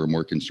need for a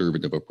more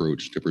conservative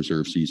approach to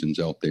preserve seasons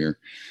out there.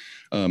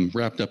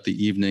 Wrapped up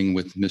the evening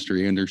with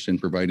Mr. Anderson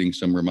providing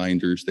some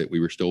reminders that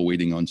we were still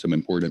waiting on some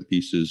important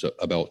pieces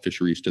about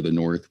fisheries to the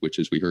north, which,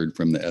 as we heard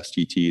from the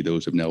STT,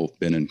 those have now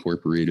been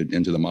incorporated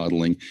into the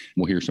modeling.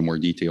 We'll hear some more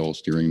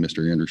details during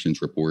Mr.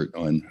 Anderson's report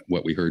on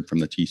what we heard from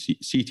the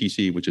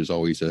CTC, which is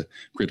always a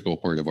critical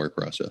part of our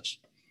process.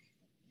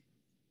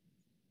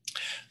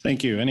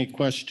 Thank you. Any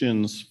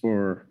questions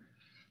for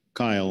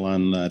Kyle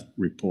on that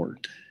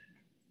report?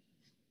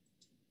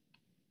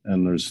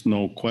 And there's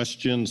no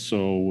questions,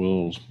 so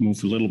we'll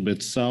move a little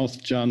bit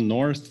south. John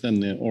North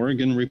and the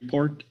Oregon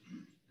report.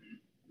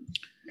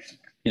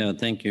 Yeah,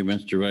 thank you,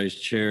 Mr. Vice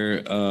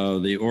Chair.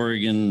 The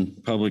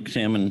Oregon Public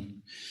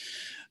Salmon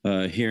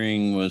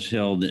hearing was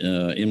held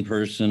in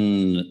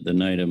person the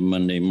night of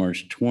Monday,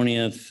 March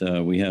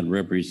 20th. We had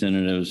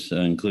representatives,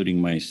 including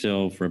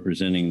myself,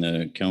 representing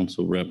the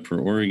council rep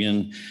for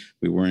Oregon.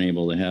 We weren't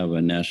able to have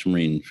a National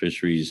Marine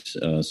Fisheries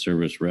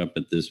Service rep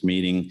at this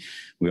meeting.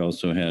 We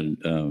also had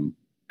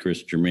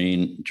Chris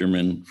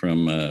German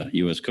from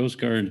U.S. Coast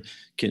Guard,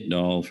 Kit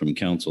Dahl from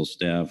council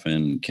staff,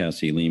 and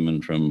Cassie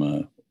Lehman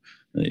from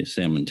the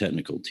Salmon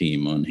technical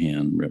team on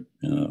hand,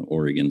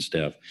 Oregon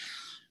staff.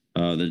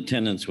 The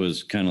attendance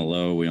was kind of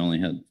low. We only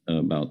had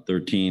about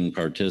 13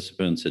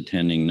 participants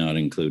attending, not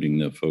including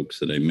the folks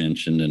that I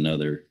mentioned and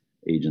other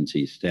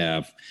agency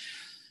staff.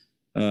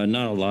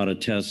 Not a lot of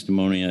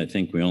testimony. I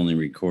think we only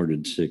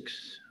recorded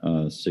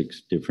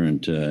six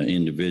different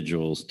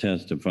individuals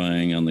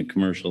testifying. On the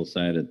commercial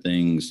side of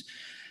things,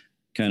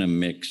 kind of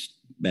mixed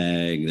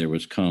bag. There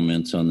was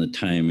comments on the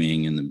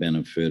timing and the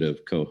benefit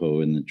of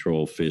coho in the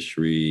troll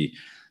fishery.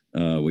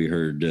 We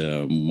heard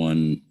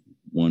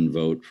one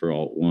vote for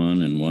alt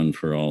 1 and one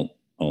for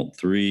alt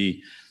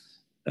 3.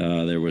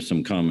 There were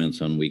some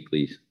comments on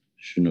weekly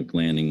Chinook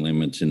landing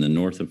limits in the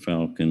north of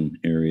Falcon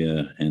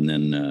area, and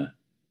then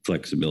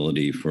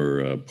flexibility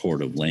for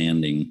port of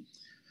landing.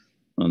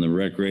 On the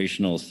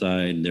recreational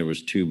side, there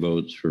was 2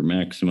 votes for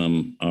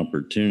maximum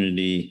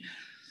opportunity.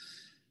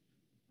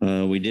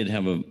 We did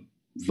have a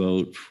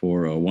vote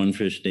for a 1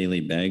 fish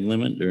daily bag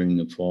limit during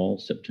the fall,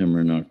 September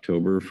and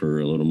October, for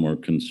a little more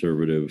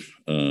conservative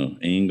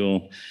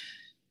angle.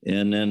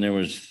 And then there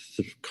was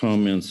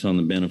comments on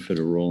the benefit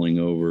of rolling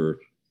over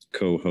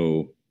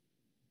coho,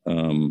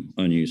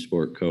 unused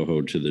sport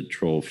coho, to the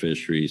troll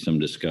fishery, some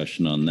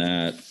discussion on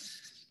that.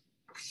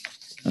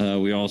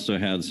 We also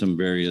had some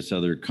various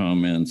other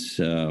comments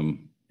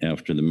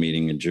after the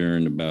meeting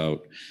adjourned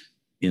about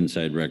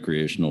inside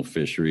recreational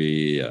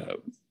fishery,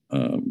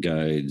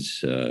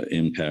 guides,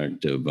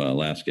 impact of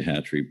Alaska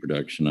hatchery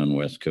production on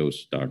West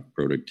Coast stock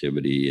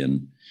productivity,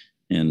 and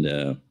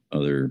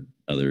other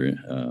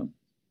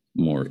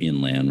more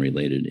inland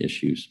related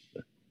issues.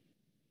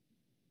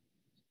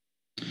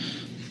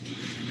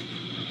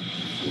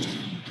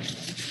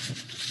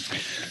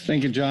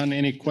 Thank you, John.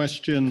 Any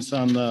questions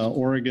on the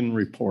Oregon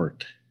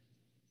report?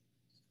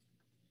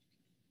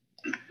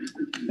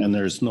 And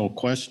there's no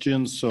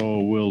questions,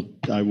 so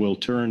I will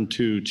turn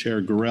to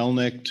Chair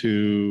Gorelnik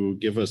to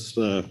give us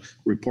the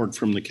report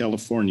from the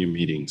California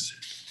meetings.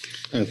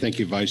 Thank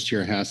you, Vice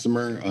Chair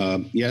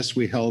Hassemer. Yes,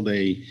 we held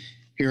a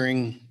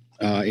hearing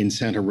in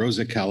Santa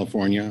Rosa,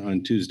 California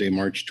on Tuesday,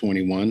 March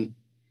 21,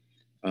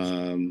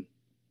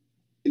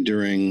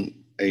 during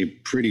a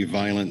pretty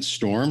violent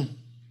storm,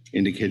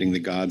 indicating the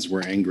gods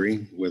were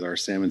angry with our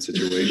salmon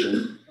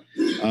situation.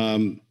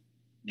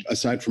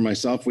 Aside from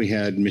myself, we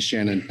had Ms.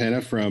 Shannon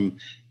Penna from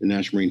the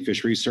National Marine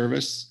Fisheries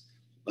Service,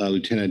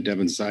 Lieutenant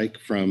Devin Syke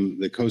from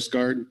the Coast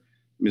Guard,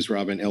 Ms.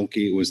 Robin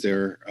Elke was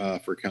there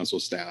for council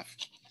staff.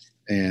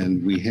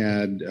 And we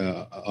had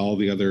all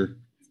the other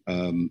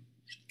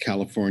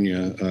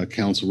California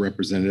council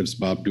representatives,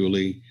 Bob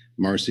Dooley,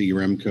 Marcy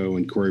Yaremko,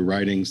 and Corey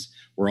Ridings,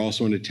 were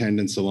also in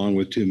attendance, along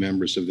with 2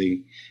 members of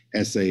the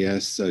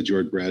SAS,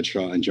 George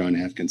Bradshaw and John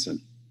Atkinson.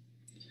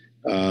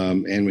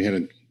 And we had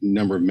a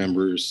number of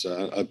members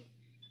of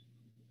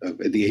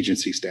the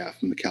agency staff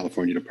from the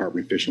California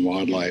Department of Fish and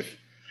Wildlife.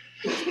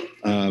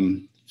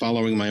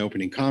 Following my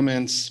opening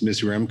comments,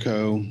 Ms.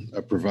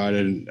 Yaremko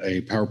provided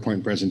a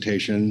PowerPoint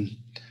presentation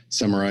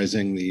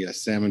summarizing the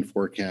salmon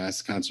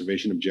forecast,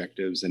 conservation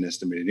objectives, and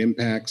estimated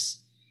impacts.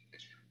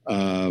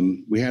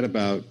 We had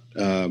about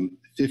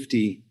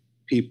 50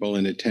 people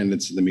in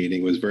attendance at the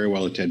meeting. It was very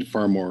well attended,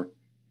 far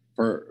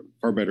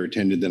better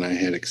attended than I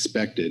had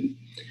expected.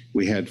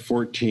 We had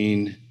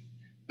 14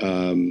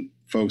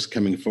 folks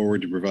coming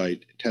forward to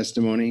provide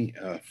testimony,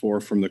 4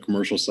 from the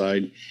commercial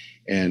side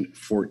and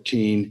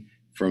 14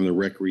 from the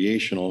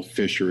recreational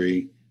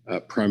fishery,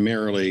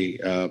 primarily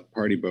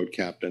party boat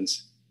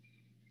captains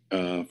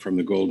from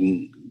the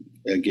Golden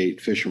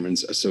Gate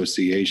Fishermen's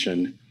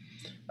Association.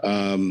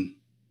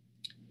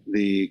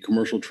 The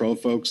commercial troll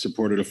folks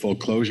supported a full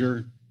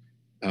closure,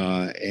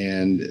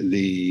 and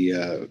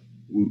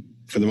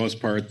for the most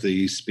part,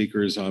 the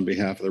speakers on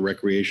behalf of the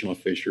recreational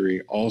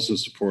fishery also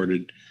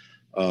supported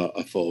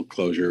a full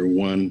closure.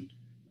 One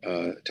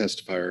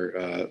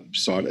testifier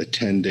sought a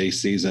 10-day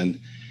season.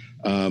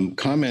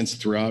 Comments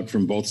throughout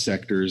from both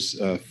sectors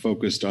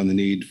focused on the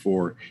need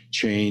for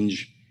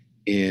change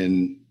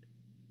in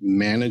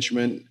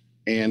management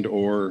and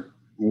or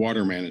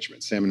water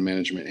management, salmon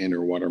management and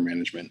or water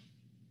management.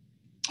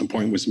 A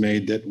point was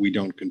made that we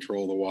don't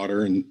control the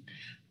water, and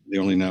the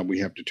only knob we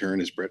have to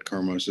turn, as Brett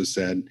Carmos has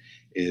said,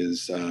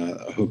 is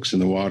hooks in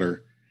the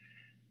water.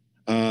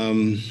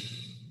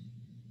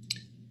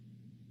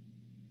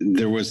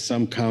 There was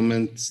some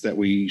comments that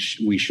we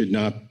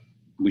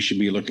should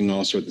be looking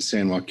also at the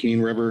San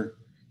Joaquin River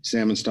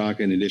salmon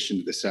stock in addition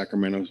to the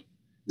Sacramento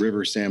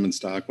River salmon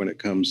stock when it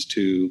comes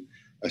to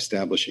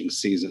establishing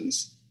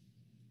seasons.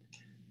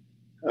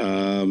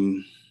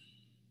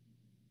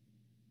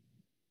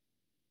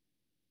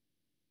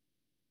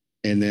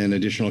 And then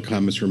additional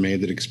comments were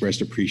made that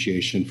expressed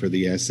appreciation for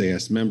the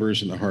SAS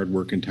members and the hard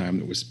work and time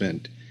that was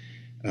spent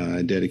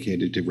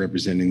dedicated to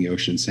representing the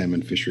ocean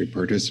salmon fishery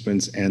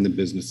participants and the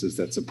businesses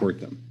that support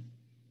them.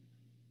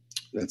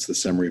 That's the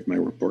summary of my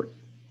report.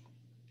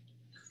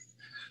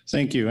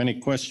 Thank you. Any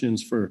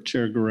questions for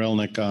Chair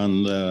Gorelnik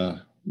on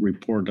the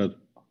report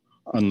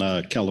on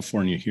the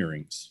California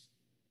hearings?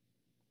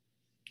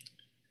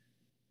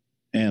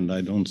 And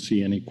I don't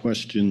see any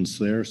questions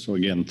there. So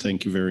again,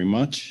 thank you very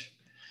much.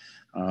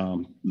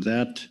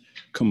 That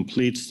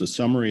completes the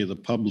summary of the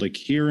public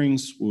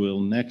hearings. We'll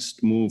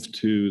next move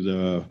to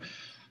the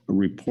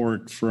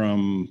report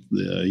from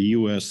the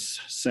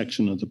U.S.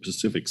 section of the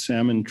Pacific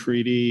Salmon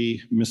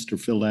Treaty. Mr.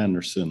 Phil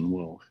Anderson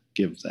will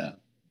give that.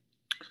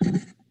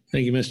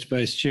 Thank you, Mr.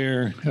 Vice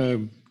Chair.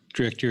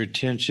 Direct your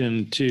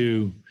attention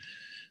to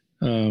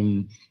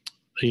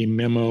a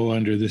memo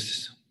under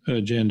this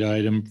agenda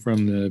item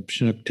from the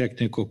Chinook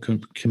Technical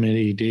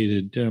Committee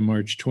dated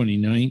March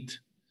 29th.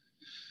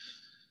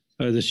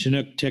 The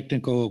Chinook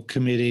Technical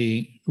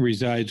Committee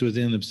resides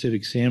within the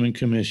Pacific Salmon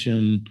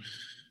Commission.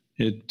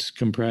 It's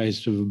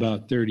comprised of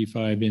about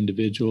 35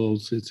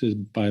 individuals. It's a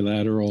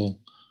bilateral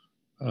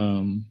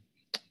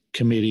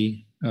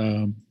committee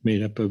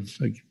made up of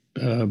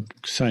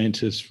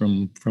scientists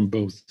from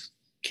both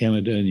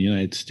Canada and the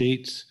United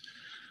States.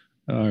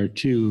 Our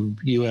two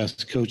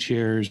U.S.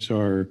 co-chairs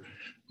are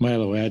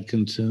Milo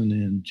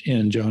Atkinson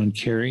and John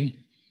Kerry.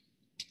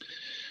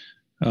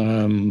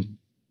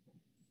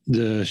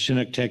 The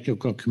Chinook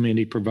Technical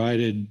Committee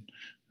provided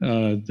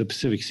the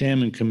Pacific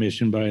Salmon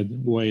Commission by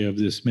way of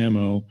this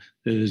memo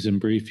that is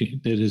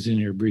in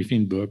your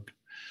briefing book.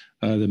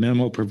 The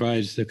memo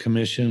provides the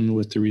Commission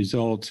with the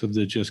results of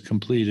the just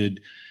completed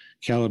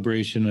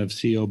calibration of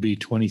CLB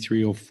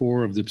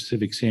 2304 of the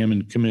Pacific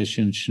Salmon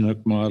Commission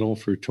Chinook model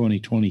for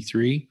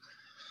 2023.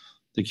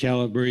 The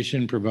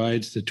calibration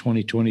provides the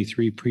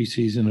 2023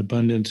 preseason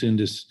abundance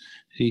indices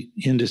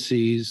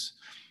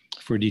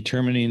for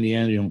determining the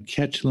annual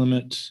catch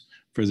limits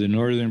for the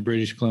northern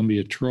British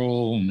Columbia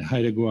troll and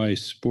Haida Gwaii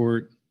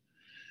sport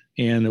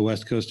and the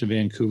west coast of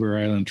Vancouver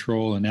Island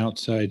troll and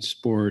outside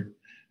sport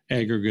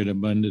aggregate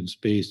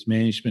abundance-based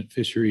management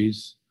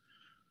fisheries.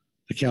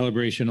 The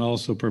calibration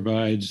also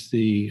provides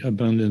the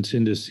abundance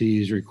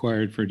indices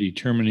required for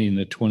determining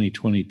the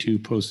 2022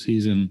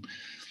 postseason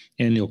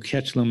annual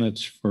catch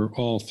limits for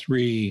all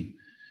three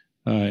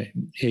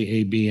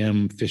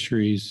AABM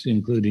fisheries,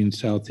 including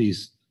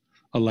Southeast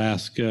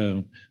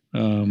Alaska,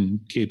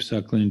 Cape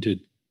Suckling to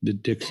the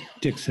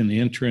Dixon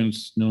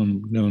entrance,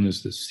 known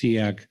as the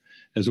SEAC,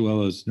 as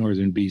well as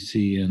northern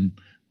BC and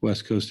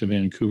west coast of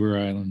Vancouver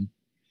Island.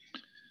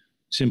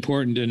 It's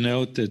important to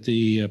note that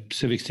the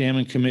Pacific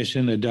Salmon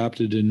Commission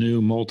adopted a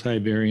new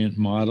multivariant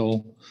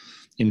model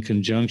in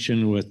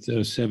conjunction with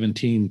a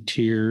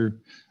 17-tier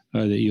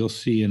that you'll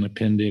see in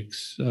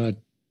Appendix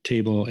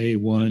Table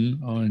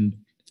A1 on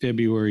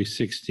February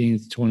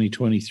 16th,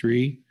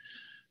 2023,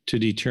 to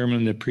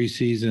determine the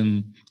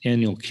preseason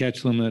annual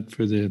catch limit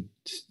for the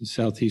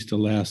Southeast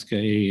Alaska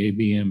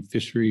AABM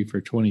fishery for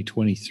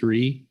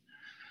 2023.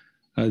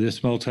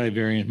 This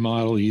multivariant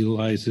model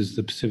utilizes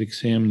the Pacific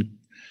Salmon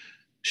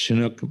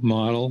Chinook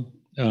model,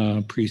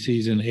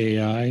 preseason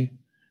AI,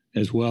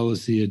 as well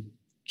as the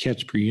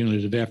catch per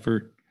unit of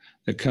effort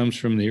that comes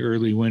from the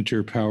early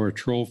winter power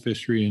troll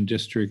fishery in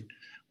District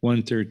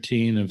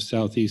 113 of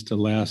Southeast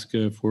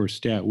Alaska for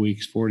stat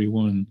weeks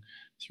 41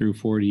 through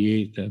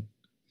 48,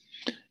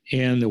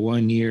 and the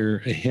 1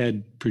 year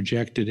ahead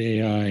projected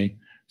AI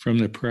from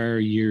the prior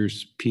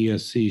year's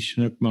PSC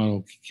Chinook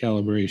model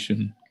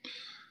calibration.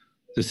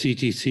 The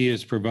CTC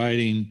is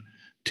providing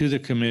to the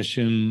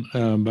Commission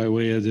by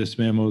way of this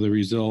memo the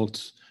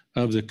results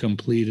of the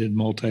completed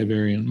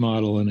multivariant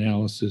model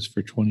analysis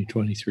for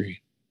 2023.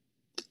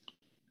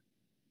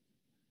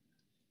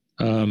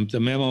 The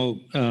memo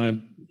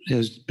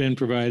has been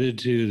provided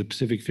to the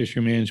Pacific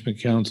Fishery Management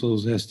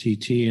Council's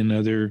STT and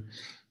other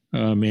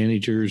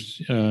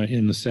managers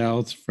in the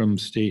South from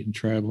state and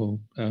tribal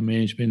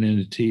management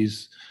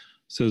entities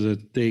so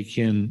that they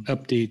can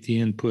update the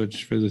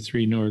inputs for the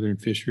 3 northern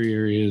fishery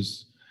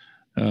areas.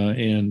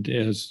 And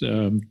as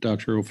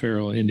Dr.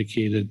 O'Farrell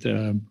indicated,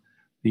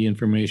 the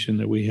information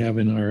that we have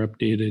in our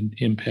updated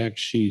impact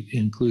sheet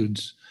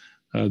includes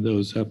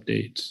those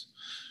updates.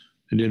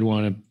 I did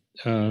want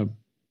to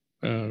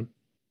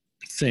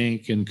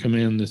thank and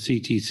commend the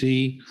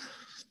CTC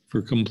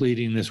for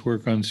completing this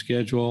work on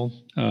schedule.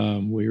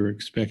 We were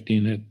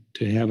expecting it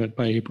to have it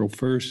by April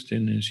 1st,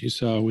 and as you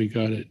saw, we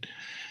got it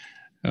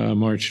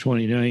March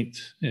 29th,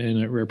 and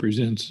it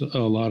represents a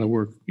lot of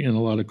work and a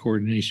lot of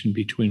coordination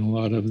between a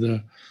lot of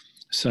the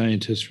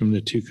scientists from the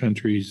 2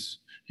 countries,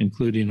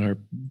 including our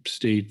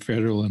state,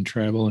 federal, and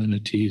tribal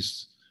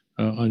entities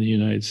on the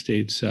United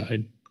States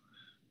side.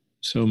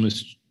 So,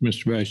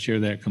 Mr. Vice Chair,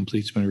 that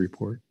completes my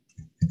report.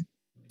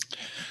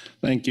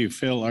 Thank you,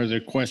 Phil. Are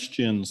there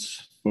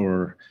questions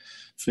for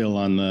Phil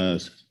on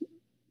the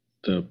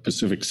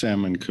Pacific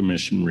Salmon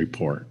Commission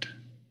report?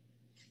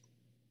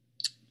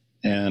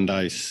 And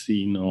I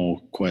see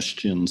no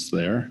questions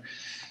there.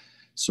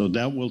 So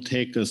that will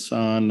take us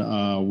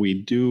on. We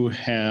do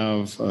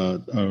have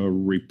a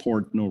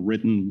report, no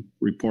written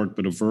report,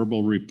 but a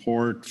verbal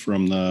report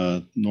from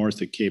the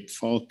North of Cape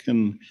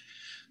Falcon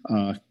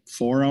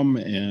Forum,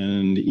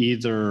 and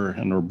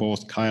or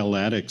both Kyle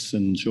Addix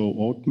and Joe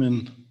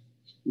Oatman,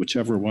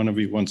 whichever one of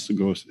you wants to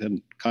go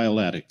ahead. Kyle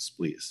Addix,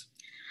 please.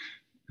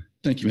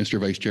 Thank you, Mr.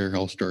 Vice Chair.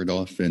 I'll start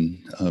off, and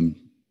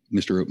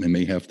Mr. Oatman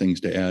may have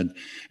things to add.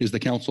 As the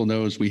council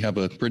knows, we have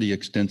a pretty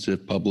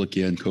extensive public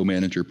and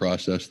co-manager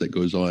process that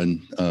goes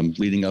on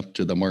leading up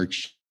to the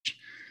March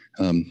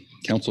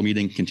council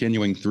meeting,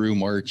 continuing through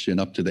March and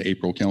up to the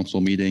April council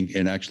meeting,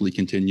 and actually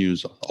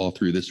continues all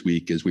through this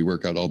week as we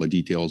work out all the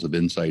details of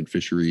inside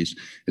fisheries,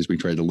 as we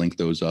try to link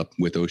those up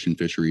with ocean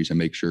fisheries and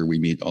make sure we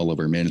meet all of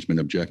our management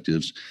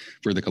objectives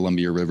for the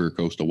Columbia River,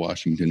 coastal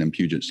Washington, and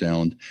Puget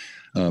Sound.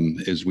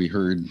 As we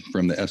heard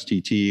from the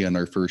STT and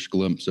our first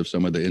glimpse of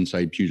some of the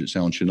inside Puget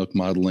Sound Chinook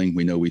modeling,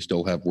 we know we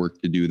still have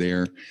work to do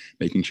there,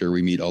 making sure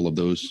we meet all of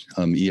those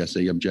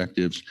ESA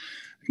objectives.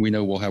 We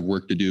know we'll have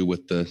work to do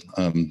with the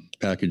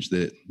package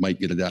that might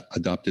get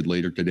adopted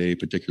later today,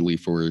 particularly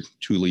for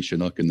Thule,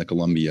 Chinook, and the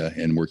Columbia,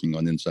 and working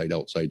on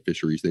inside-outside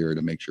fisheries there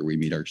to make sure we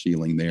meet our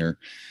ceiling there.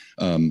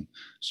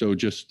 So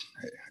just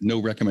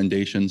no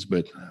recommendations,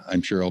 but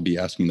I'm sure I'll be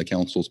asking the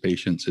council's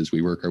patience as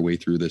we work our way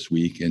through this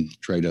week and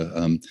try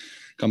to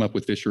come up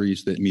with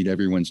fisheries that meet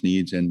everyone's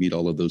needs and meet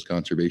all of those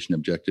conservation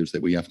objectives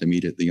that we have to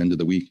meet at the end of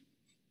the week.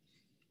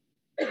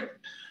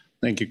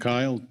 Thank you,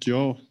 Kyle.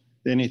 Joe,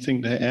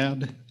 anything to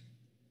add?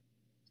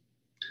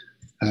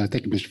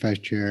 Thank you, Mr. Vice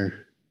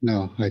Chair.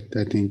 No, I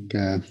think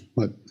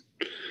what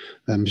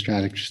Mr.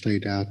 Addix just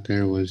laid out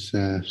there was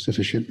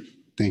sufficient.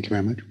 Thank you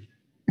very much.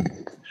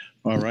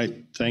 All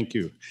right, thank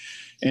you.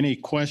 Any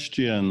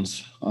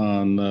questions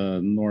on the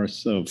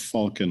North of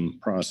Falcon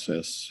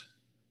process?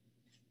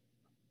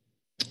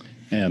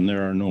 And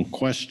there are no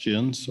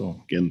questions.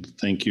 So again,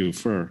 thank you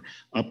for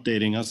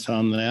updating us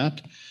on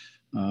that.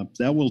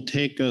 That will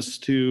take us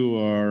to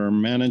our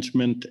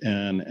management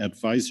and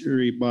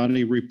advisory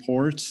body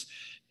reports.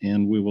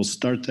 And we will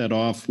start that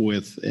off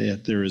with,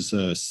 there is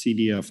a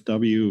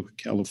CDFW,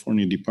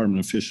 California Department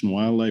of Fish and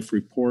Wildlife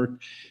report,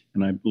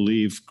 and I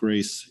believe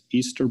Grace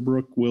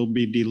Easterbrook will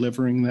be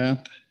delivering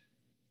that.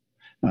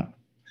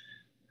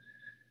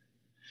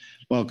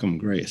 Welcome,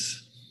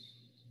 Grace.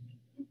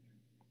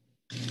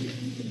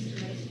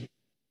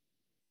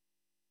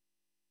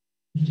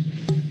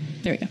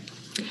 There we go.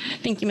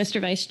 Thank you,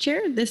 Mr. Vice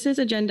Chair. This is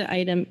agenda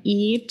item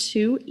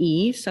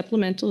E2E,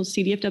 Supplemental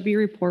CDFW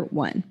Report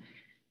 1.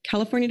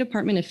 California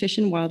Department of Fish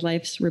and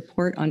Wildlife's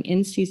report on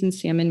in-season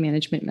salmon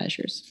management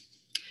measures.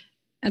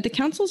 At the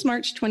Council's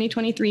March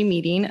 2023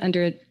 meeting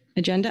under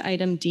agenda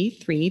item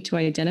D3 to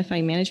identify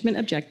management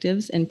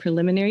objectives and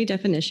preliminary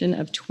definition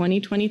of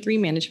 2023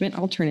 management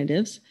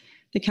alternatives,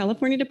 the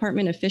California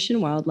Department of Fish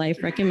and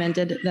Wildlife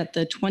recommended that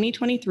the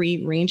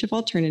 2023 range of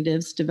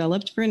alternatives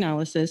developed for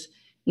analysis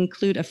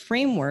include a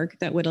framework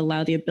that would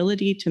allow the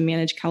ability to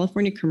manage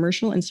California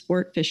commercial and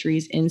sport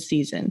fisheries in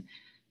season,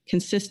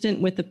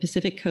 consistent with the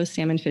Pacific Coast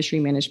Salmon Fishery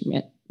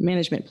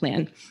Management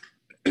Plan,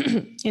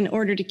 in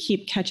order to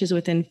keep catches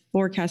within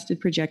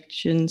forecasted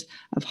projections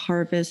of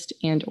harvest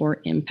and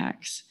or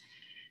impacts.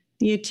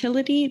 The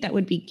utility that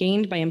would be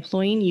gained by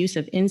employing use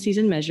of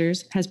in-season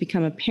measures has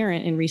become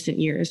apparent in recent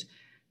years,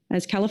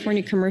 as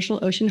California commercial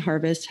ocean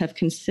harvests have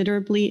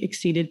considerably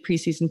exceeded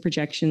preseason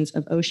projections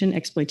of ocean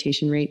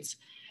exploitation rates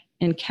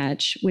and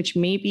catch, which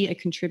may be a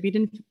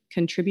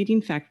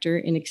contributing factor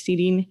in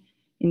exceeding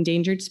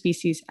Endangered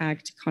Species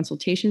Act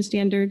consultation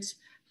standards,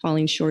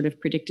 falling short of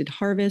predicted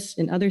harvests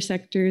in other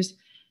sectors,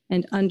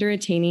 and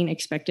under-attaining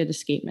expected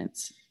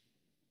escapements.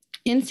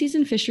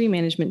 In-season fishery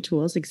management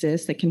tools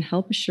exist that can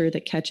help assure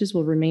that catches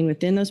will remain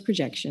within those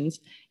projections,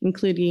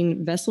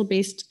 including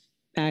vessel-based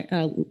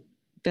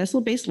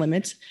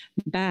limits,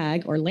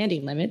 bag or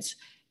landing limits,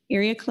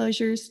 area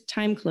closures,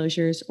 time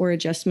closures, or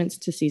adjustments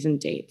to season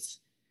dates.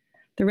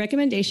 The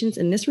recommendations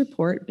in this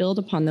report build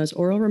upon those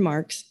oral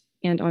remarks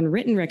and on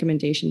written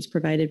recommendations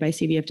provided by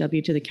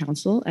CDFW to the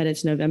Council at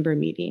its November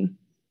meeting.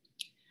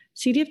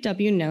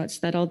 CDFW notes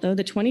that although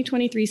the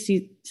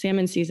 2023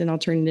 salmon season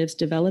alternatives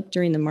developed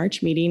during the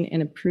March meeting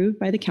and approved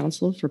by the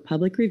Council for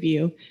public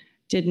review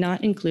did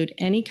not include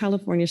any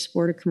California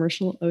sport or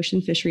commercial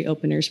ocean fishery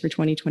openers for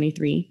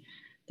 2023,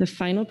 the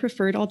final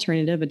preferred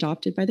alternative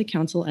adopted by the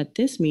Council at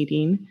this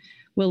meeting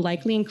will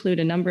likely include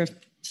a number of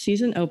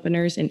season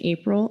openers in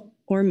April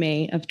or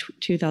May of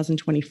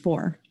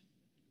 2024.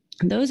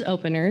 Those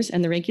openers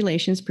and the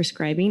regulations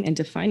prescribing and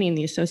defining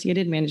the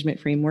associated management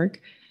framework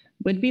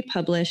would be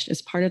published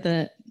as part of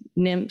the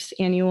NIMS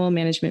annual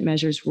management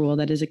measures rule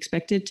that is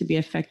expected to be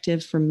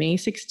effective from May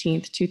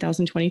 16th,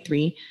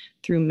 2023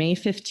 through May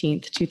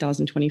 15th,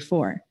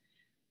 2024.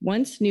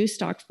 Once new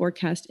stock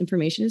forecast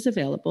information is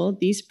available,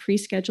 these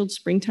pre-scheduled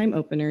springtime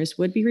openers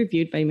would be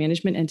reviewed by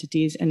management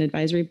entities and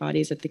advisory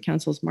bodies at the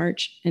Council's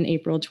March and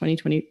April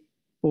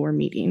 2024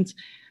 meetings.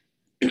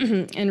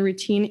 And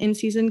routine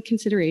in-season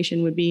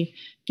consideration would be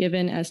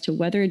given as to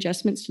whether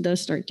adjustments to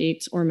those start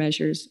dates or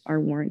measures are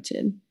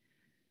warranted.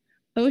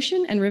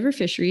 Ocean and river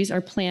fisheries are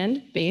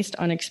planned based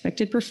on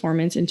expected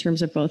performance in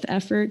terms of both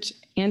effort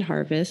and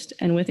harvest,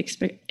 and with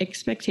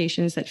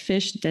expectations that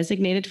fish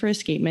designated for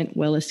escapement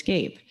will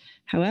escape.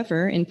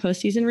 However, in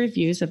postseason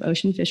reviews of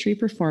ocean fishery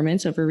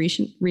performance over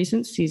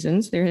recent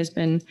seasons, there has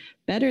been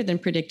better than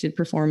predicted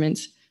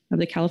performance of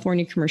the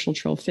California commercial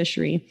troll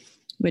fishery,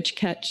 which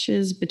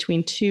catches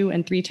between 2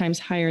 and 3 times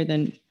higher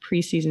than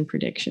preseason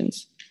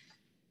predictions.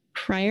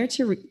 Prior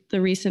to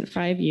the recent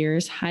 5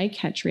 years, high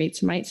catch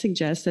rates might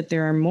suggest that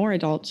there are more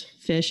adult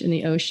fish in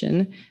the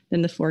ocean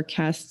than the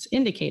forecasts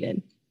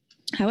indicated.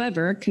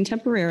 However,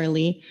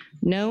 contemporarily,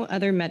 no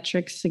other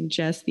metrics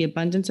suggest the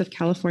abundance of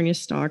California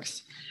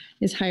stocks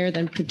is higher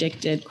than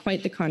predicted.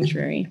 Quite the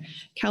contrary.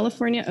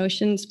 California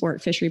ocean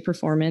sport fishery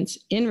performance,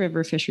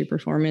 in-river fishery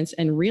performance,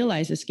 and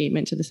realized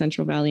escapement to the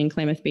Central Valley and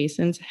Klamath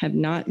Basins have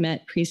not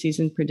met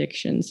preseason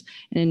predictions,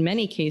 and in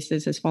many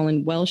cases has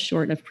fallen well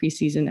short of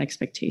preseason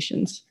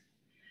expectations.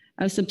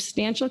 Of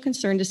substantial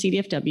concern to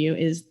CDFW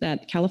is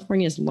that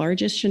California's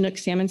largest Chinook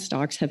salmon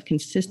stocks have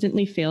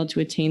consistently failed to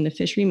attain the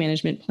Fishery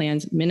Management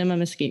Plan's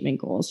minimum escapement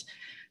goals.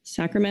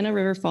 Sacramento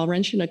River Fall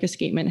Run Chinook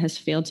escapement has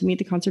failed to meet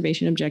the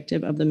conservation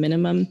objective of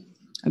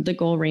the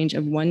goal range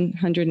of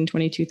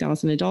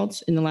 122,000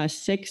 adults in the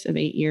last 6 of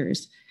 8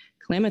 years.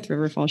 Klamath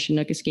River Fall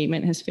Chinook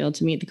escapement has failed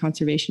to meet the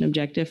conservation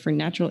objective for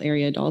natural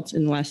area adults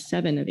in the last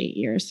 7 of 8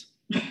 years.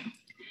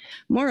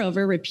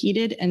 Moreover,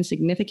 repeated and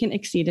significant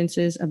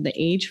exceedances of the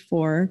age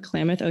 4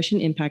 Klamath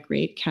Ocean Impact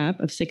Rate cap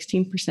of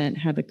 16%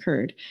 have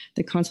occurred,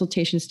 the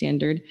consultation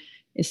standard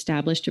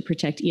established to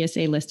protect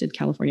ESA-listed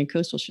California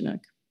coastal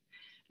Chinook.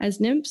 As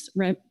NIMS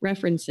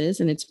references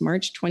in its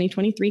March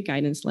 2023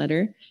 guidance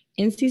letter,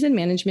 in-season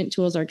management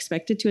tools are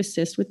expected to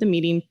assist with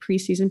meeting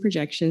preseason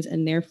projections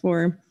and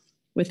therefore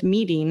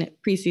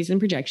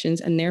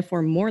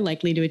more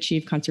likely to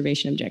achieve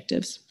conservation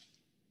objectives.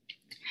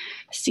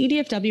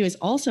 CDFW is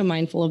also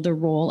mindful of the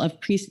role of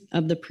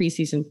the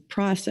preseason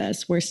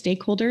process, where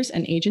stakeholders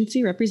and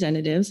agency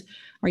representatives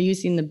are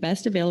using the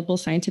best available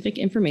scientific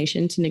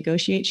information to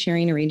negotiate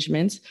sharing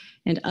arrangements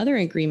and other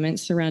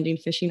agreements surrounding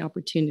fishing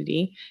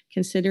opportunity,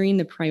 considering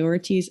the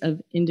priorities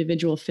of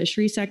individual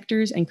fishery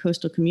sectors and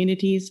coastal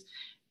communities,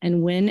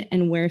 and when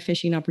and where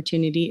fishing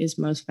opportunity is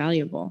most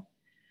valuable.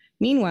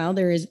 Meanwhile,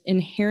 there is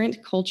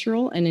inherent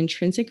cultural and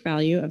intrinsic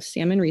value of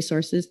salmon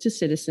resources to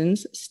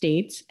citizens,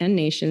 states, and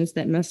nations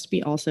that must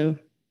be also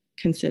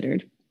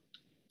considered.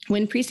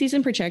 When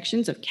preseason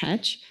projections of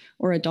catch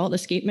or adult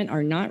escapement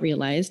are not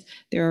realized,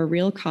 there are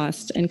real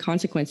costs and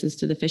consequences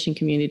to the fishing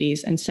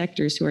communities and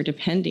sectors who are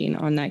depending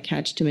on that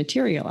catch to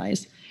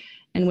materialize.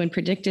 And when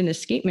predicted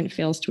escapement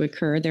fails to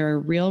occur, there are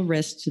real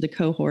risks to the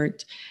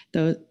cohort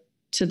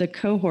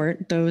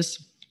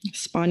those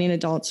spawning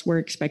adults were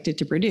expected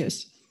to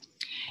produce.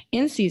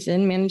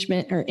 In-season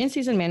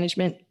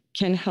management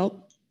can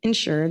help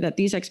ensure that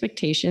these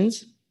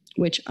expectations,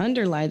 which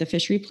underlie the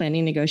fishery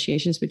planning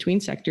negotiations between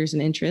sectors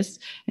and interests,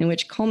 and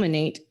which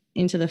culminate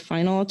into the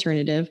final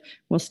alternative,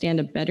 will stand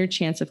a better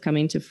chance of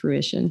coming to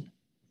fruition.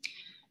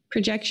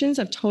 Projections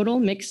of total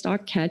mixed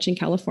stock catch in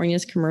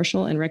California's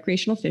commercial and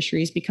recreational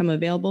fisheries become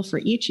available for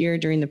each year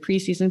during the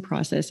preseason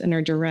process and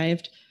are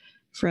derived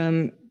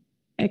from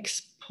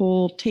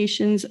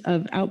exploitations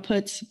of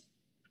outputs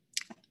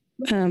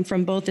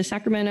from both the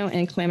Sacramento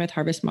and Klamath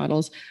harvest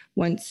models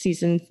once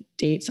season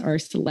dates are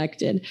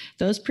selected.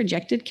 Those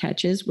projected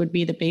catches would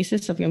be the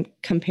basis of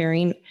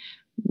comparing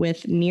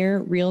with near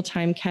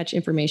real-time catch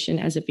information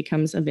as it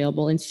becomes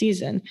available in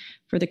season.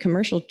 For the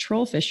commercial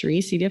troll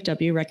fishery,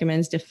 CDFW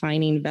recommends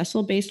defining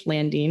vessel-based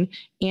landing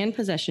and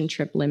possession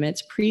trip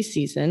limits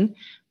pre-season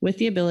with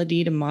the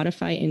ability to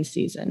modify in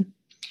season.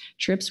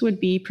 Trips would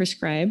be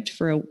prescribed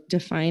for a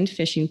defined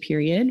fishing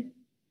period.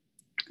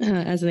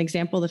 As an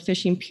example, the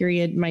fishing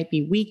period might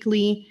be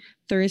weekly,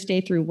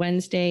 Thursday through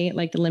Wednesday,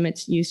 like the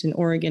limits used in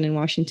Oregon and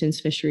Washington's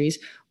fisheries,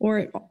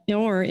 or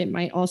it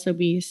might also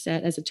be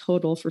set as a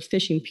total for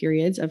fishing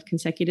periods of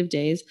consecutive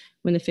days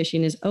when the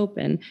fishing is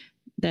open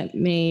that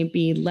may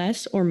be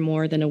less or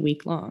more than a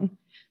week long.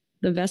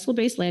 The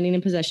vessel-based landing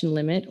and possession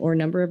limit or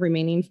number of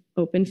remaining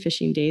open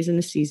fishing days in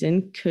the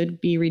season could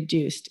be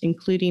reduced,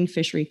 including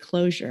fishery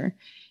closure,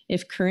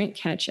 if current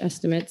catch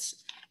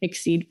estimates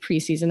exceed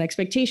preseason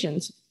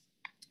expectations.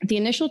 The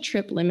initial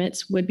trip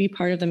limits would be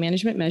part of the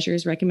management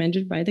measures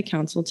recommended by the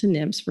Council to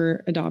NIMS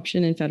for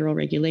adoption in federal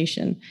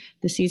regulation.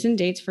 The season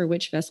dates for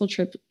which vessel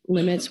trip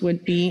limits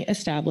would be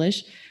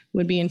established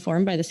would be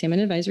informed by the Salmon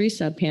Advisory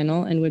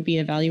Subpanel and would be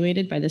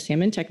evaluated by the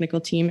Salmon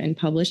Technical Team and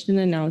published in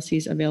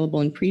analyses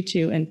available in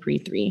Pre-2 and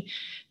Pre-3.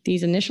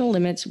 These initial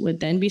limits would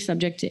then be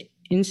subject to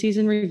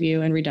in-season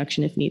review and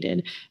reduction if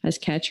needed, as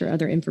catch or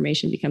other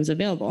information becomes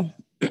available.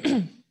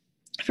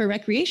 For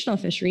recreational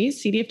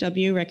fisheries,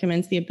 CDFW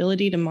recommends the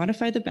ability to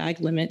modify the bag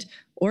limit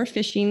or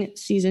fishing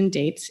season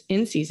dates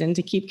in season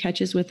to keep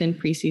catches within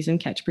preseason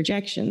catch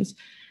projections.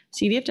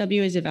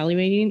 CDFW is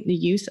evaluating the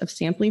use of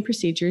sampling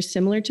procedures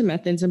similar to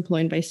methods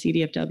employed by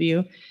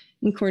CDFW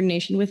in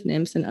coordination with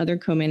NIMS and other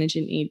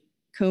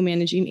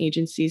co-managing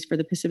agencies for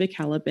the Pacific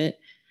halibut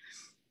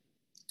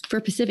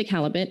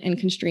and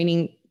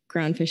constraining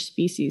groundfish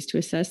species to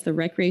assess the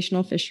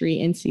recreational fishery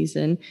in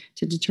season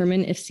to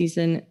determine if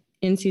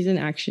in-season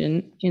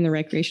action in the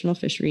recreational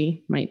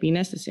fishery might be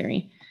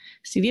necessary.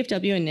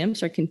 CDFW and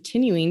NIMS are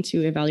continuing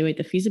to evaluate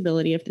the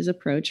feasibility of this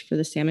approach for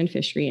the salmon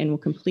fishery and will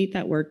complete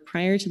that work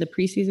prior to the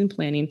preseason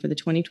planning for the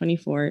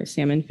 2024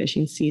 salmon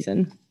fishing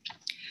season.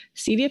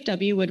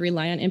 CDFW would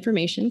rely on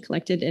information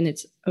collected in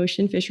its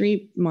ocean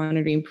fishery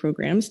monitoring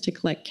programs to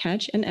collect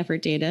catch and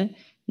effort data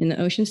in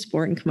the ocean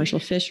sport and commercial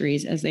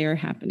fisheries as they are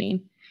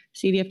happening.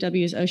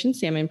 CDFW's Ocean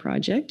Salmon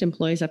Project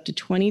employs up to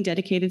 20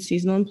 dedicated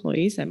seasonal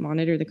employees that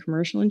monitor the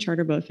commercial and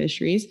charter boat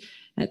fisheries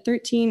at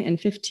 13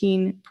 and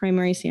 15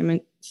 primary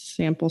salmon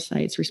sample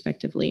sites,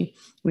 respectively,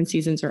 when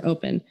seasons are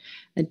open.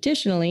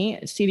 Additionally,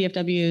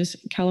 CDFW's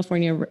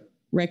California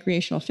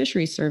Recreational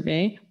Fisheries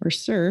Survey, or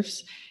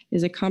CERFS,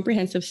 is a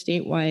comprehensive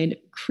statewide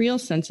creel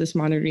census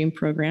monitoring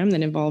program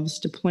that involves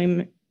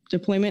deployment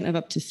of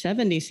up to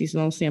 70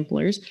 seasonal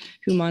samplers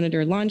who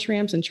monitor launch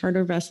ramps and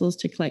charter vessels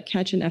to collect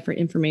catch and effort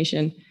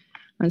information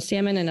on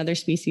salmon and other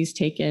species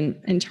taken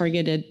and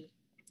targeted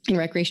in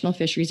recreational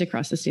fisheries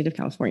across the state of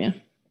California.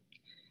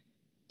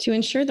 To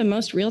ensure the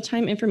most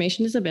real-time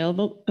information is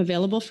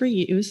available for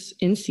use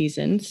in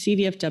season,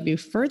 CDFW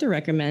further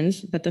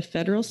recommends that the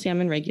federal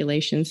salmon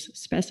regulations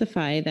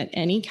specify that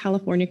any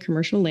California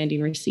commercial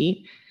landing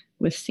receipt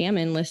with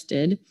salmon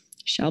listed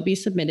shall be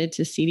submitted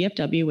to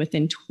CDFW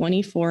within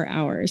 24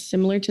 hours,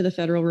 similar to the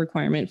federal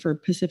requirement for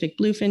Pacific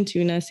bluefin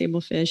tuna,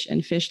 sablefish,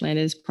 and fish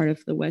landed as part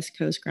of the West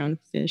Coast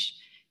groundfish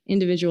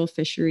individual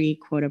fishery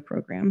quota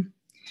program.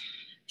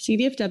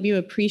 CDFW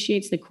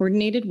appreciates the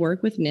coordinated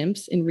work with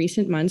NIMS in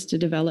recent months to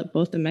develop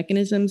both the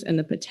mechanisms and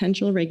the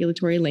potential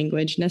regulatory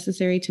language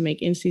necessary to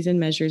make in-season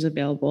measures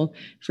available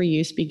for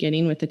use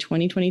beginning with the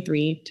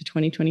 2023 to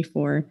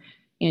 2024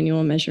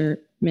 annual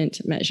management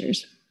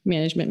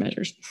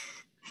measures.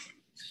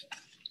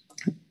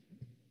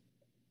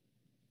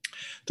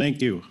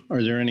 Thank you.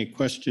 Are there any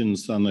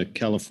questions on the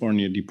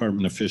California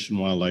Department of Fish and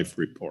Wildlife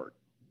report?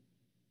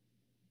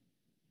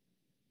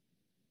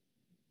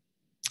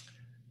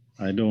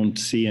 I don't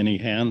see any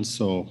hands,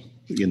 so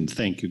again,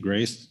 thank you,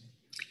 Grace.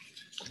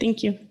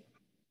 Thank you.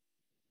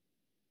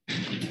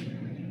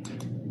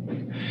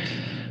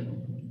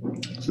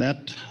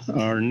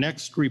 Our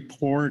next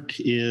report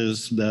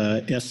is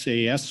the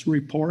SAS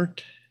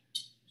report.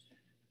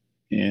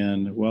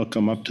 And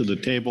welcome up to the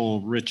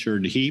table,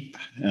 Richard Heap,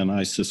 and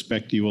I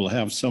suspect you will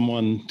have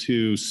someone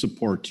to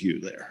support you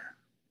there.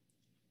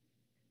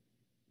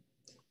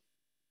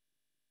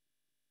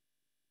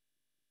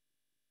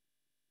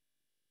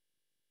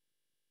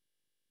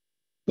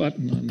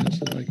 Button on this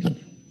that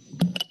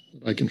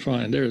I can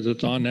find. There,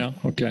 it's on now.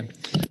 Okay.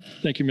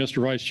 Thank you,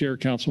 Mr. Vice Chair,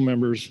 council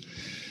members.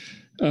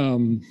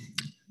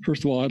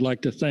 First of all, I'd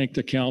like to thank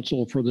the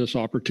council for this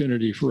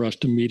opportunity for us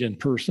to meet in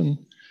person.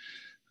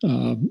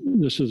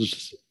 This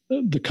is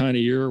the kind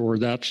of year where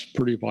that's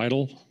pretty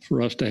vital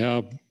for us to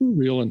have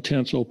real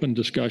intense open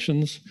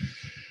discussions.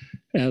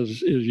 As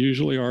is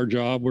usually our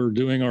job, we're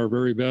doing our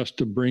very best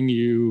to bring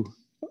you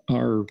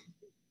our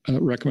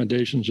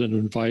recommendations and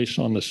advice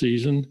on the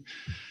season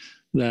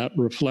that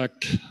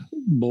reflect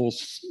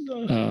both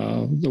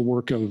the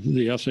work of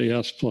the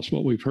SAS plus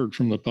what we've heard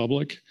from the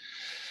public.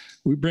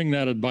 We bring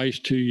that advice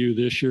to you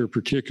this year,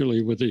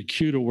 particularly with the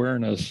acute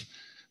awareness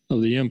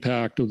of the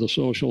impact of the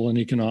social and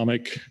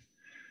economic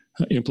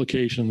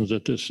implications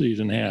that this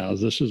season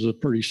has. This is a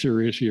pretty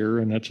serious year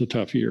and it's a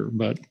tough year,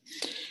 but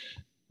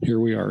here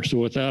we are. So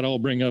with that, I'll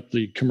bring up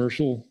the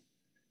commercial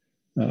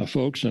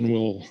folks and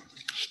we'll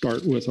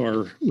start with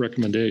our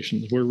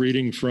recommendations. We're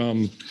reading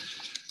from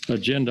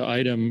agenda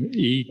item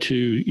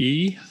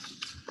E2E,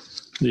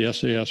 the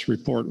SAS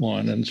report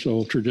 1. And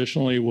so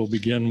traditionally we'll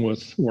begin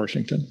with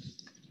Washington.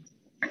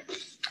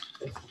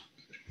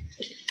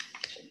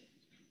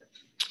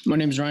 My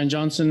name is Ryan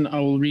Johnson.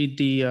 I will read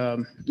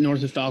the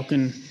North of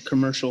Falcon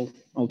commercial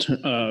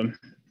alternative.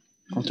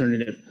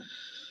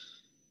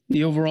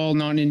 The overall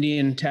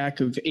non-Indian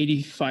attack of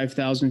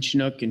 85,000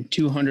 Chinook and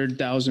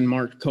 200,000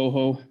 marked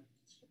coho.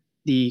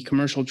 The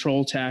commercial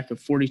troll attack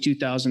of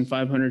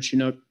 42,500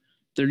 Chinook,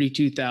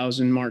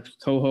 32,000 marked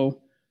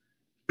coho.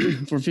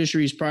 For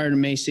fisheries prior to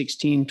May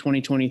 16,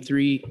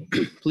 2023,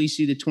 please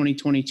see the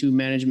 2022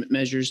 management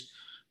measures,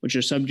 which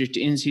are subject to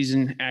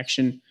in-season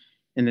action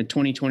in the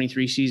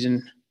 2023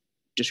 season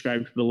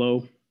described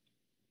below.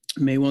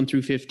 May 1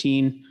 through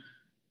 15,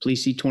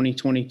 please see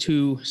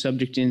 2022,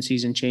 subject to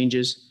in-season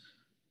changes.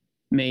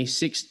 May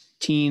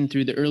 16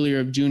 through the earlier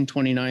of June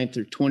 29th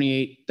or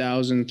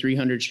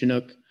 28,300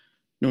 Chinook,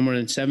 no more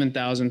than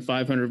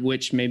 7,500 of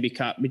which may be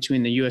caught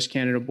between the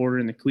U.S.-Canada border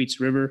and the Queets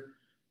River,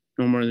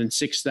 no more than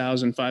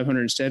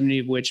 6,570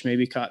 of which may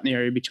be caught in the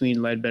area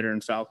between Ledbetter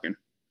and Falcon.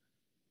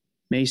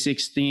 May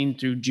 16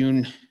 through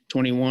June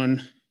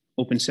 21,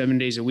 open 7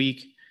 days a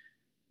week,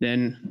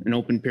 then an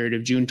open period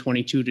of June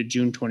 22 to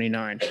June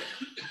 29.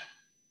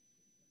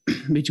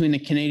 Between the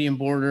Canadian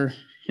border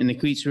and the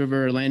Queets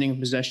River, a landing and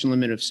possession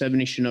limit of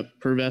 70 Chinook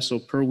per vessel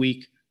per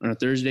week on a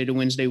Thursday to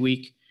Wednesday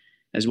week,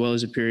 as well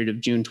as a period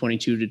of June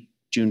 22 to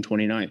June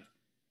 29.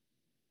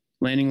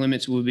 Landing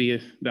limits will be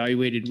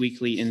evaluated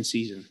weekly in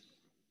season.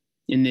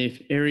 In the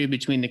area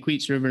between the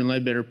Queets River and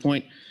Ledbetter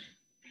Point,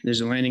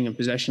 there's a landing and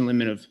possession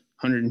limit of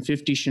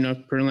 150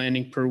 Chinook per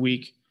landing per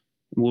week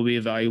and will be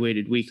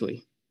evaluated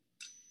weekly.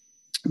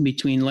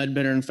 Between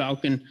Ledbetter and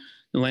Falcon,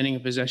 the landing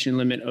and possession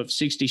limit of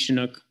 60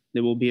 Chinook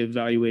that will be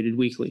evaluated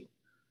weekly.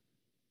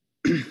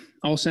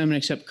 All salmon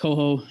except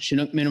coho,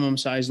 Chinook minimum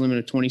size limit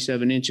of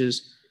 27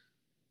 inches.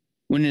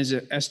 When it is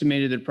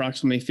estimated that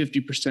approximately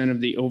 50%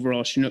 of the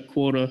overall Chinook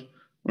quota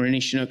or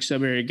any Chinook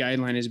sub-area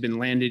guideline has been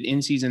landed,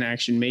 in-season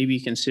action may be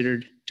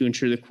considered to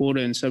ensure the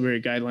quota and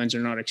sub-area guidelines are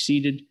not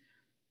exceeded.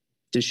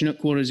 If the Chinook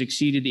quota is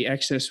exceeded, the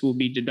excess will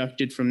be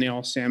deducted from the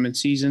all salmon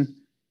season.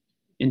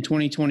 In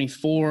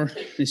 2024,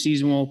 the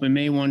season will open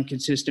May 1,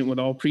 consistent with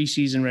all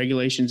preseason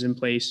regulations in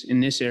place in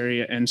this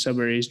area and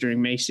sub-areas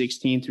during May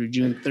 16 through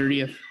June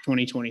 30th,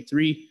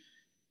 2023,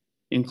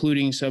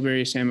 including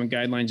sub-area salmon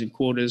guidelines and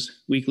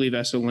quotas, weekly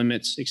vessel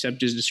limits,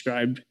 except as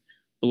described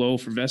below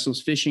for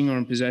vessels fishing or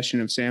in possession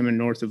of salmon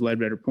north of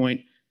Ledbetter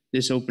Point.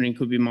 This opening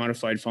could be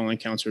modified following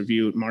council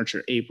review in March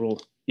or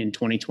April in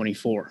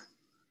 2024.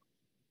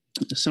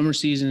 The summer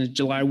season is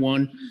July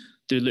 1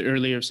 through the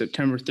earlier of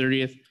September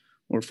 30th,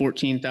 or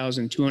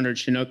 14,200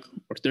 Chinook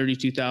or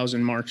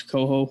 32,000 marked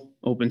coho,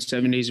 open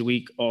 7 days a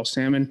week, all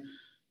salmon.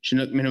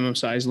 Chinook minimum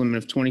size limit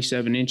of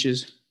 27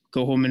 inches,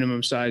 coho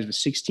minimum size of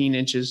 16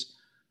 inches.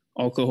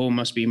 All coho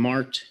must be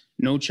marked.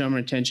 No chum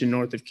retention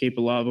north of Cape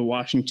Alava,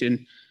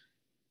 Washington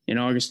in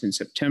August and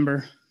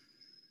September.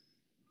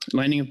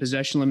 Landing and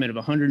possession limit of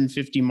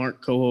 150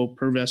 marked coho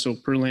per vessel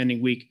per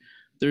landing week,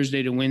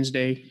 Thursday to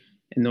Wednesday,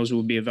 and those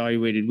will be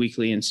evaluated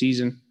weekly in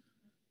season.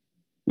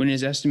 When it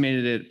is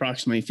estimated that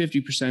approximately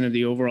 50% of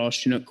the overall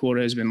Chinook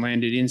quota has been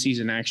landed,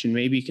 in-season action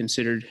may be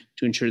considered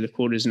to ensure the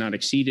quota is not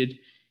exceeded.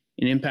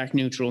 An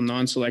impact-neutral,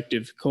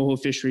 non-selective coho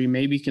fishery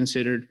may be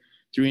considered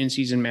through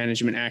in-season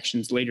management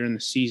actions later in the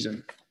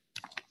season.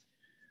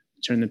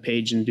 Turn the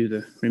page and do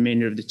the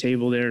remainder of the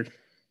table there.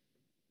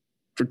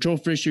 For troll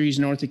fisheries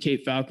north of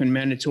Cape Falcon,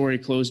 mandatory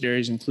closed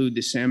areas include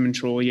the salmon,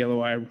 troll,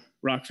 yellow eye,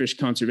 rockfish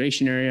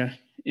conservation area,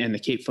 and the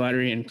Cape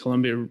Flattery and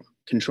Columbia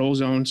control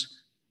zones.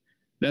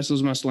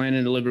 Vessels must land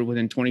and deliver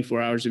within 24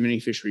 hours of any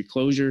fishery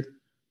closure.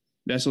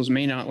 Vessels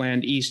may not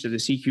land east of the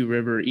CQ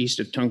River, east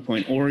of Tongue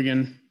Point,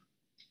 Oregon.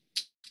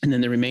 And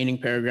then the remaining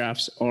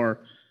paragraphs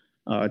are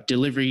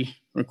delivery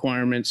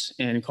requirements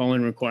and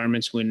call-in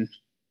requirements when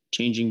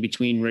changing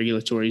between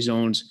regulatory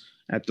zones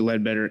at the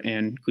Ledbetter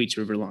and Queets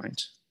River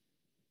lines.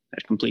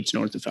 That completes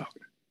north of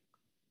Falcon.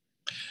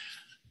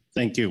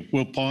 Thank you.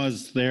 We'll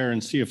pause there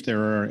and see if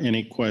there are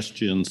any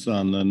questions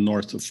on the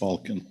north of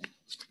Falcon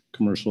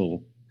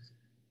commercial.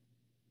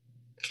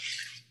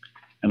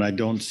 And I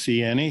don't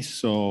see any,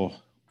 so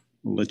I'll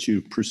let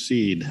you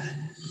proceed.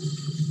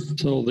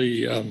 So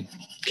the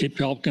Cape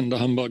Falcon to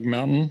Humbug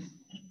Mountain,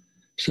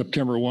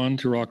 September 1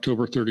 through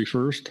October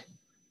 31st,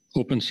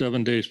 open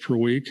 7 days per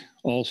week,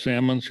 all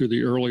salmon through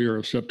the earlier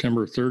of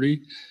September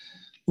 30.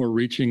 We're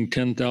reaching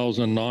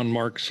 10,000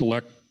 non-marked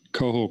select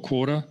coho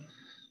quota,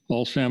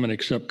 all salmon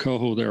except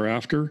coho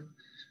thereafter.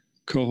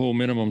 Coho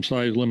minimum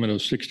size limit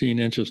of 16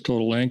 inches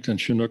total length and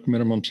Chinook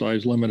minimum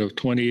size limit of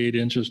 28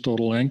 inches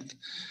total length.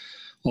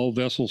 All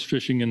vessels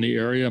fishing in the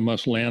area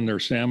must land their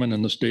salmon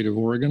in the state of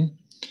Oregon.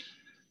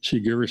 See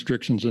gear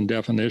restrictions and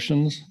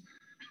definitions.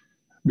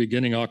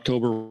 Beginning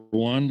October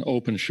 1,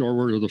 open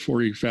shoreward of the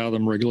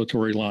 40-fathom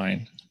regulatory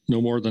line.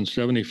 No more than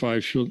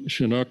 75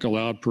 Chinook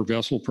allowed per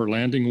vessel per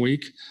landing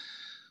week.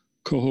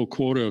 Coho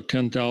quota of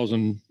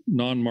 10,000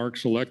 non-marked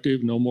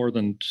selective. No more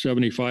than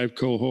 75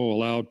 coho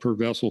allowed per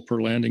vessel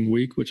per landing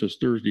week, which is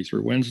Thursday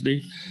through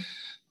Wednesday.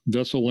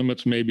 Vessel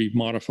limits may be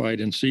modified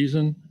in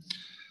season.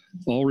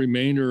 All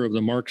remainder of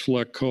the Mark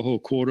Select coho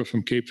quota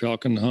from Cape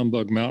Falcon to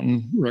Humbug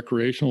Mountain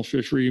recreational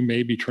fishery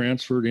may be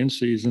transferred in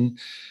season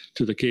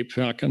to the Cape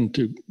Falcon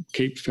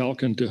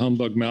to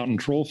Humbug Mountain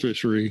troll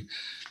fishery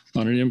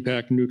on an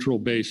impact neutral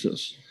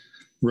basis.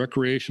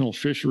 Recreational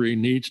fishery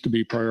needs to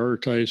be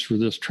prioritized for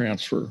this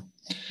transfer.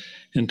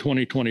 In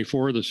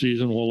 2024, the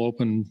season will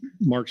open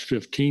March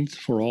 15th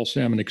for all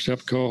salmon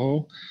except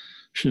coho.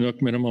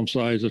 Chinook minimum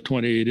size of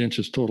 28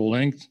 inches total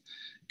length.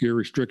 Gear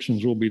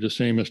restrictions will be the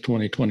same as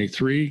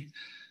 2023.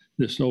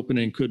 This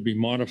opening could be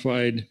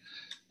modified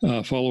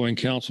following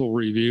council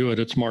review at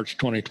its March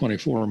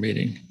 2024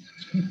 meeting.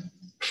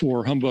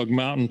 For Humbug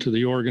Mountain to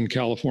the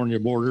Oregon-California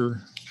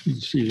border, the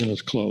season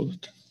is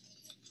closed.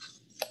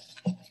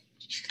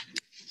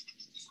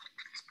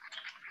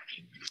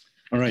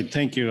 All right,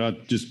 thank you. I'll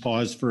just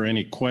pause for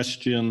any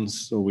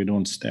questions so we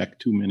don't stack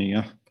too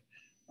many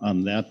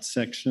on that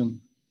section.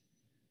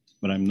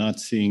 But I'm not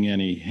seeing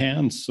any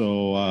hands,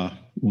 so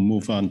we'll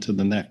move on to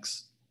the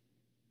next.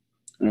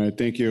 All right,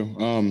 thank you.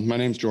 My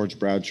name's George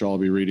Bradshaw. I'll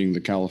be reading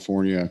the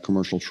California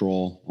commercial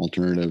troll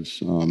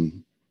alternatives.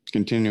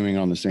 Continuing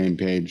on the same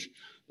page,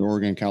 the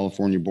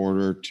Oregon-California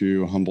border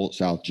to Humboldt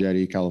South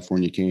Jetty,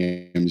 California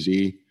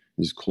KMZ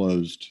is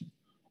closed.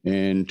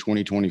 In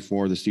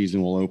 2024, the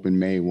season will open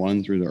May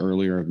 1 through the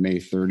earlier of May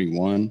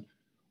 31,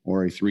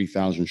 or a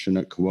 3,000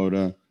 Chinook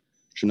quota.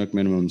 Chinook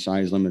minimum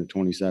size limit of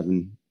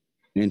 27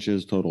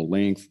 inches total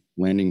length,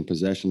 landing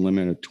possession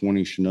limit of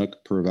 20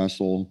 Chinook per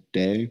vessel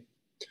day,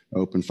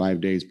 open 5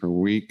 days per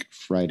week,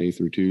 Friday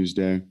through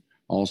Tuesday,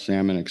 all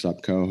salmon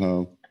except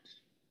coho.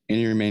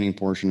 Any remaining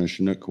portion of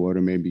Chinook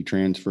quota may be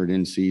transferred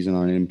in season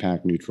on an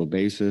impact neutral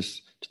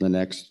basis to the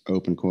next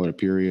open quota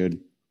period.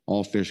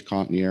 All fish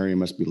caught in the area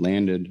must be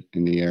landed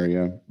in the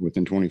area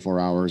within 24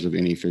 hours of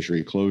any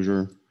fishery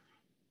closure.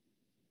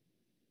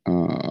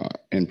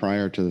 And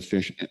prior to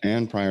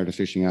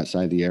fishing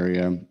outside the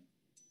area,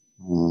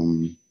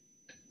 we'll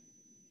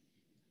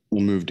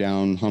move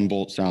down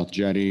Humboldt South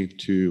Jetty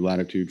to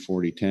latitude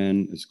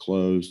 4010 is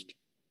closed.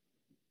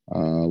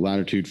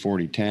 Latitude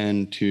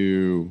 4010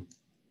 to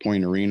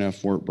Point Arena,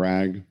 Fort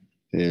Bragg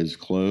is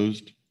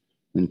closed.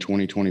 In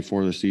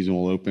 2024, the season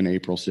will open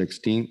April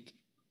 16th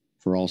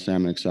for all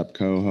salmon except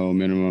coho.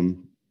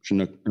 Minimum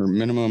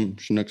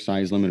Chinook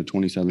size limit of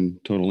 27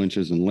 total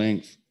inches in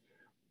length.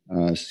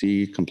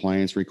 C,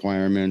 compliance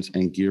requirements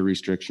and gear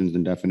restrictions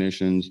and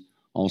definitions.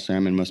 All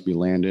salmon must be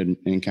landed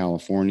in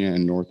California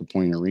and north of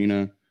Point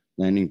Arena.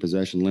 Landing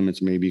possession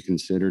limits may be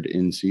considered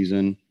in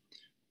season.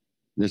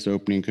 This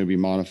opening could be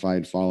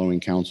modified following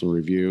council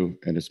review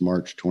at its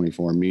March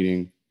 24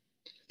 meeting.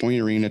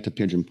 Point Arena to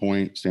Pigeon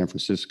Point, San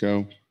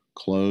Francisco,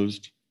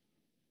 closed.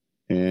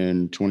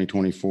 In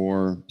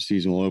 2024,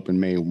 season will open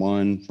May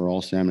 1 for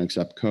all salmon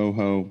except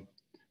coho.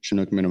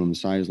 Chinook minimum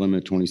size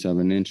limit,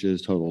 27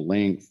 inches total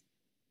length.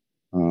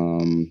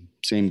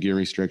 Same gear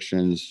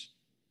restrictions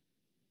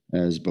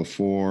as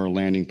before.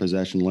 Landing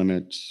possession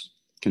limits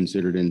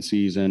considered in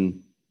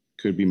season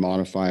could be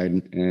modified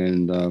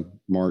in the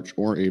March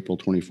or April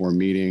 24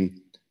 meeting.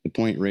 The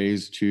point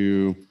raised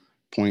to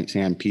Point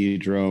San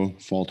Pedro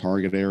fall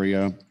target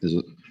area is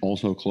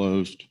also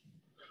closed.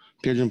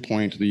 Pigeon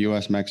Point to the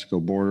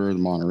U.S.-Mexico border, the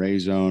Monterey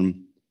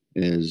zone,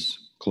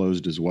 is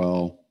closed as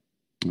well.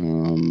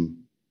 In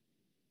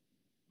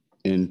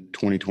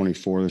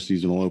 2024, the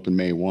season will open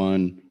May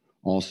 1.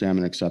 All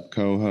salmon except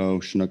coho.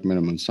 Chinook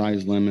minimum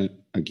size limit,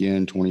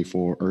 again,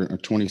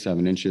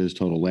 27 inches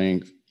total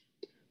length.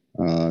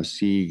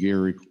 C,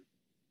 gear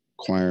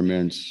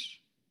requirements,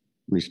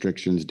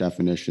 restrictions,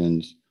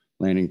 definitions.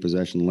 Landing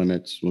possession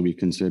limits will be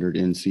considered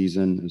in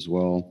season as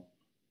well.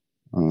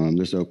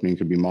 This opening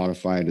could be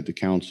modified at the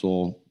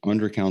council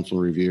under council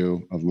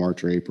review of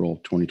March or April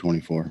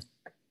 2024.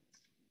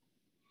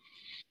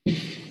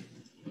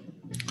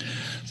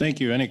 Thank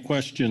you. Any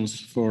questions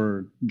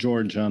for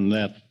George on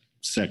that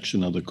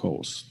section of the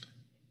coast?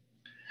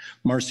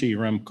 Marcy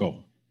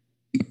Remco.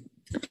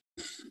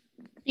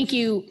 Thank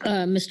you,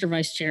 Mr.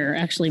 Vice Chair.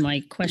 Actually,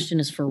 my question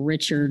is for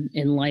Richard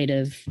in light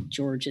of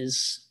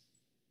George's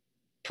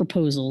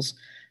proposals.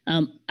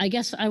 I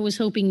guess I was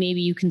hoping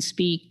maybe you can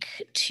speak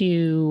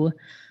to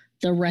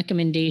the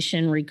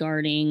recommendation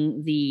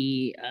regarding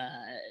the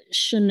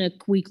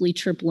Chinook weekly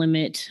trip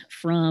limit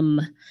from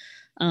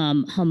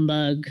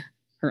Falcon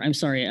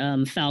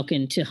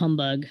to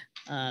Humbug,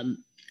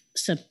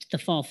 the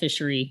fall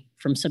fishery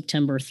from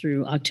September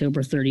through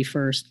October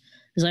 31st.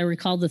 As I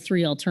recall, the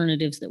three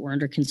alternatives that were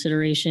under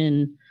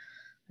consideration,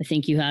 I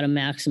think you had a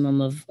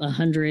maximum of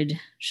 100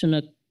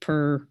 Chinook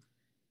per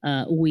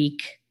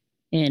week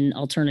in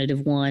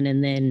alternative 1,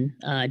 and then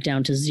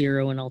down to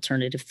 0 in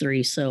alternative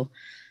 3. So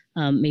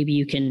maybe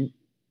you can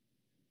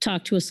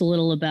talk to us a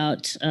little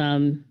about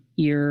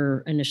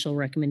your initial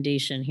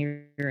recommendation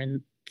here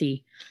in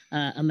the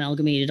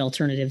amalgamated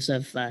alternatives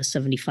of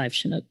 75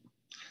 Chinook.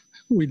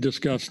 We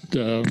discussed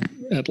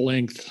at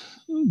length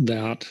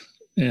that,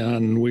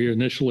 and we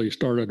initially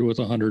started with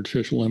 100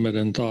 fish limit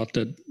and thought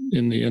that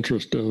in the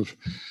interest of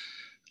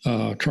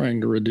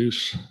trying to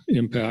reduce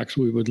impacts,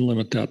 we would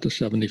limit that to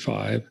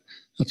 75.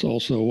 That's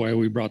also why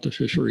we brought the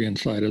fishery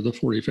inside of the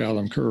 40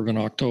 fathom curve in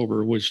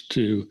October, was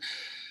to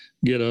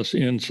get us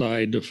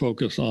inside to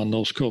focus on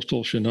those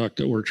coastal Chinook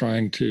that we're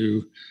trying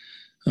to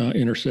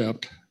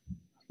intercept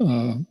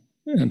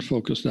and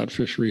focus that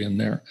fishery in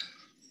there.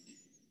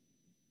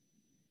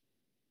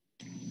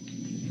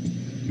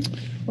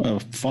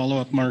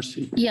 Follow-up,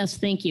 Marcy? Yes,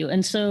 thank you.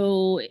 And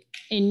so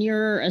in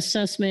your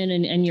assessment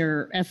and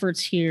your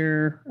efforts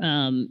here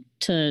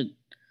to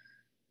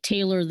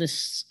tailor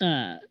this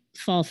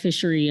fall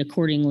fishery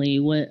accordingly,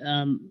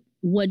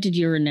 what did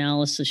your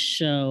analysis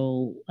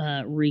show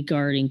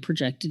regarding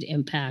projected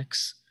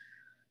impacts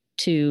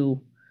to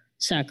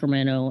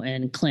Sacramento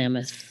and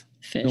Klamath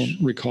fish? I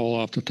don't recall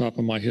off the top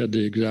of my head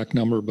the exact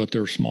number, but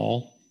they're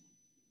small.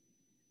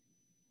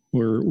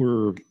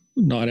 We're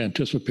not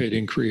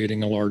anticipating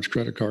creating a large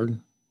credit card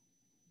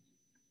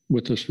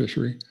with this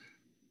fishery.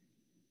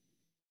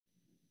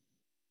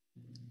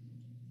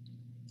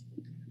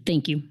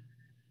 Thank you.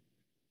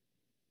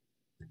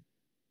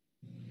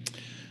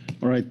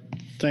 All right,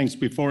 thanks.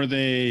 Before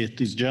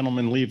these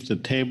gentlemen leave the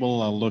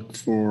table, I'll look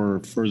for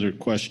further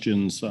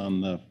questions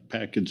on the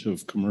package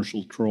of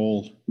commercial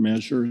troll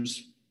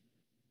measures.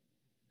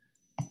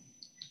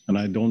 And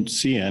I don't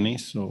see any,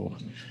 so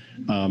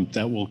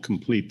that will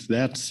complete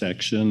that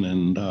section.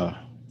 And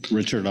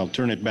Richard, I'll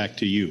turn it back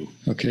to you.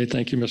 Okay,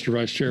 thank you, Mr.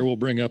 Vice Chair. We'll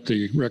bring up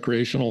the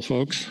recreational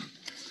folks.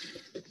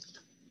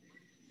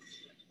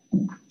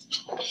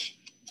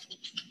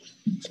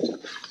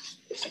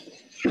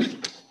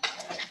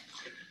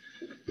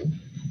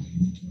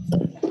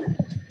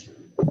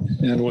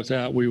 And with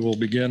that, we will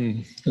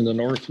begin in the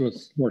north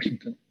with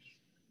Washington.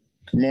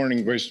 Good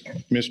morning,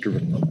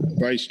 Mr.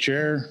 Vice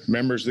Chair,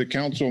 members of the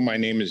council. My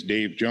name is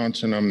Dave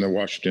Johnson. I'm the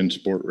Washington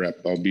Sport Rep.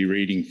 I'll be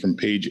reading from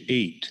page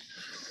 8.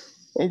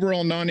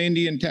 Overall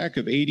non-Indian TAC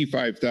of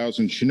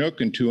 85,000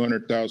 Chinook and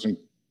 200,000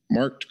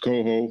 marked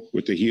coho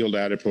with the healed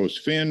adipose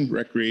fin,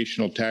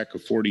 recreational TAC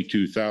of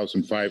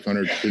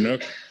 42,500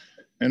 Chinook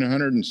and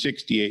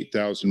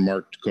 168,000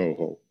 marked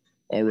coho.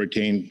 All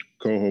retained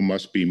coho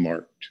must be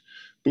marked.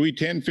 Buoy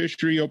 10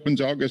 fishery opens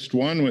August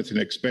 1 with an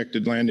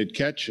expected landed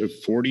catch of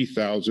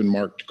 40,000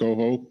 marked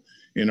coho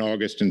in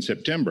August and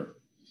September.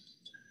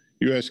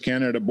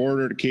 U.S.-Canada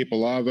border to Cape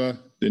Alava,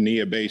 the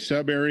Nia Bay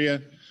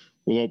sub-area,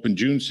 will open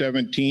June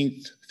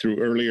 17th through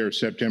earlier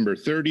September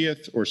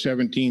 30th, or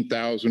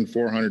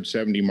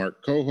 17,470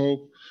 marked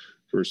coho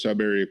for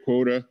sub-area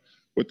quota,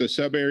 with the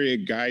sub-area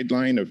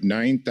guideline of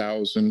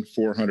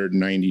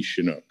 9,490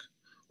 Chinook.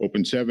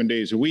 Open 7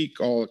 days a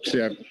week, all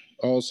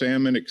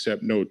salmon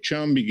except no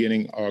chum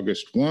beginning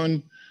August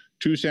 1,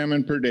 2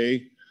 salmon per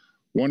day,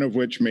 one of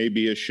which may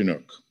be a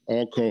Chinook.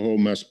 All coho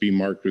must be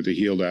marked with a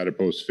healed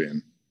adipose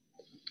fin.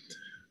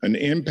 An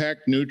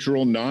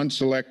impact-neutral,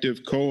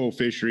 non-selective coho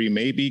fishery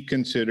may be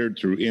considered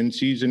through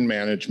in-season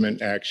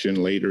management action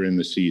later in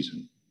the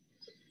season.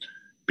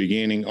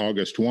 Beginning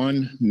August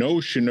 1, no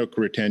Chinook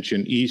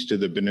retention east of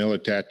the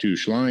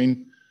Vanilla-Tatouche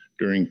line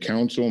during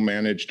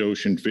council-managed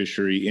ocean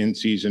fishery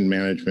in-season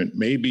management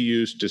may be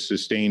used to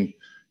sustain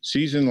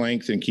season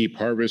length and keep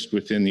harvest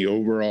within the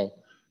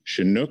overall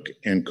Chinook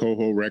and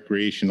coho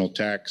recreational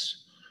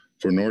tax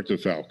for north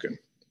of Falcon.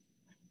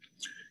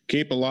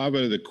 Cape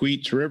Alava to the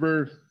Queets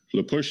River,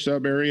 La Push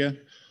sub-area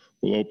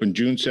will open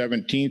June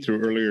 17th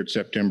through earlier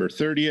September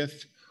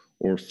 30th,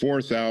 or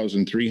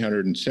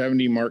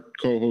 4,370 marked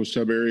coho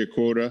sub-area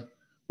quota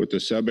with the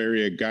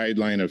sub-area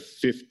guideline of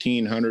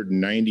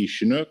 1,590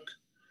 Chinook.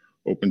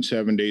 Open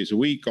 7 days a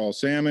week, all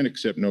salmon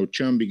except no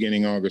chum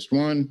beginning August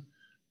 1,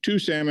 2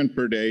 salmon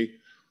per day,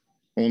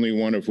 only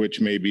one of which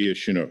may be a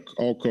Chinook.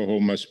 All coho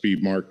must be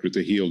marked with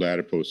a healed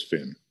adipose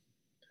fin.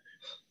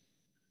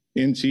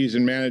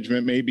 In-season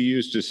management may be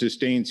used to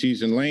sustain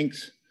season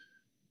length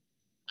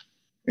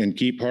and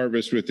keep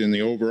harvest within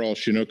the overall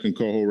Chinook and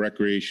coho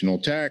recreational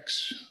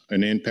tax.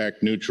 An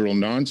impact-neutral,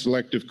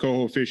 non-selective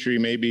coho fishery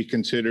may be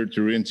considered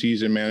through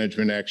in-season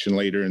management action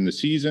later in the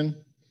season.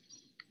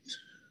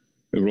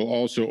 It will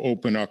also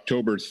open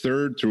October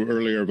 3rd through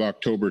earlier of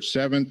October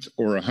 7th,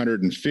 or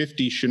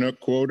 150 Chinook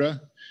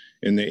quota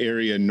in the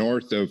area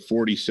north of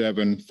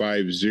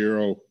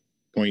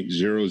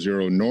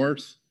 4750.00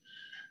 north,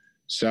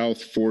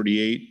 south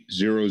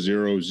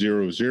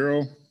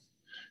 480000.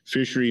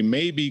 Fishery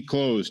may be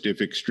closed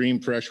if extreme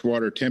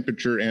freshwater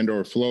temperature and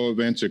or flow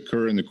events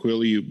occur in the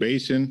Quileute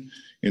Basin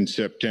in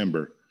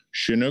September.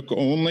 Chinook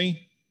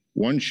only,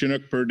 1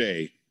 Chinook per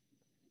day.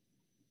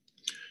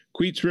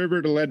 Queets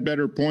River to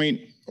Ledbetter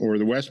Point or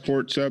the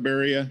Westport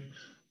sub-area,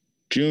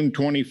 June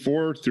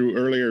 24th through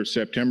earlier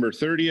September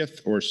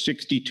 30th, or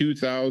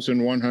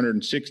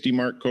 62,160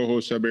 marked coho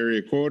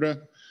sub-area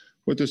quota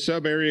with a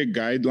sub-area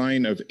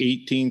guideline of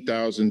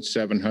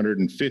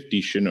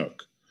 18,750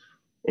 Chinook.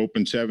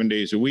 Open 7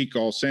 days a week,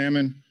 all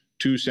salmon,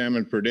 2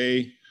 salmon per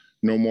day,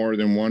 no more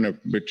than one of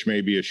which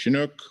may be a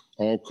Chinook.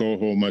 All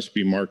coho must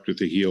be marked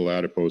with a heel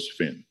adipose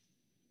fin.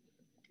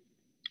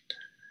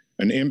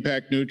 An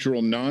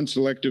impact-neutral,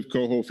 non-selective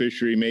coho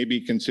fishery may be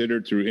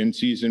considered through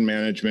in-season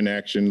management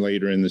action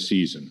later in the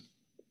season.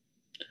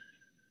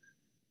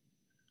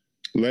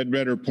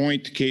 Ledbetter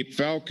Point to Cape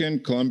Falcon,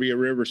 Columbia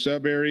River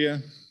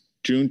sub-area,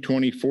 June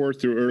 24th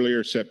through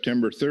earlier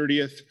September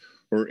 30th,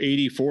 or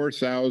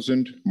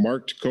 84,000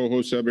 marked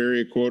coho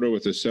sub-area quota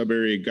with a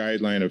sub-area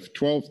guideline of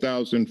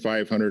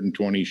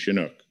 12,520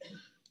 Chinook.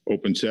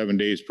 Open 7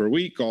 days per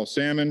week, all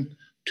salmon,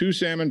 2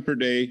 salmon per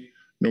day,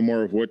 no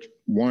more of which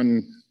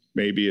one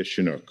may be a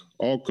Chinook.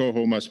 All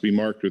coho must be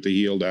marked with a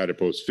healed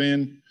adipose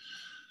fin.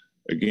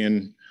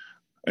 Again,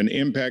 an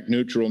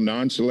impact-neutral,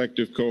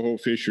 non-selective coho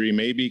fishery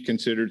may be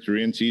considered through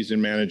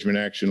in-season management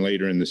action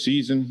later in the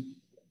season.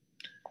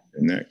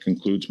 And that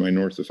concludes my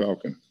North of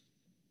Falcon.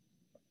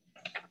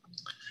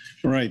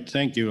 All right,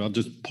 thank you. I'll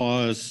just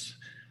pause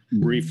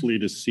briefly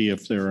to see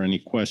if there are any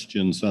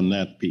questions on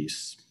that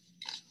piece.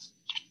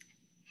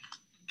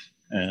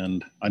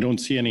 And I don't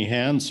see any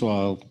hands, so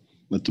I'll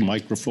let the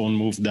microphone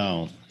move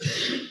down.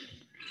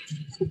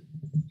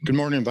 Good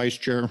morning, Vice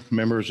Chair,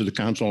 members of the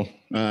council.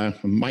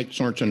 Mike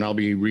Sorensen, I'll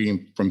be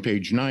reading from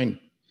page 9.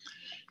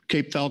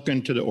 Cape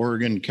Falcon to the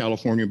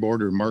Oregon-California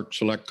border, marked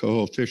select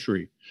coho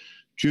fishery.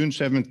 June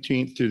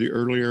 17th through the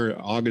earlier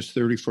August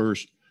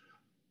 31st,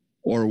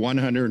 or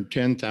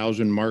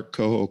 110,000 marked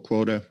coho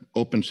quota,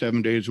 open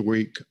 7 days a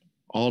week.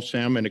 All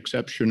salmon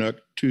except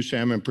Chinook, 2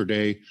 salmon per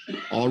day.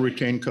 All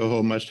retained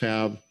coho must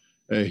have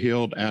a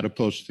healed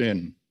adipose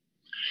fin.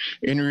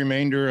 Any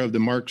remainder of the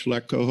marked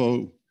select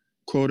coho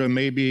quota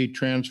may be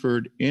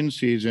transferred in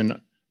season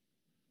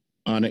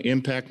on an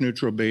impact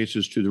neutral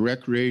basis to the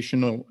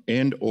recreational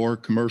and or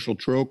commercial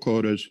trawl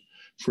quotas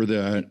for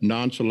the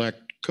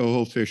non-select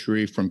coho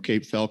fishery from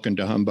Cape Falcon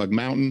to Humbug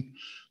Mountain.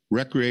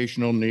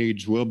 Recreational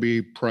needs will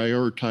be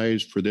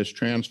prioritized for this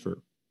transfer.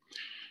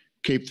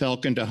 Cape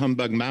Falcon to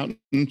Humbug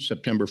Mountain,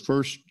 September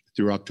 1st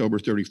through October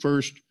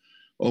 31st,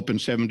 open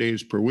 7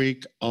 days per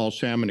week, all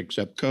salmon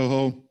except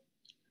coho,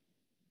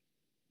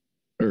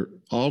 or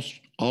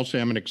all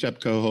salmon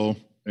except coho,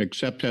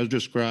 except as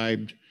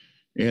described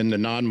in the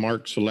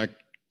non-marked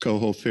select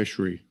coho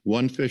fishery.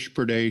 1 fish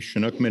per day,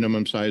 Chinook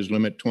minimum size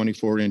limit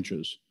 24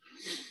 inches.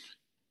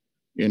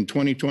 In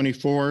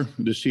 2024,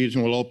 the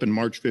season will open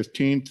March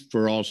 15th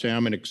for all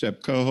salmon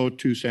except coho,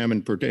 2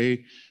 salmon per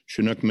day,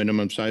 Chinook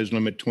minimum size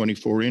limit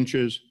 24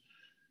 inches.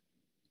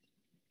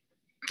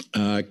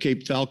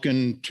 Cape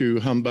Falcon to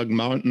Humbug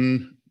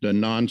Mountain, the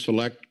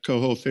non-select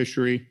coho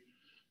fishery,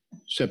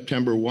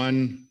 September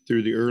 1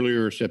 through the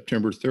earlier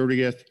September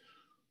 30th,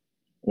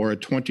 or a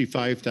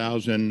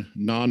 25,000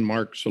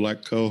 non-marked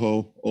select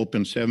coho,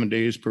 open 7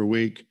 days per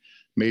week,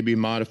 may be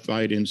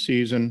modified in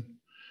season.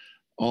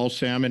 All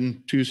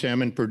salmon, 2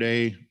 salmon per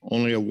day,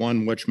 only a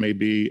 1 which may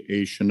be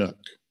a Chinook.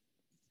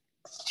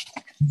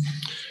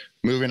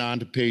 Moving on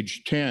to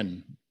page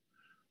 10,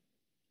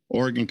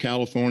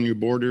 Oregon-California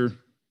border,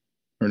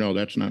 or no,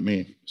 that's not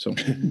me. So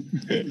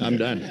I'm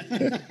done.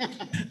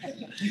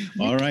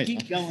 All right.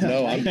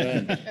 No, I'm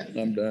done.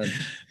 I'm done.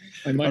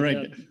 All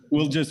right,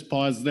 we'll just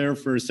pause there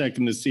for a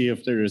second to see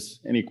if there's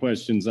any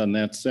questions on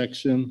that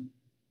section.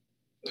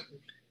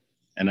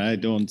 And I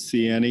don't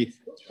see any.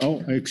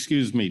 Oh,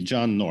 excuse me,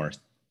 John North.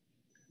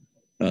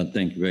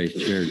 Thank you, Vice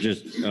Chair.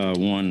 Just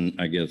one,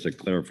 I guess, a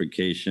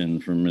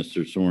clarification from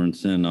Mr.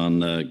 Sorensen on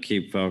the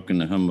Cape Falcon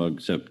to Humbug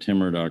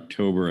September to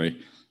October.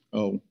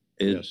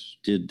 Yes.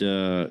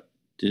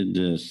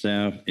 Did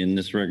staff in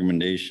this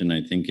recommendation,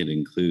 I think it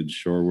includes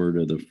shoreward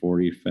of the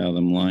 40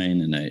 fathom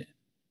line, and I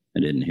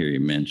didn't hear you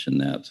mention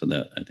that, so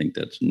that I think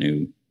that's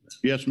new.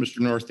 Yes, Mr.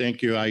 North,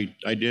 thank you. I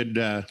did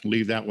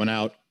leave that one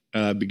out.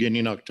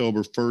 Beginning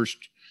October 1st,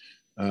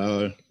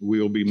 we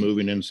will be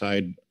moving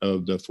inside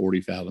of the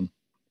 40 fathom.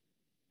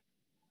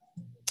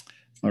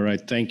 All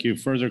right, thank you.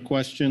 Further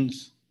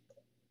questions?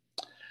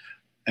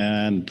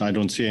 And I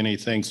don't see any.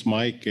 Thanks,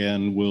 Mike,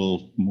 and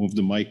we'll move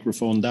the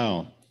microphone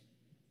down.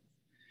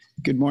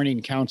 Good morning,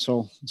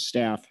 council,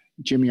 staff.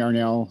 Jim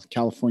Yarnell,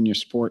 California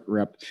Sport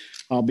Rep.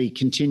 I'll be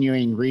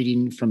continuing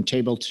reading from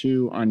Table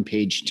 2 on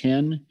page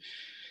 10.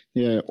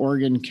 The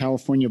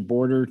Oregon-California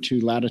border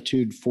to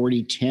latitude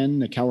 4010,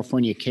 the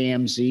California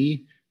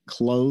KMZ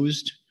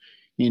closed.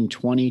 In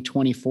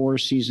 2024,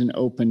 season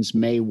opens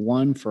May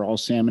 1 for all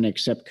salmon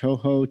except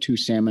coho, 2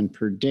 salmon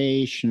per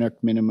day,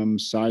 Chinook minimum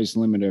size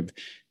limit of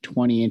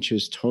 20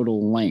 inches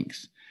total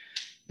length.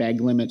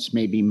 Bag limits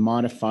may be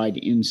modified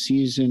in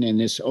season, and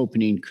this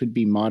opening could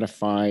be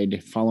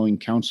modified following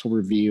council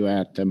review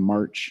at the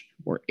March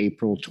or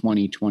April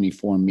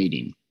 2024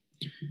 meeting.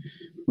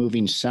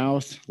 Moving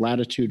south,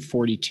 latitude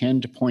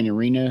 4010 to Point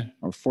Arena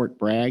or Fort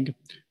Bragg,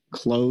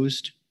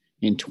 closed.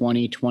 In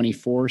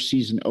 2024,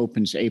 season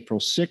opens April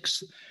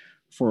 6th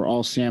for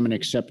all salmon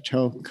except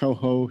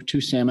coho,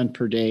 2 salmon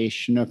per day,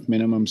 Chinook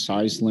minimum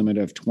size limit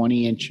of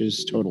 20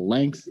 inches total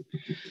length.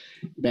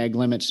 Bag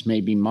limits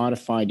may be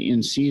modified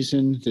in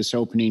season. This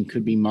opening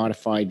could be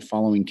modified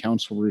following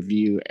council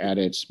review at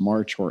its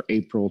March or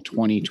April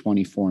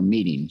 2024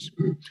 meetings.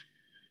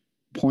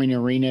 Point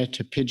Arena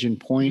to Pigeon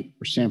Point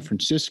or San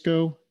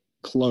Francisco,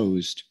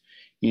 closed.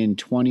 In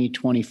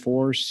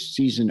 2024,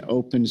 season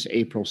opens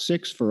April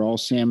 6th for all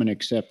salmon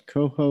except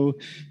coho,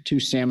 2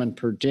 salmon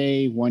per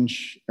day, 1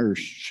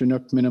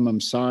 Chinook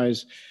minimum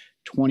size,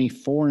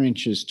 24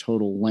 inches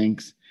total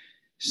length.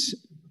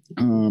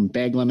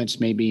 Bag limits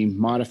may be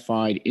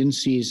modified in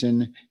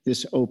season.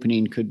 This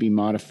opening could be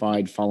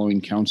modified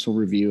following council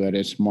review at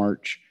its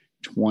March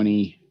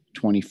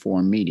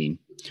 2024 meeting.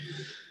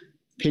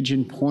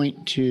 Pigeon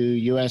Point to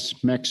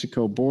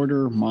U.S.-Mexico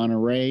border,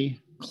 Monterey,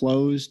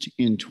 closed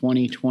in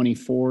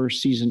 2024.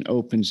 Season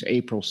opens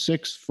April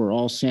 6th for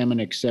all salmon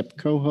except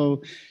coho.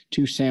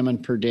 2 salmon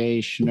per day,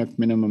 Chinook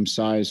minimum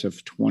size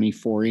of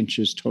 24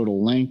 inches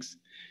total length.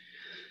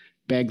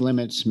 Bag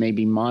limits may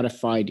be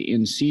modified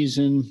in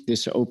season.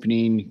 This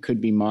opening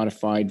could be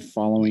modified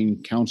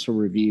following council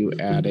review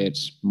at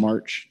its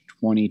March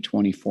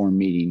 2024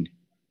 meeting.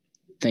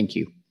 Thank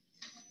you.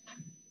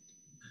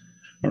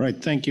 All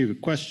right, thank you.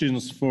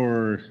 Questions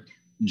for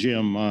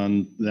Jim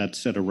on that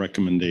set of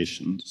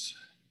recommendations?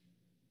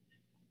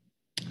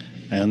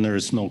 And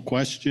there's no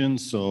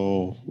questions,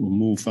 so we'll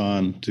move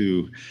on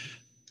to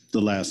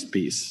the last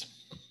piece.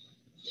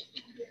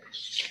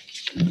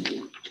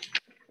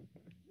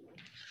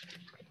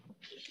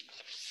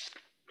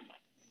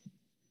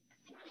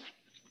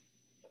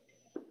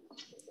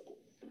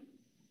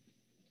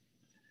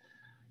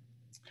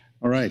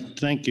 All right,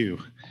 thank you.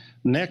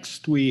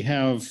 Next, we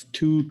have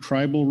 2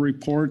 tribal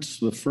reports.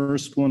 The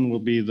first one will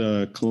be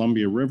the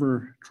Columbia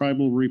River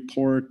Tribal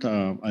Report.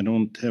 I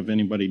don't have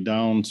anybody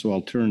down, so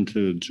I'll turn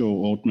to Joe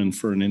Oatman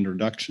for an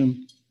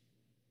introduction.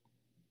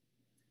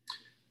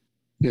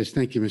 Yes,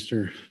 thank you,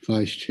 Mr.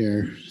 Vice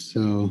Chair.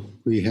 So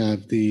we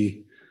have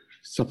the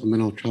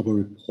Supplemental Tribal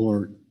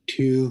Report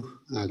 2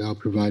 that I'll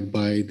provide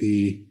by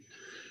the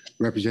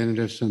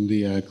representatives from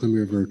the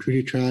Columbia River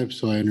Treaty Tribe.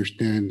 So I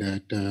understand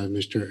that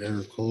Mr.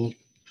 Eric Holt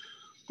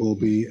will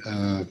be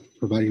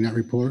providing that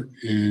report,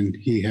 and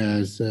he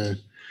has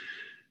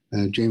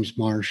James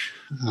Marsh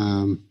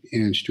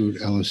and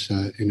Stuart Ellis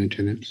in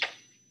attendance.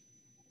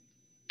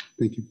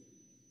 Thank you.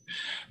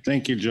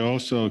 Thank you, Joe.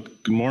 So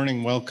good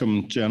morning.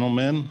 Welcome,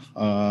 gentlemen.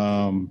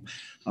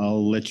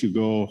 I'll let you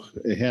go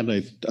ahead.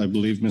 I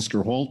believe,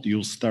 Mr. Holt,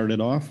 you'll start it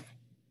off.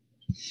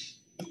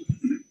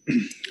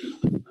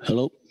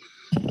 Hello.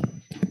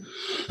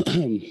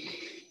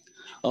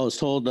 I was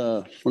told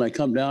when I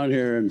come down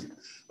here and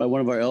by one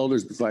of our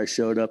elders before I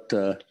showed up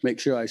to make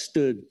sure I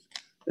stood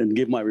and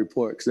give my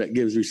report, because that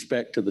gives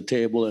respect to the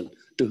table and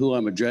to who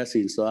I'm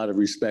addressing. So out of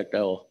respect,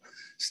 I will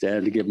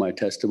stand to give my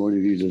testimony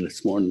to you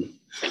this morning.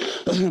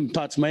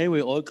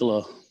 Tatsmaiwe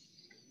Oikala,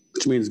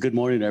 which means good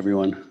morning,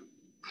 everyone.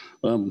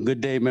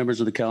 Good day, members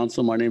of the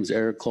council. My name is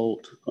Eric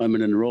Holt. I'm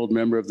an enrolled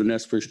member of the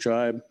Nez Perce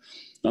Tribe.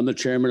 I'm the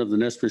chairman of the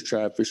Nez Perce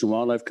Tribe Fish and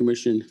Wildlife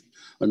Commission,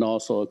 and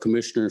also a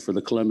commissioner for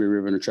the Columbia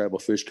River Intertribal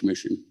Fish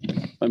Commission.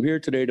 I'm here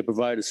today to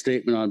provide a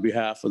statement on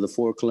behalf of the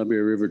 4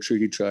 Columbia River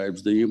Treaty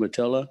Tribes, the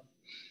Umatilla,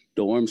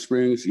 the Warm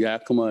Springs,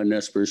 Yakima, and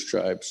Nez Perce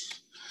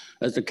tribes.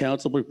 As the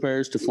council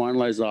prepares to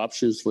finalize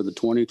options for the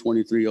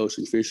 2023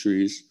 ocean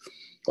fisheries,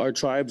 our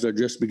tribes are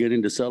just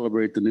beginning to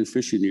celebrate the new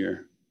fishing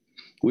year.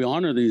 We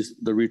honor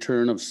the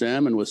return of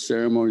salmon with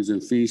ceremonies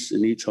and feasts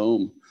in each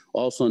home,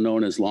 also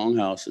known as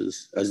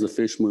longhouses, as the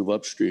fish move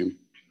upstream.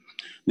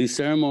 These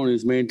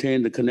ceremonies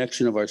maintain the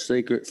connection of our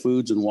sacred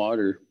foods and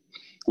water,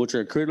 which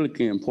are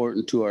critically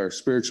important to our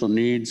spiritual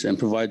needs and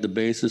provide the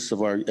basis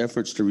of our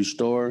efforts to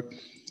restore,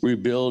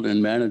 rebuild,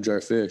 and manage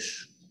our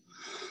fish.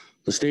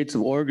 The states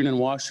of Oregon and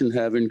Washington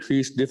have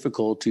increased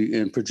difficulty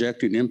in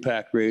projecting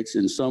impact rates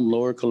in some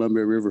lower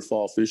Columbia River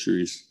fall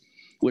fisheries,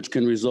 which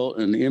can result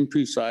in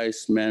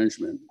imprecise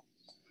management.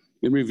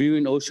 In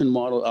reviewing ocean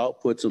model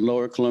outputs in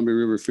lower Columbia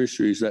River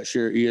fisheries that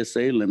share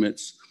ESA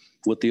limits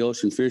with the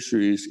ocean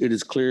fisheries, it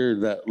is clear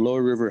that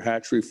lower river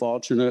hatchery fall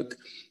Chinook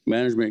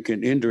management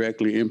can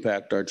indirectly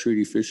impact our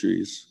treaty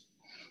fisheries.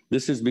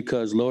 This is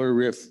because lower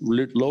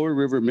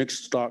river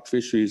mixed stock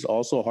fisheries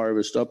also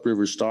harvest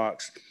upriver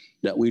stocks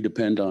that we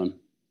depend on.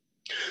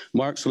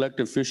 Marked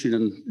selective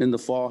fishing in the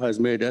fall has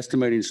made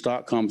estimating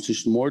stock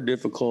composition more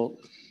difficult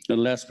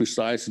and less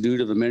precise due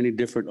to the many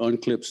different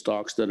unclipped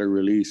stocks that are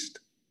released.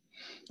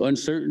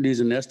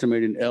 Uncertainties in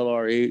estimating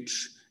LRH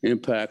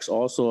impacts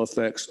also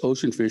affects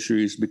ocean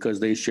fisheries because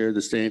they share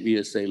the same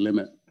ESA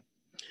limit.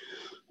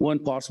 One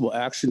possible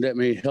action that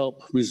may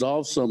help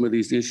resolve some of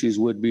these issues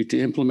would be to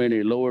implement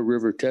a lower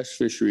river test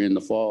fishery in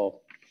the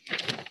fall.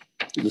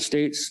 The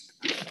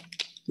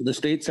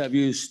states have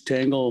used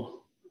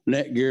tangle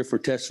net gear for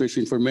test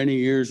fishing for many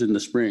years in the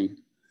spring.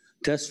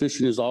 Test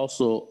fishing is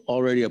also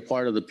already a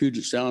part of the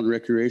Puget Sound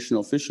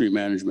recreational fishery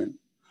management.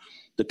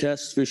 The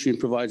test fishing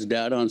provides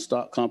data on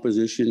stock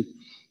composition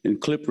and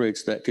clip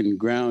rates that can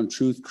ground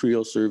truth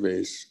creel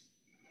surveys.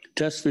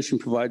 Test fishing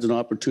provides an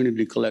opportunity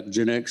to collect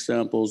genetic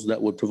samples that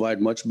would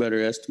provide much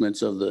better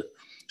estimates of the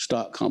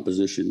stock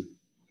composition.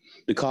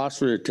 The cost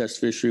for a test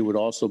fishery would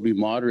also be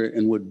moderate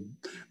and would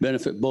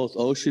benefit both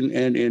ocean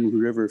and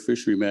in-river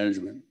fishery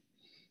management.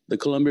 The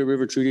Columbia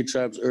River Treaty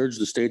Tribes urge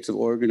the states of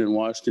Oregon and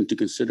Washington to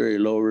consider a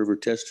lower river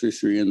test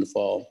fishery in the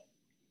fall.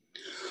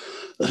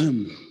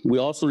 We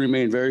also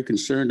remain very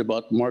concerned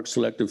about marked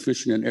selective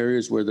fishing in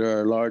areas where there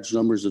are large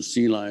numbers of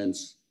sea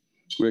lions.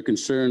 We're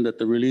concerned that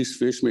the released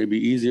fish may be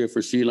easier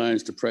for sea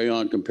lions to prey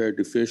on compared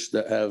to fish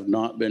that have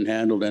not been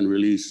handled and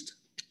released.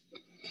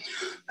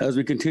 As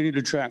we continue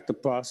to track the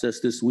process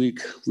this week,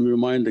 we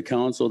remind the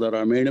council that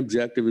our main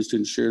objective is to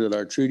ensure that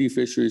our treaty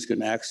fisheries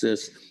can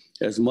access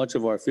as much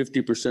of our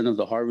 50% of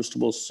the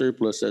harvestable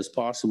surplus as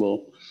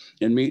possible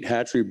and meet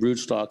hatchery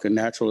broodstock and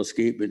natural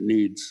escapement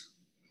needs.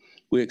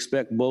 We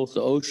expect both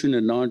the ocean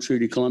and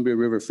non-treaty Columbia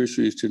River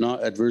fisheries to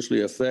not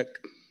adversely affect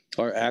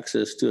our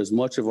access to as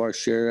much of our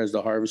share as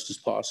the harvest as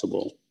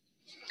possible.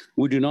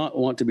 We do not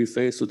want to be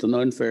faced with an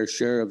unfair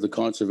share of the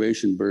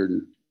conservation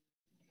burden.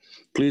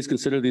 Please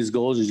consider these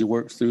goals as you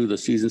work through the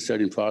season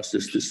setting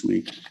process this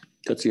week.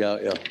 Thank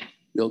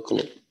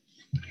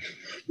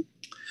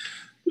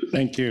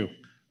you.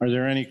 Are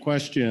there any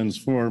questions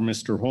for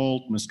Mr.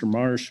 Holt, Mr.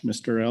 Marsh,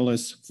 Mr.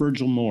 Ellis,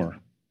 Virgil Moore?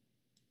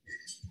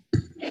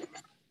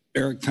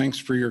 Eric, thanks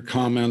for your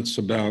comments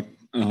about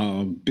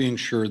being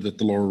sure that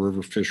the lower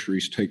river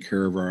fisheries take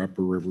care of our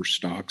upper river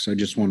stocks. I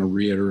just want to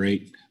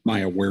reiterate my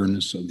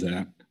awareness of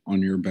that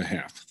on your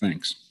behalf.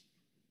 Thanks.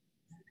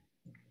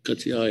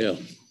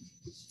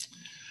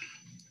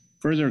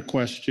 Further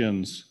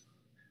questions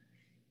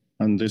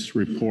on this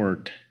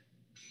report?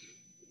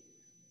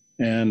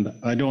 And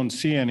I don't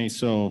see any,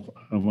 so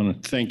I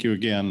want to thank you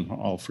again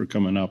all for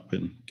coming up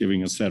and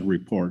giving us that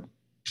report.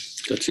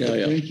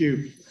 Thank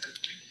you.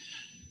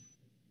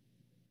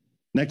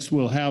 Next,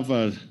 we'll have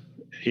a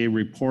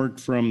report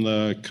from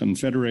the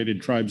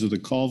Confederated Tribes of the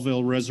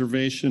Colville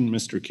Reservation.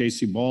 Mr.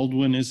 Casey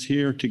Baldwin is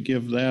here to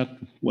give that.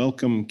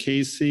 Welcome,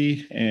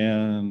 Casey,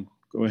 and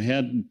go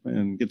ahead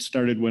and get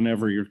started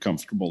whenever you're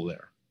comfortable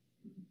there.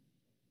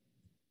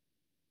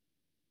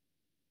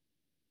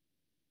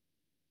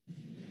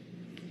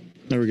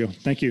 There we go.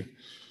 Thank you.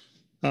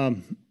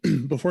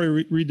 Before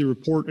I read the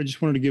report, I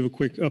just wanted to give a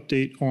quick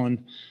update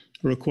on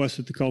a request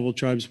that the Colville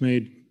Tribes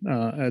made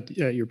at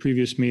your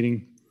previous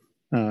meeting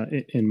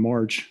in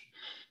March,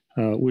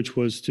 which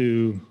was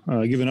to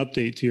give an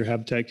update to your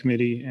Habitat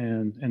Committee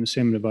and the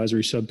Salmon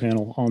Advisory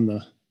Subpanel on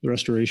the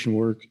restoration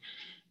work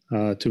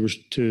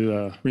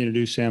to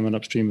reintroduce salmon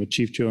upstream of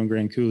Chief Joe and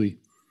Grand Coulee.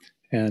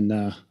 And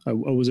I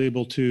was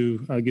able to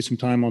get some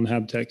time on the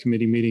Habitat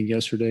Committee meeting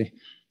yesterday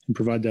and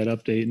provide that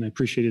update, and I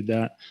appreciated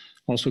that.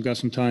 Also got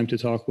some time to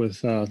talk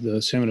with the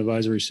Salmon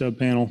Advisory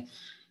Subpanel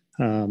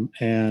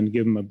and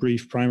give them a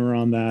brief primer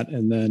on that,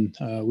 and then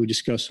we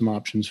discussed some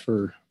options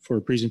for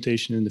a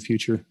presentation in the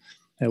future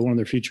at one of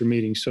their future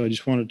meetings. So I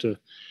just wanted to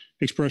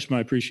express my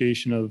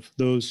appreciation of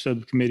those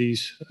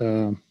subcommittees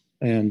and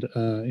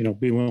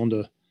being willing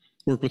to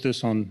work with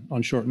us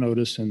on short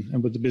notice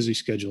and with the busy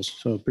schedules.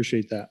 So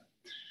appreciate that.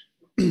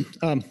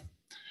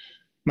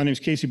 My name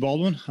is Casey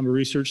Baldwin. I'm a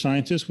research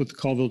scientist with the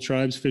Colville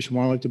Tribes Fish and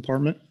Wildlife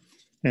Department,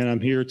 and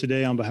I'm here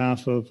today on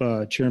behalf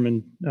of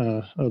Chairman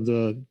of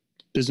the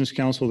Business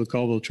Council of the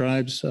Colville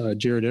Tribes,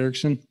 Jared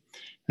Erickson,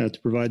 to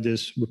provide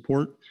this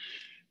report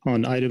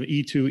on item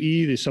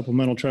E2E, the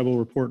Supplemental Tribal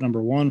Report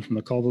number 1 from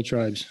the Colville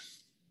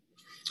Tribes.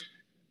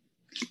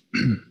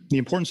 The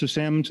importance of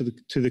salmon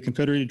to the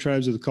Confederated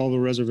Tribes of the Colville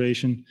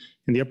Reservation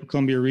in the Upper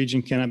Columbia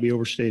region cannot be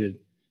overstated.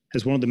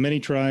 As one of the many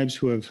tribes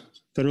who have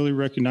federally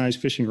recognized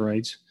fishing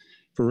rights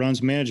for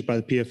runs managed by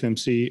the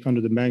PFMC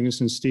under the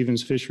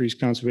Magnuson-Stevens Fisheries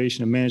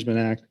Conservation and Management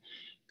Act,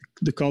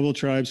 the Colville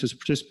Tribes has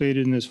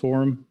participated in this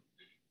forum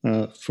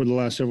for the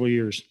last several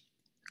years.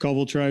 The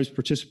Colville Tribes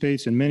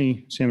participates in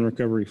many salmon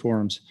recovery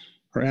forums,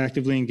 are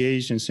actively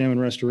engaged in salmon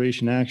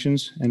restoration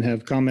actions, and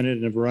have commented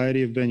in a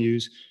variety of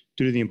venues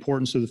due to the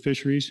importance of the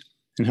fisheries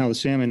and how the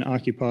salmon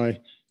occupy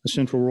a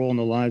central role in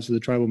the lives of the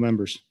tribal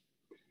members.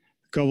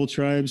 The Colville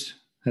Tribes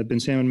have been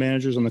salmon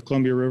managers on the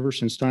Columbia River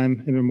since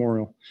time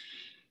immemorial,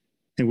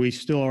 and we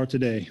still are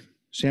today.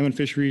 Salmon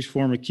fisheries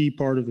form a key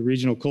part of the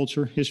regional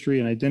culture, history,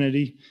 and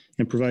identity,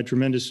 and provide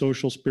tremendous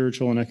social,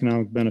 spiritual, and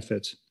economic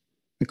benefits.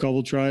 The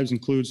Colville Tribes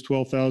includes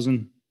 12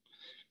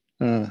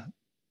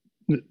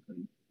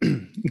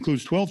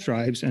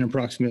 tribes and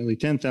approximately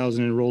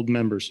 10,000 enrolled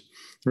members.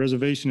 The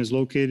reservation is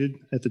located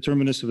at the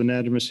terminus of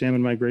anadromous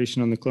salmon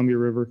migration on the Columbia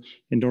River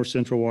in north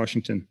central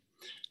Washington.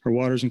 Our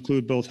waters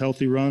include both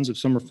healthy runs of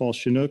summer fall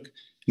Chinook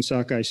and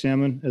sockeye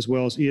salmon, as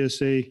well as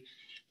ESA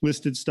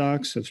listed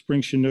stocks of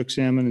spring Chinook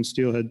salmon and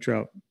steelhead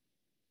trout.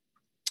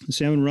 The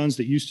salmon runs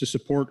that used to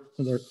support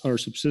our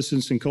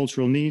subsistence and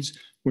cultural needs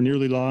were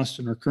nearly lost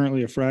and are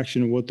currently a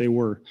fraction of what they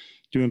were,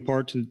 due in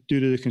part due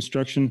to the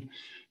construction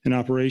and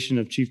operation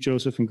of Chief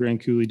Joseph and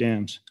Grand Coulee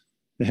dams.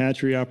 The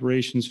hatchery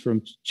operations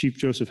from Chief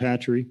Joseph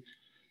Hatchery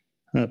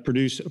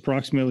produce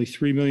approximately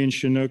 3 million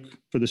Chinook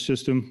for the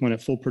system when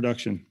at full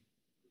production.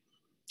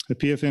 The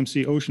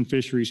PFMC ocean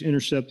fisheries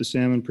intercept the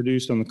salmon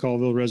produced on the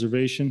Colville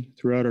Reservation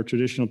throughout our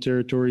traditional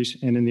territories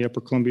and in the Upper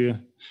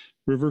Columbia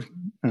River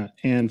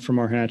and from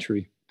our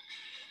hatchery.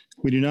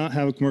 We do not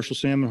have a commercial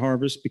salmon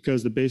harvest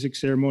because the basic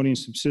ceremony and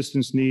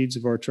subsistence needs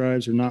of our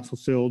tribes are not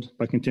fulfilled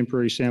by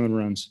contemporary salmon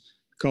runs.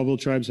 The Colville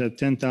Tribes have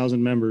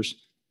 10,000 members,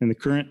 and the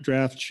current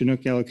draft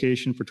Chinook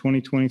allocation for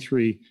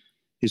 2023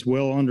 is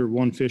well under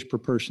 1 fish per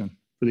person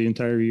for the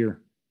entire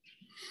year.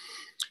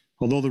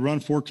 Although the run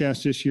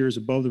forecast this year is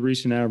above the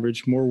recent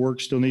average, more work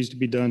still needs to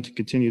be done to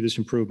continue this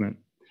improvement.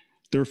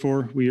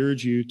 Therefore, we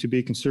urge you to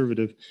be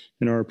conservative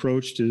in our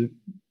approach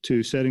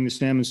to setting the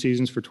salmon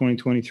seasons for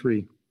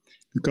 2023.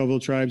 The Colville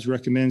Tribes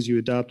recommends you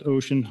adopt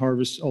ocean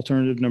harvest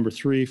alternative number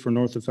 3 for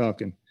north of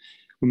Falcon.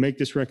 We make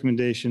this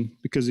recommendation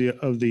because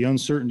of the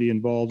uncertainty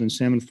involved in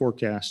salmon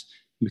forecasts,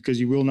 and because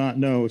you will not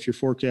know if your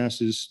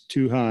forecast is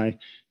too high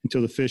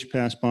until the fish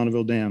pass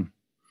Bonneville Dam.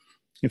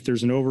 If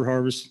there's an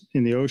overharvest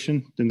in the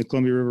ocean, then the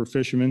Columbia River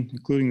fishermen,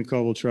 including the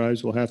Colville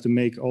Tribes, will have to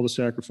make all the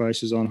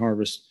sacrifices on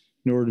harvest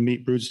in order to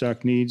meet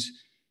broodstock needs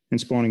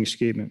and spawning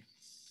escapement.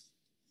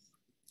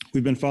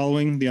 We've been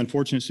following the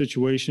unfortunate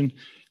situation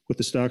with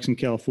the stocks in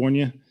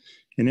California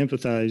and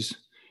empathize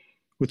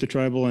with the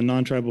tribal and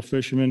non-tribal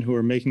fishermen who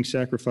are making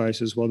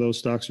sacrifices while those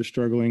stocks are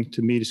struggling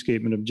to meet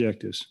escapement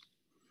objectives.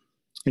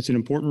 It's an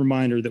important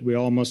reminder that we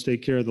all must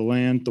take care of the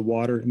land, the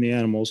water, and the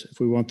animals if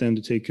we want them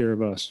to take care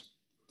of us.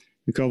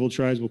 The Colville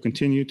Tribes will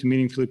continue to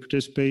meaningfully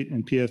participate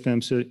in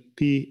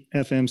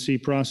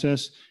PFMC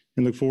process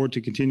and look forward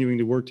to continuing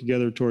to work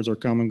together towards our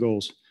common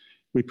goals.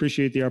 We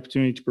appreciate the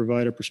opportunity to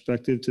provide our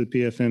perspective to the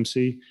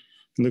PFMC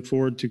and look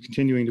forward to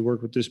continuing to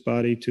work with this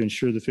body to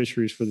ensure the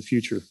fisheries for the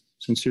future.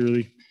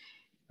 Sincerely,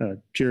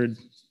 Jared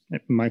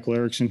Michael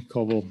Erickson,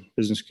 Colville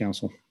Business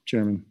Council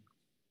Chairman.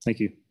 Thank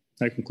you.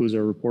 That concludes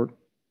our report.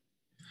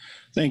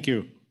 Thank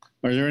you.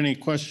 Are there any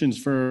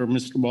questions for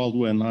Mr.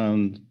 Baldwin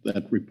on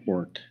that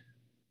report?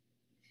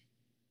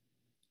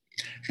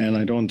 And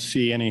I don't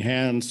see any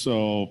hands,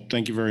 so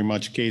thank you very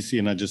much, Casey.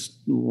 And I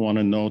just want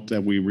to note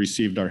that we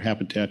received our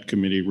Habitat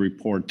Committee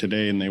report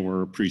today, and they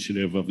were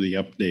appreciative of the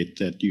update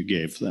that you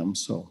gave them.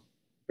 So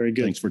very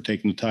good. Thanks for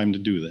taking the time to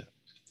do that.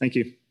 Thank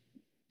you.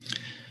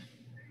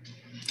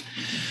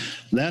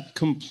 That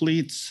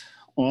completes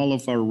all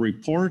of our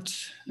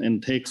reports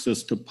and takes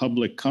us to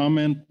public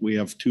comment. We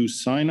have 2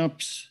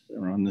 signups.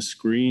 They're on the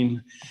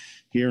screen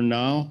here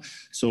now.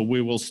 So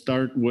we will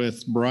start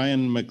with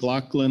Brian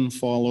McLaughlin,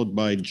 followed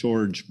by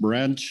George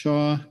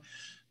Bradshaw.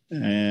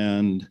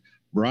 And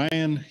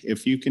Brian,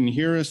 if you can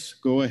hear us,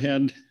 go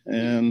ahead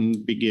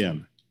and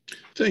begin.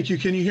 Thank you.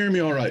 Can you hear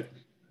me all right?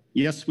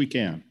 Yes, we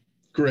can.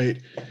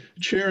 Great.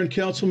 Chair and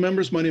council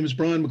members, my name is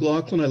Brian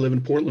McLaughlin. I live in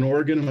Portland,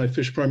 Oregon, and I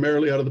fish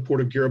primarily out of the port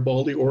of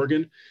Garibaldi,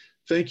 Oregon.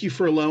 Thank you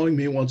for allowing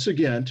me once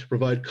again to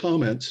provide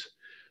comments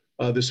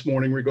this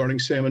morning regarding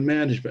salmon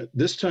management,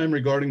 this time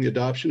regarding the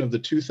adoption of the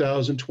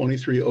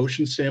 2023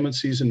 ocean salmon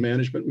season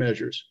management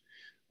measures.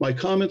 My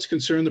comments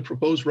concern the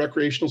proposed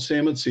recreational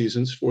salmon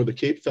seasons for the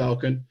Cape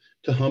Falcon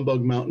to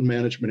Humbug Mountain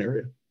Management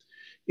Area.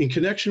 In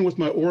connection with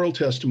my oral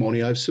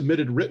testimony, I've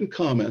submitted written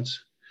comments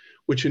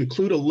which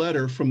include a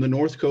letter from the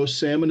North Coast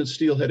Salmon and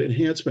Steelhead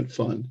Enhancement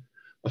Fund,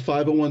 a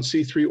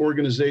 501c3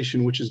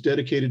 organization which is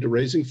dedicated to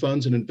raising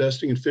funds and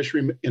investing in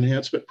fishery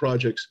enhancement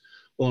projects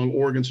along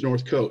Oregon's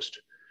North Coast.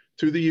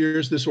 Through the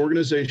years, this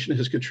organization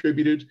has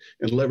contributed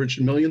and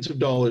leveraged millions of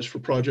dollars for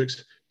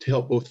projects to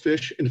help both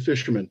fish and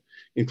fishermen,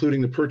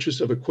 including the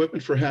purchase of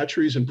equipment for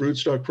hatcheries and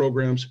broodstock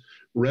programs,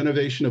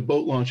 renovation of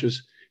boat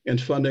launches,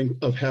 and funding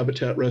of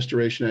habitat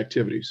restoration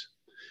activities.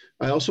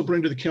 I also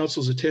bring to the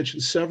council's attention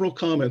several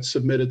comments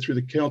submitted through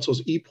the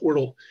council's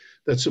e-portal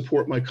that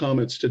support my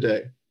comments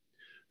today.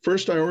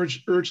 First, I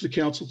urge the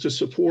council to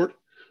support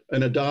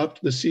and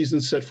adopt the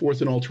seasons set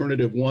forth in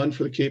Alternative 1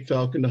 for the Cape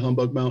Falcon to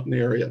Humbug Mountain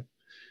area.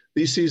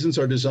 These seasons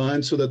are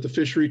designed so that the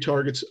fishery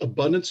targets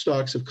abundant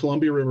stocks of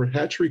Columbia River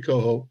hatchery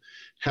coho,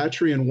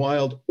 hatchery and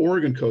wild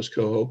Oregon coast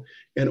coho,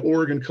 and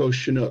Oregon coast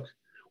Chinook,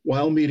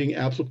 while meeting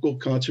applicable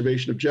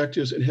conservation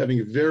objectives and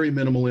having very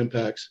minimal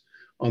impacts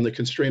on the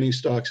constraining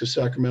stocks of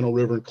Sacramento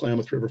River and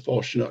Klamath River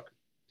fall Chinook.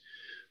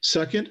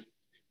 Second,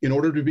 in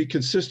order to be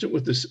consistent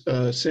with this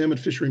salmon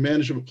fishery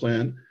management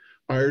plan,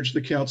 I urge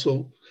the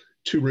council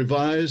to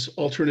revise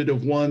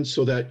Alternative 1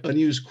 so that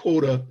unused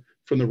quota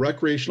from the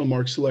recreational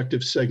mark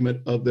selective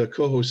segment of the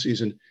coho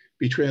season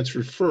be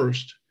transferred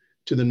first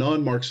to the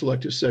non-mark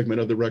selective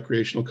segment of the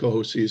recreational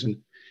coho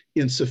season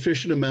in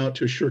sufficient amount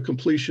to assure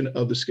completion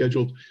of the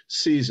scheduled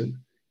season,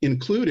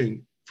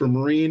 including for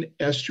marine,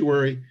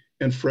 estuary,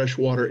 and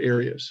freshwater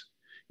areas.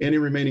 Any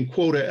remaining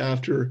quota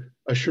after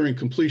assuring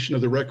completion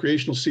of the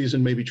recreational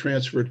season may be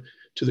transferred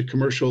to the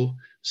commercial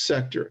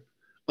sector.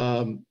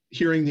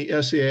 Hearing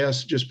the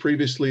SAS just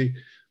previously,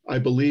 I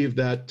believe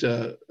that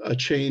a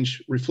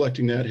change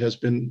reflecting that has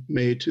been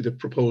made to the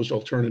proposed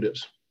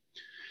alternatives.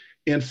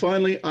 And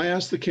finally, I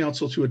ask the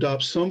council to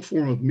adopt some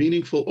form of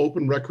meaningful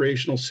open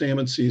recreational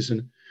salmon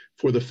season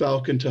for the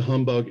Falcon to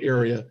Humbug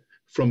area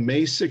from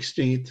May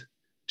 16th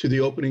to the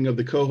opening of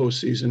the coho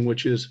season,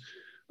 which is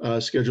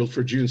scheduled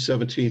for June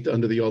 17th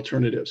under the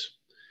alternatives.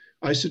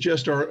 I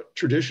suggest our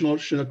traditional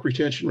Chinook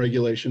retention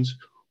regulations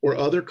or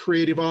other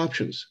creative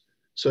options,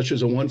 such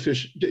as a 1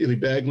 fish daily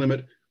bag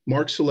limit,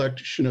 mark select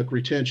Chinook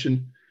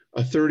retention,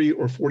 a 30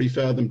 or 40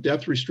 fathom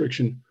depth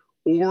restriction,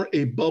 or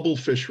a bubble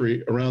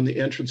fishery around the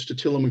entrance to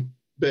Tillamook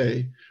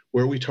Bay,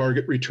 where we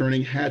target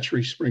returning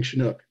hatchery spring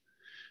Chinook.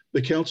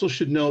 The council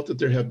should note that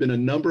there have been a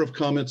number of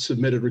comments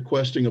submitted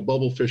requesting a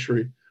bubble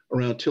fishery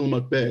around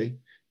Tillamook Bay,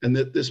 and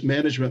that this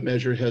management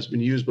measure has been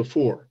used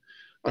before.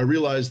 I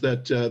realize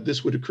that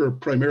this would occur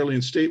primarily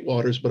in state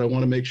waters, but I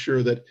want to make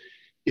sure that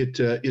it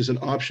is an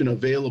option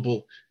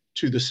available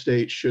to the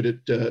state should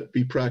it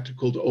be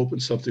practical to open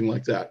something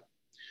like that.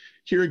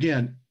 Here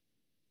again,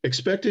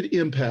 expected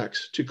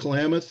impacts to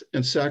Klamath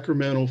and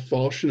Sacramento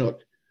Fall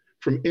Chinook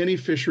from any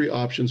fishery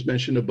options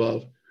mentioned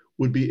above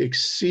would be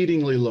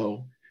exceedingly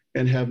low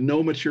and have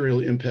no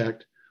material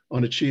impact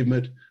on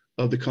achievement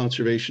of the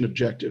conservation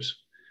objectives.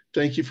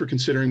 Thank you for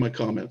considering my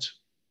comments.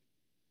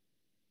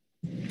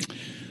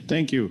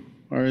 Thank you.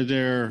 Are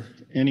there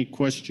any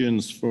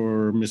questions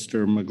for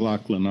Mr.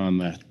 McLaughlin on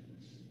that?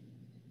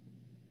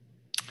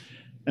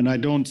 And I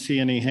don't see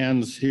any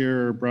hands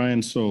here,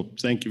 Brian, so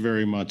thank you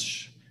very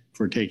much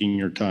for taking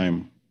your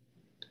time.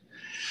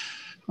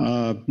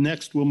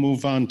 Next, we'll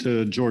move on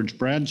to George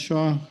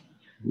Bradshaw,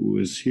 who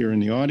is here in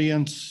the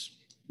audience.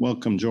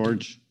 Welcome,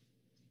 George.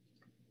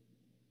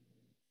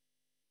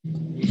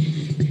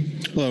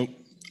 Hello.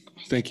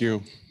 Thank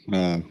you,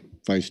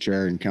 Vice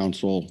Chair and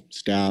Council,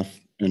 staff,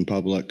 and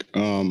public.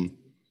 I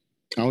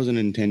wasn't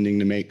intending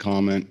to make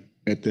comment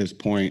at this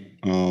point,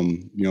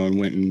 and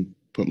went and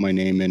put my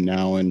name in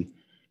now. And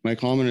my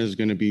comment is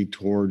going to be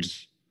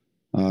towards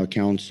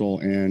Council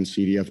and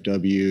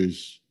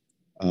CDFW's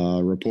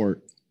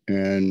report.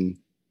 And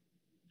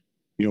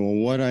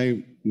what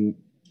I'm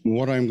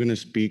going to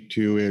speak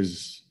to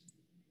is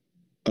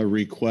a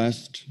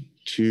request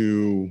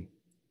to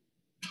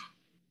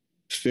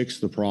fix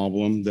the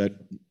problem that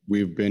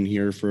we've been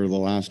here for the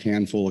last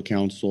handful of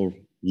council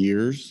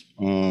years.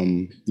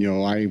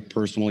 I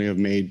personally have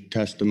made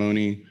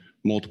testimony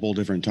multiple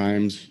different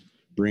times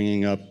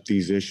bringing up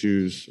these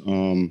issues.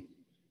 And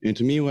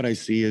to me, what I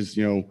see is,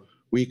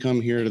 we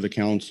come here to the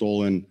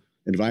council and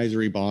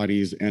advisory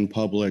bodies and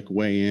public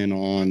weigh in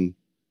on,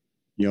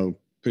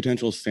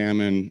 potential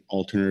salmon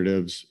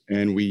alternatives.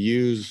 And we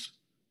use,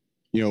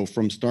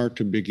 from start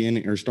to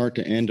beginning or start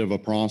to end of a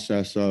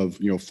process of,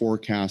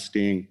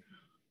 forecasting,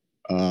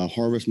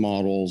 harvest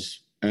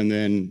models, and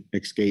then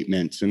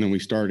escapements. And then we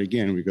start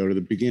again, we go to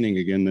the beginning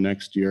again the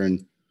next year.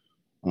 And,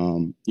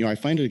 I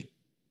find it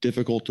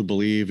difficult to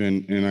believe,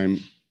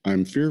 and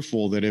I'm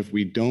fearful that if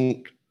we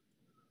don't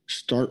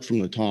start from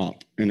the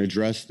top and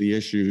address the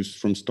issues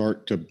from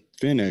start to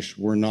finish,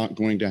 we're not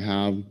going to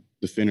have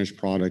the finished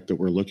product that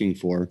we're looking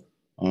for.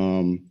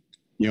 And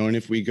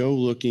if we go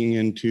looking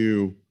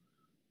into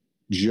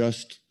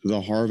just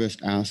the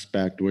harvest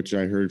aspect, which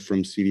I heard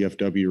from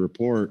CDFW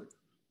report,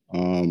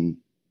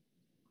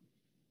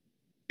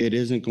 it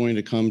isn't going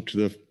to come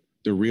to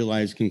the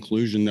realized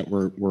conclusion that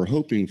we're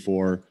hoping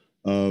for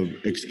of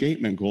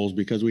escapement goals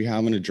because we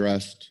haven't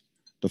addressed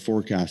the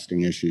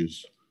forecasting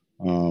issues.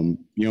 And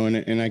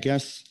I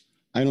guess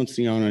I don't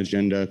see on an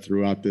agenda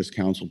throughout this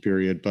council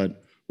period,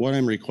 but what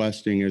I'm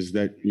requesting is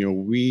that,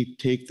 we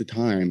take the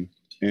time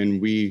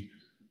and we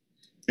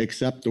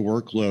accept the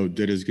workload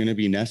that is going to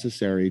be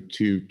necessary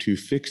to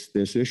fix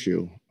this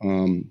issue,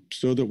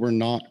 so that we're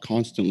not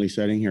constantly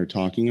sitting here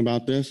talking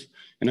about this.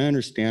 And I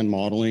understand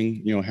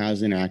modeling,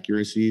 has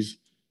inaccuracies.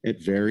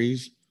 It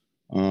varies,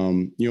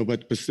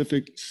 but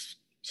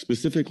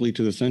specifically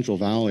to the Central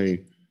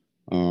Valley,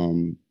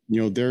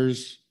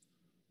 there's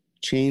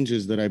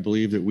changes that I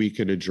believe that we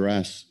could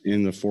address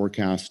in the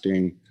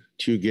forecasting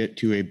to get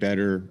to a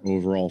better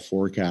overall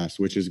forecast,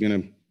 which is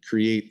going to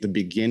create the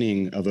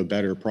beginning of a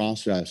better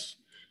process.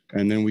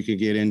 And then we could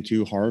get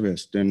into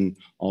harvest. And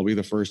I'll be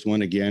the first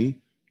one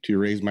again to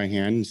raise my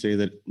hand and say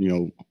that,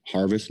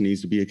 harvest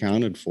needs to be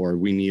accounted for.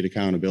 We need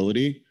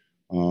accountability,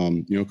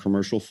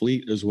 commercial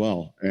fleet as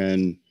well.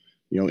 And,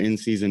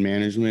 in-season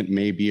management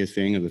may be a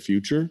thing of the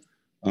future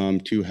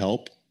to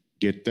help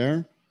get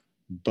there.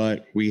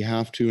 But we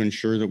have to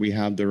ensure that we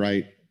have the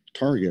right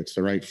targets,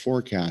 the right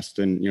forecast.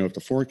 And, if the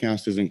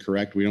forecast isn't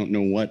correct, we don't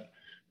know what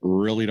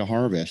really to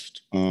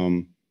harvest.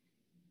 And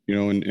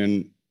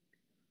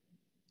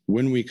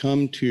when we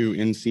come to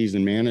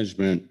in-season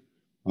management,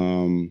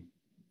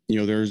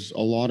 there's a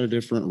lot of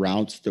different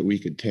routes that we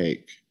could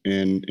take.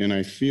 And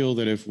I feel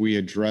that if we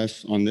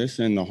address on this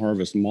end the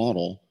harvest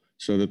model,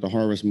 so that the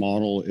harvest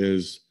model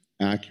is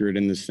accurate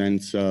in the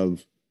sense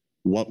of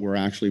what we're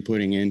actually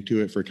putting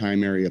into it for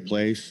time, area,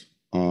 place.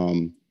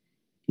 I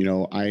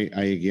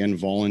again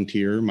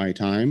volunteer my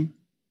time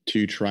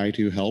to try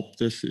to help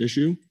this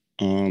issue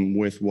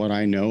with what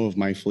I know of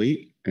my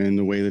fleet and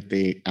the way that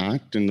they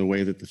act and the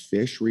way that the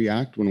fish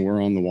react when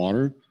we're on the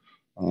water.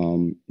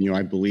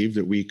 I believe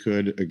that we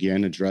could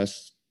again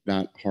address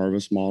that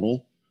harvest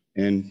model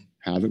and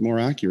have it more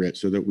accurate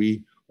so that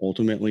we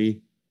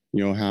ultimately,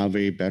 have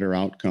a better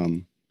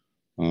outcome.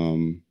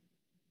 And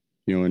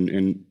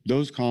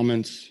those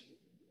comments,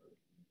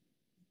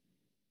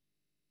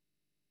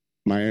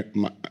 my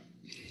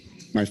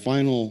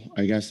final,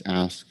 I guess,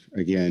 ask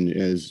again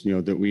is,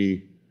 that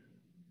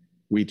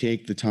we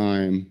take the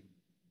time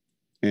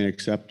and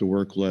accept the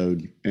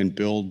workload and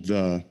build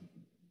the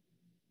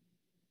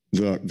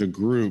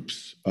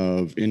groups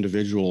of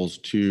individuals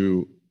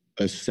to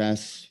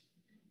assess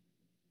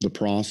the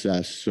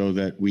process so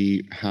that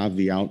we have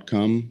the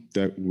outcome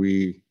that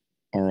we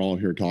are all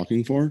here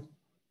talking for.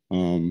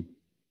 And,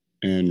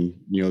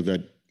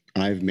 that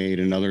I've made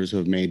and others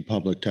have made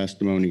public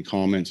testimony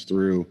comments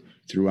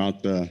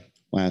throughout the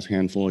last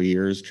handful of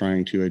years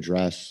trying to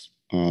address,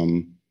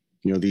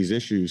 these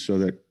issues so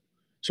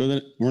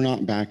that we're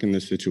not back in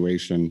this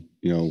situation,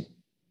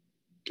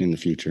 in the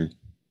future.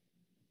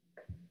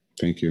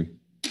 Thank you.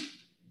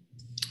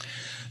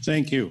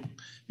 Thank you.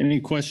 Any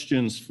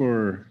questions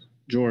for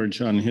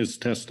George on his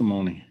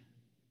testimony?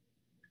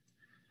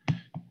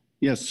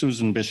 Yes,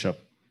 Susan Bishop.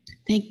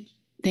 Thank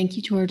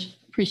you, George.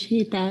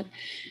 Appreciate that.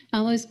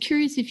 I was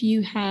curious if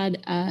you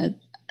had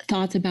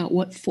thoughts about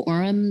what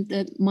forum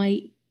that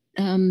might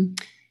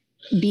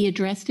be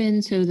addressed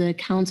in. So the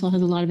council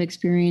has a lot of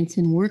experience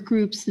in work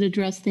groups that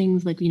address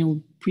things like,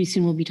 pretty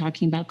soon we'll be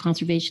talking about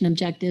conservation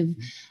objective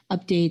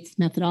updates,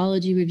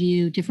 methodology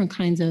review, different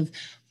kinds of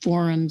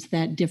forums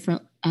that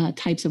different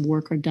types of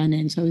work are done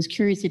in. So I was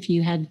curious if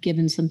you had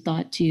given some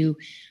thought to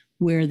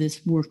where this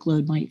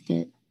workload might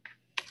fit.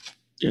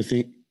 Yeah,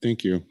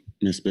 thank you,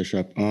 Ms.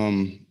 Bishop.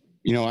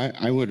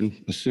 I would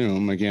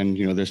assume, again,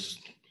 this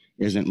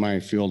isn't my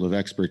field of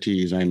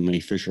expertise. I'm a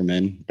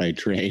fisherman by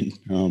trade.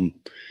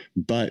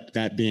 But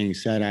that being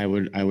said, I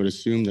would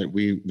assume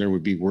that there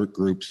would be work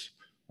groups,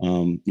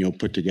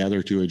 put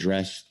together to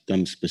address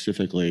them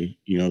specifically,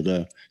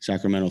 the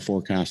Sacramento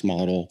forecast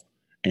model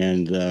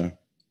and the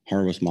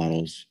harvest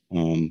models,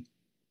 and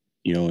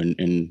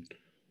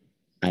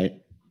I,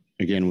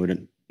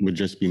 again, would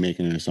just be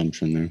making an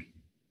assumption there.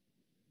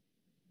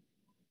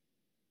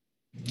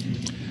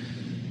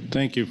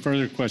 Thank you.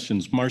 Further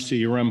questions?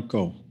 Marcy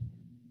Yaremko.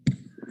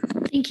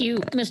 Thank you,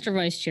 Mr.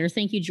 Vice Chair.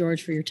 Thank you,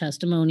 George, for your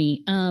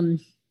testimony.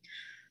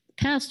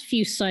 Past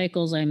few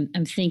cycles,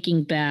 I'm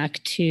thinking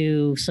back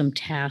to some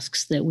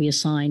tasks that we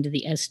assigned to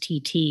the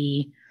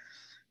STT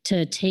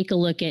to take a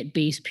look at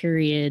base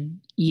period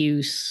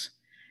use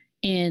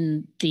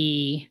in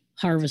the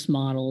harvest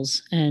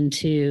models and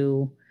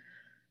to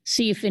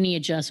see if any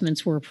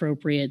adjustments were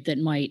appropriate that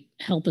might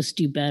help us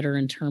do better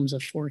in terms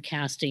of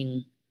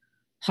forecasting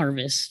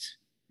harvest.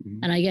 Mm-hmm.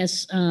 And I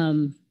guess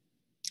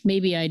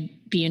maybe I'd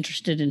be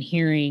interested in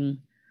hearing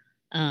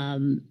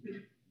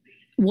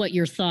what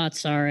your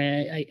thoughts are.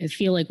 I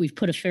feel like we've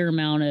put a fair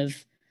amount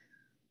of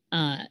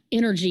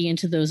energy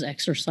into those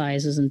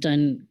exercises and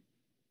done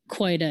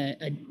quite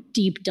a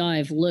deep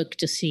dive look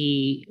to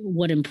see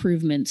what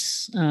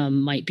improvements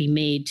might be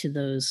made to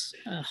those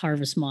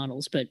harvest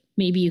models. But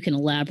maybe you can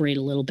elaborate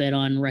a little bit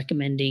on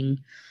recommending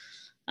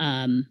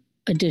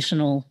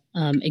additional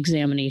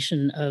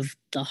examination of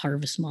the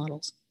harvest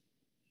models.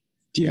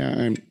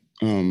 Yeah,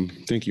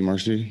 thank you,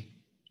 Marcy.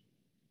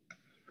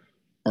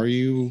 Are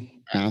you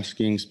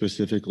asking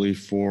specifically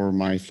for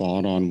my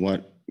thought on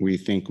what we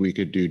think we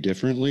could do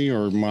differently,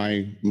 or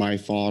my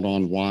thought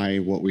on why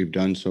what we've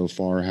done so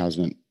far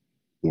hasn't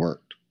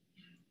worked?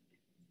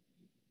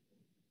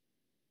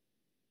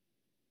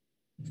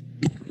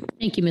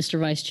 Thank you, Mr.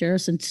 Vice Chair.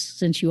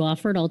 Since you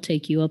offered, I'll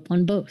take you up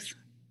on both.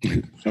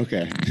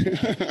 Okay.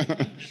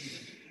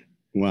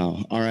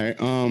 Wow. All right.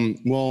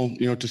 Well,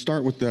 to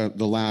start with the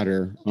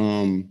latter,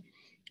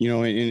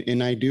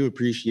 and I do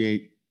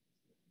appreciate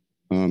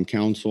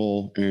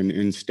council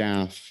and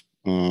staff,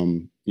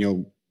 trying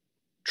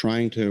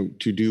to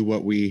do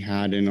what we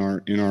had in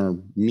our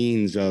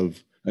means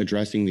of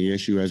addressing the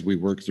issue as we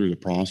work through the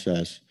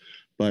process.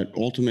 But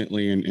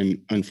ultimately,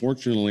 and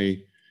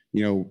unfortunately,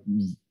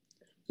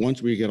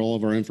 once we get all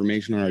of our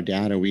information on our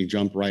data, we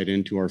jump right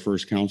into our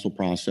first council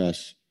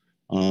process.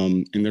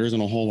 And there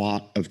isn't a whole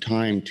lot of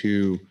time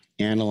to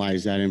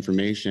analyze that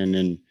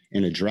information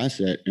and address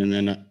it. And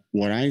then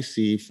what I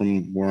see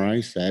from where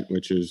I sit,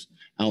 which is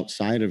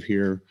outside of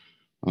here,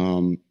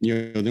 then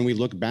we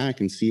look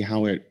back and see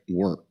how it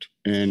worked.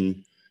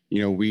 And,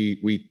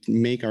 we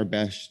make our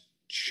best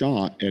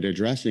shot at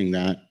addressing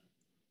that,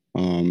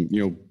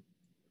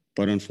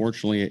 but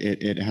unfortunately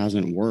it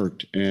hasn't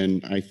worked.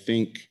 And I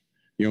think,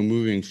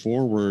 moving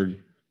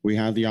forward, we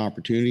have the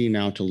opportunity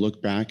now to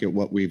look back at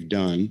what we've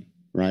done,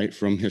 right,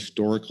 from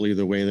historically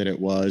the way that it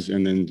was,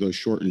 and then those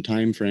shortened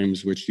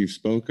timeframes which you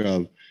spoke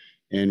of,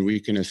 and we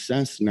can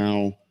assess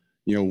now,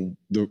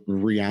 the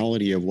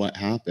reality of what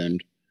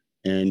happened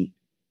and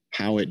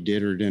how it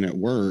did or didn't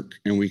work,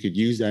 and we could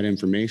use that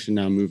information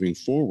now moving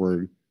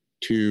forward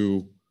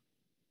to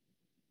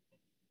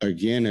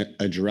again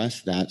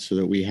address that so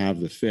that we have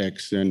the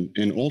fix. And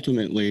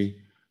ultimately,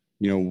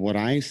 what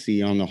I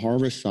see on the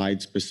harvest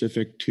side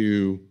specific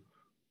to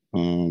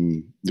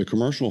the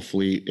commercial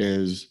fleet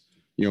is,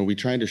 we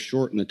tried to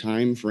shorten the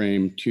time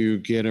frame to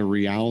get a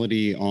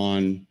reality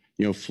on,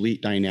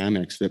 fleet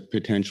dynamics that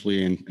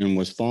potentially and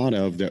was thought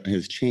of that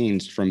has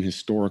changed from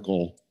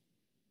historical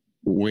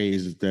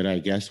ways that I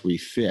guess we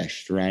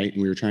fished, right?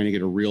 And we were trying to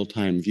get a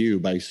real-time view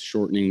by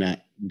shortening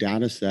that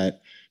data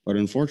set. But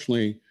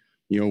unfortunately,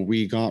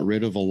 we got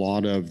rid of a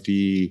lot of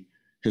the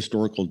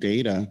historical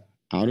data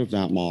out of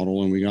that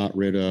model, and we got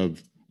rid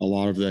of a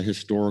lot of the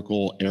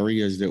historical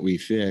areas that we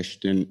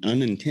fished, and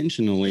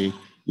unintentionally,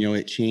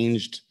 it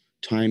changed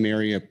time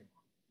area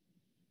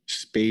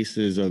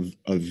spaces of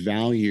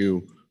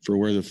value for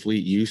where the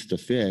fleet used to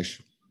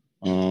fish.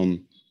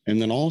 And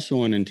then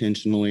also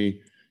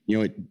unintentionally,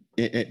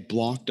 it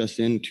blocked us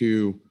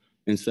into,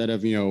 instead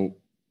of,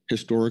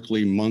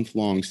 historically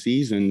month-long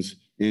seasons,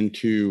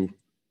 into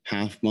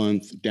half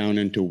month down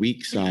into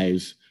week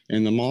size.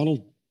 And the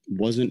model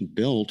wasn't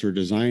built or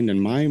designed, in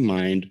my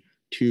mind,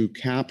 to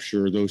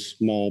capture those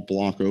small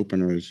block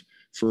openers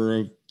for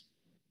a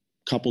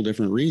couple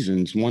different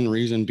reasons. One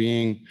reason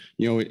being,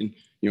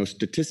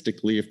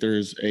 statistically, if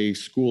there's a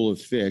school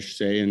of fish,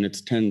 say, and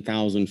it's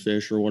 10,000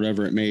 fish or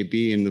whatever it may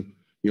be, and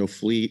the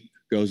fleet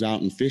goes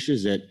out and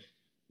fishes it,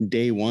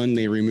 day one,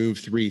 they remove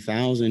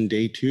 3,000.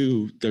 Day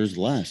two, there's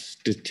less.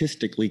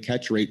 Statistically,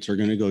 catch rates are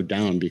going to go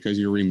down because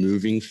you're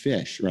removing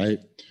fish, right?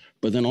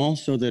 But then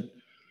also that,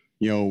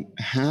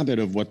 habit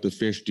of what the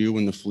fish do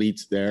when the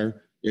fleet's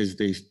there is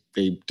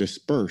they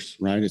disperse,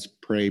 right? It's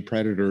prey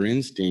predator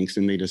instincts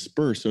and they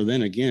disperse. So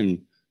then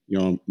again,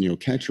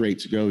 catch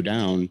rates go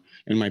down.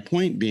 And my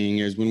point being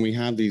is when we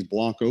have these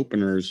block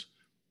openers,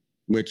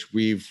 which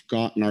we've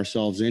gotten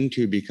ourselves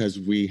into because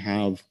we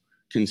have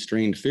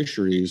constrained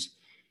fisheries,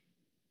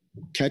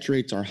 catch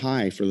rates are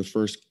high for the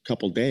first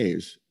couple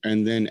days.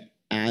 And then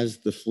as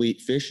the fleet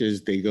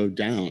fishes, they go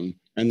down.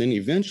 And then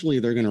eventually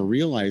they're going to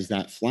realize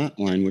that flat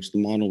line, which the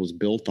model was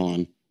built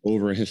on,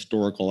 over a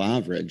historical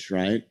average,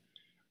 right?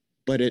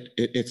 But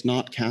it's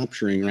not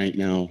capturing right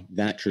now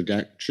that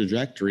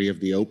trajectory of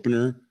the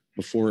opener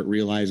before it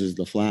realizes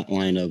the flat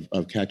line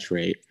of catch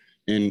rate.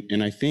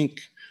 And I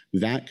think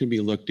that could be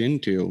looked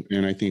into.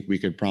 And I think we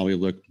could probably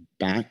look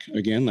back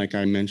again, like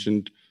I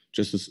mentioned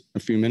just a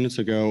few minutes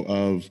ago,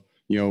 of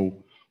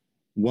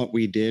what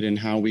we did and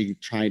how we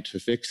tried to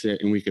fix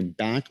it, and we could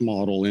back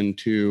model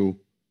into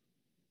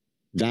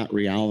that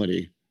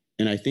reality.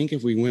 And I think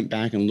if we went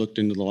back and looked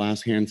into the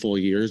last handful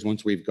of years,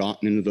 once we've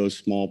gotten into those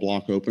small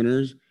block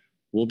openers,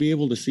 we'll be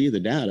able to see the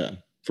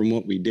data from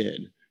what we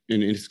did.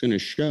 And it's going to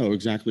show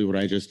exactly what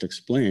I just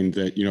explained,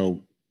 that,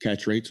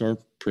 catch rates are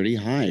pretty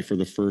high for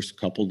the first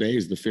couple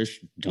days. The fish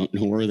don't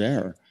know we're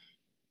there.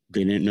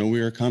 They didn't know we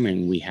were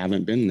coming. We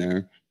haven't been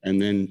there.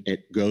 And then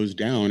it goes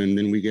down, and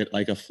then we get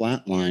like a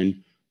flat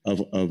line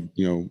of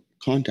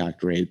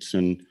contact rates.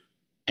 And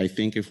I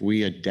think if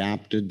we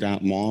adapted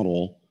that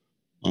model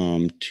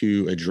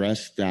to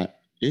address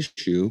that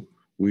issue,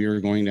 we are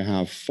going to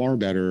have far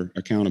better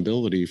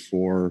accountability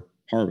for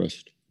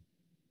harvest.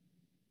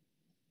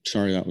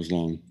 Sorry, that was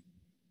long.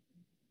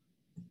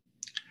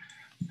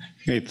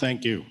 Okay,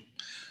 thank you.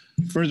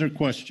 Further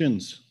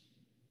questions?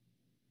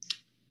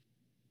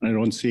 I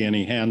don't see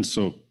any hands,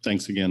 so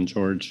thanks again,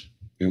 George.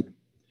 Yep.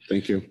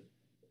 Thank you.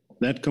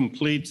 That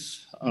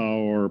completes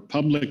our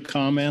public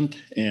comment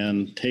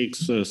and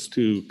takes us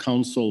to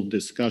council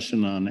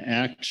discussion on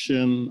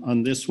action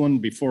on this one.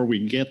 Before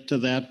we get to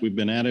that, we've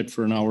been at it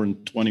for an hour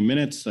and 20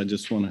 minutes. I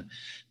just want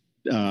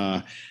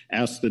to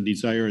ask the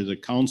desire of the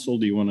council,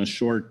 do you want a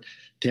short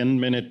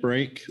 10-minute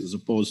break as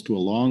opposed to a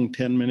long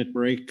 10-minute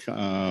break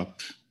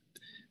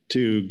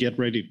to get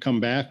ready to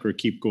come back, or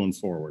keep going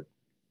forward?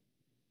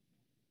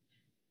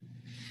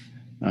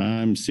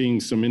 I'm seeing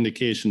some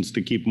indications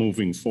to keep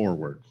moving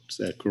forward. Is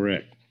that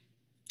correct?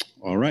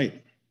 All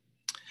right.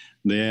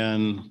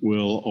 Then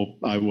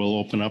I will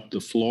open up the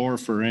floor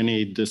for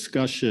any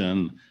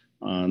discussion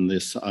on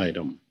this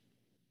item.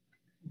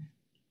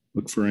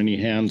 Look for any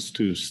hands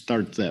to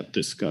start that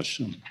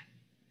discussion.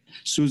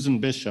 Susan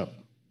Bishop.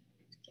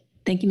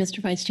 Thank you,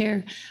 Mr. Vice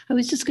Chair. I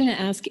was just going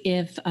to ask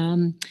if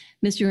Mr.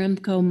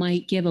 Remco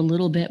might give a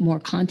little bit more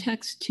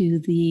context to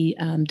the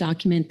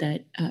document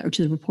that, or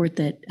to the report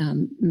that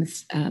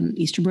Ms.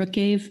 Easterbrook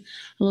gave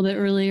a little bit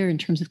earlier, in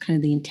terms of kind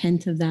of the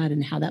intent of that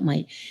and how that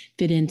might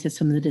fit into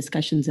some of the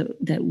discussions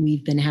that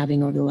we've been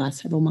having over the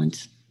last several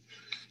months.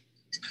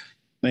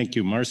 Thank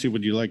you. Marcy,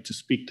 would you like to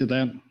speak to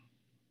that?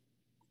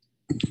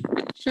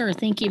 Sure.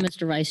 Thank you,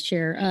 Mr. Vice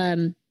Chair.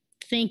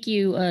 Thank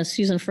you,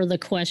 Susan, for the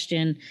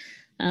question.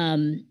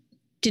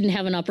 Didn't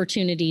have an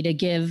opportunity to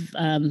give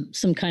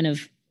some kind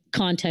of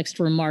context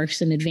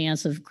remarks in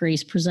advance of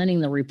Grace presenting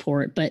the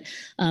report, but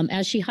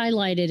as she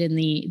highlighted in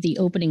the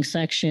opening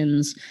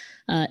sections,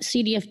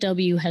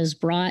 CDFW has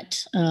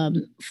brought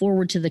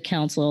forward to the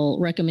council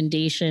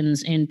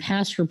recommendations in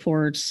past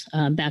reports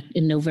back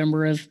in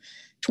November of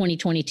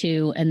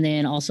 2022, and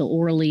then also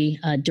orally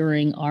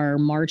during our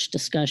March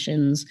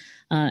discussions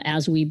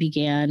as we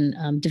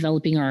began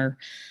developing our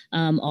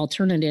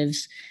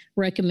alternatives,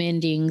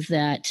 recommending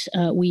that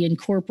we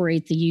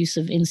incorporate the use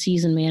of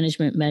in-season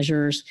management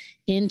measures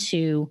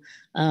into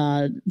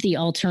the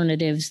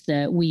alternatives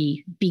that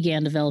we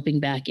began developing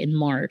back in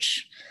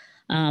March.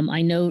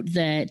 I note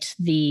that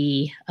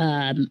the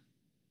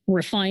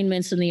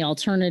refinements in the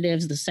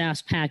alternatives, the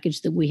SAS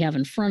package that we have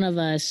in front of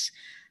us,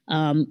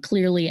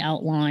 clearly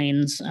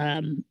outlines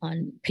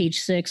on page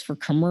 6 for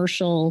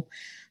commercial,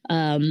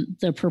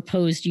 the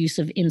proposed use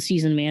of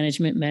in-season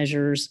management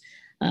measures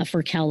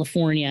for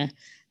California,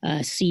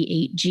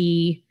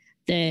 C8G,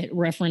 that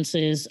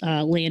references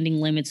landing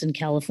limits in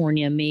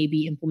California may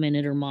be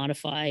implemented or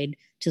modified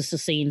to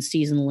sustain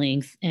season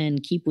length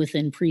and keep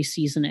within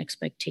preseason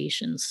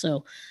expectations.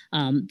 So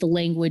the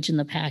language in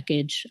the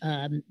package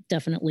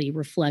definitely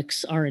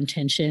reflects our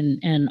intention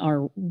and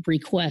our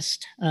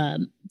request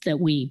that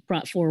we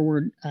brought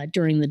forward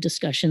during the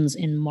discussions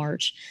in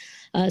March.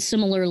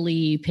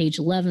 Similarly, page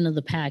 11 of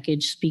the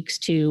package speaks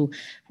to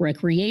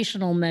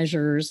recreational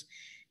measures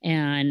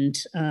and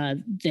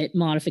that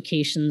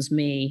modifications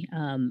may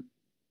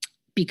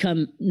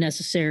become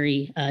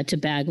necessary to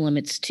bag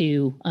limits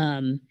to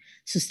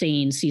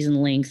sustain season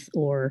length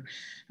or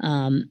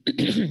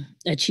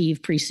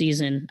achieve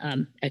preseason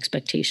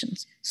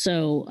expectations.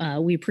 So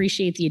we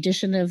appreciate the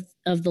addition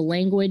of the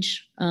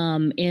language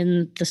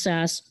in the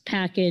SAS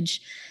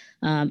package,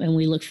 and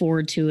we look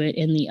forward to it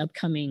in the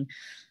upcoming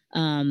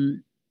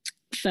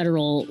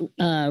federal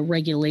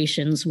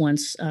regulations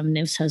once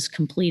NIFS has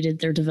completed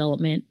their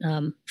development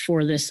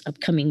for this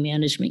upcoming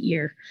management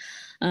year.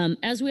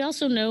 As we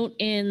also note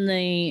in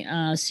the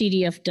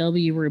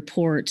CDFW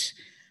report,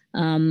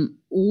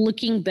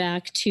 looking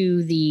back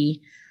to the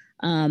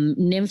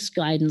NIFS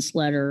guidance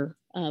letter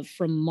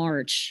from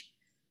March,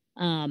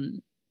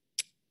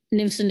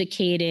 NIFS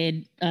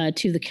indicated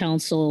to the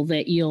council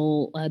that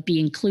you'll be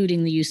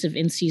including the use of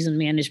in-season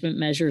management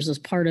measures as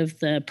part of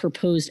the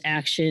proposed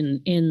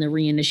action in the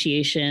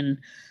reinitiation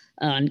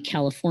on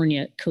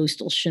California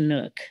coastal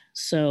Chinook.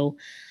 So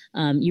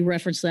you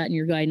referenced that in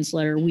your guidance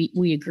letter.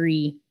 We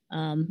agree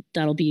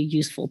that'll be a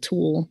useful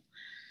tool.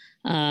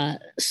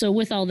 So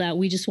with all that,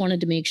 we just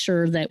wanted to make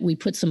sure that we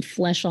put some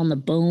flesh on the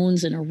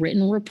bones in a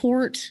written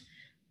report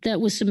that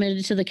was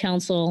submitted to the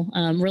council.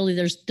 Really,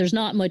 there's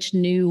not much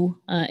new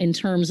in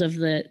terms of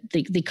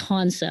the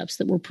concepts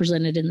that were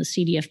presented in the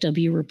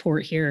CDFW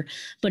report here,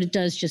 but it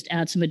does just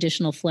add some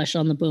additional flesh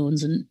on the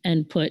bones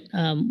and put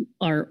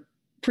our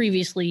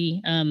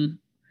previously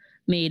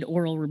made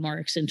oral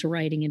remarks into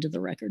writing into the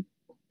record.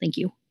 Thank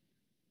you.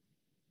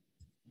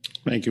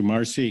 Thank you,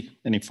 Marcy.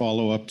 Any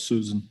follow-up,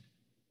 Susan?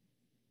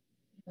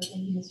 Thank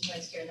you, Mr.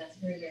 Vice Chair. That's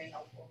very, very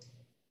helpful.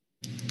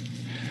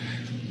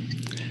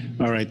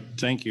 All right,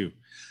 thank you.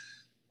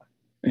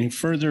 Any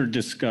further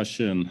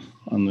discussion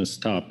on this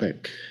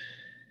topic?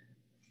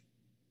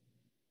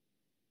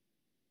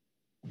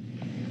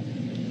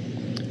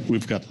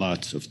 We've got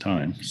lots of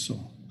time, so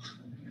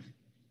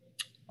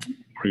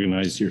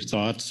organize your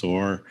thoughts,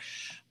 or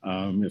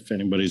if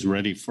anybody's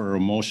ready for a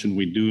motion,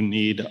 we do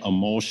need a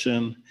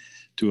motion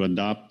to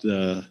adopt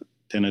the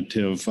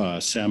tentative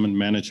salmon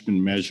management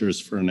measures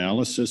for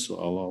analysis. I'll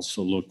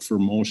also look for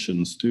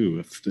motions too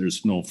if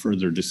there's no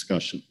further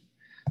discussion.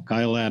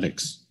 Kyle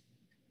Addix.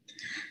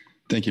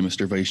 Thank you,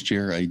 Mr. Vice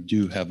Chair. I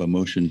do have a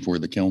motion for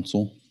the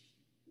council.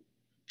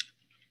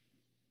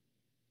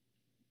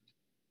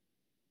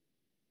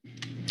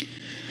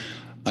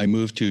 I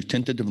move to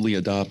tentatively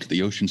adopt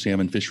the ocean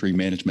salmon fishery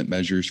management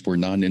measures for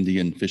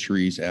non-Indian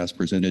fisheries as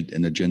presented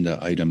in agenda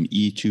item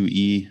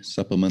E2E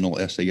supplemental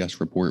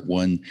SAS report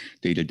 1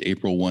 dated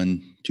April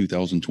 1,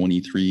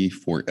 2023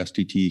 for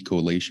STT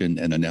collation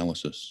and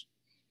analysis.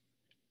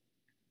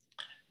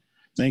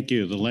 Thank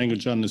you. The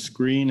language on the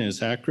screen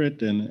is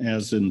accurate and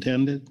as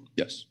intended?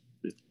 Yes.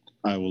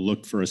 I will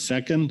look for a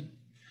second.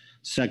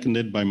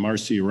 Seconded by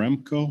Marcy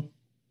Remco.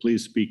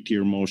 Please speak to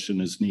your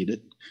motion as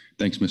needed.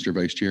 Thanks, Mr.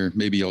 Vice Chair.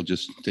 Maybe I'll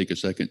just take a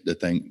second to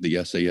thank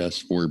the SAS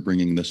for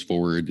bringing this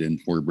forward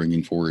and for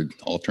bringing forward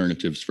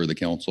alternatives for the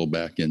council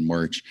back in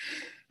March.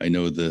 I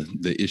know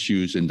the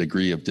issues and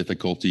degree of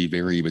difficulty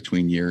vary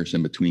between years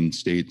and between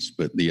states,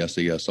 but the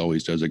SAS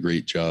always does a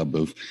great job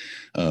of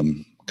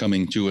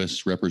coming to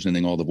us,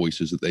 representing all the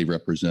voices that they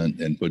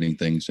represent and putting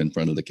things in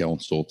front of the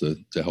council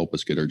to help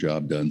us get our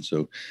job done.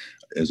 So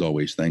as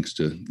always, thanks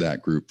to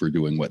that group for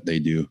doing what they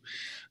do.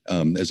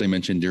 As I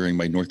mentioned during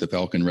my North of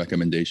Falcon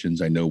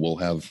recommendations, I know we'll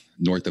have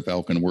North of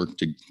Falcon work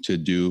to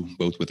do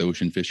both with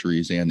ocean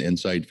fisheries and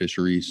inside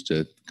fisheries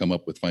to come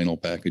up with final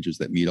packages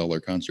that meet all our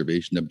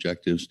conservation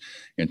objectives.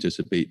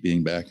 Anticipate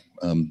being back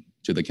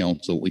to the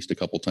council at least a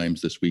couple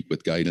times this week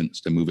with guidance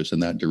to move us in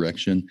that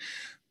direction.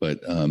 But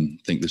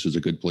think this is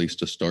a good place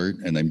to start.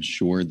 And I'm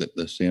sure that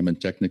the salmon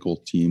technical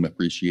team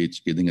appreciates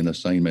getting an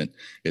assignment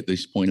at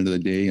this point of the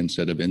day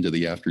instead of into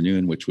the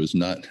afternoon, which was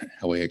not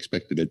how I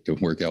expected it to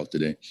work out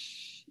today.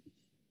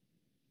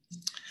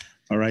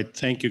 All right,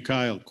 thank you,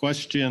 Kyle.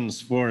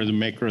 Questions for the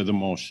maker of the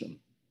motion?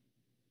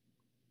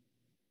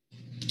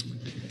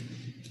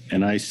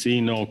 And I see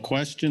no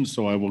questions,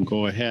 so I will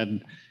go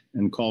ahead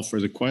and call for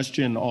the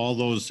question. All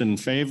those in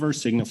favor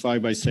signify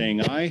by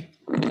saying aye.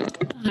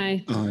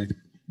 Aye. Aye.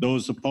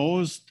 Those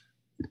opposed?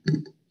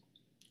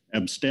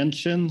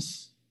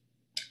 Abstentions?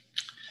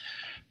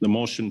 The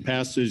motion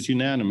passes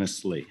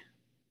unanimously.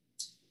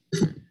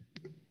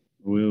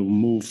 We'll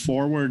move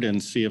forward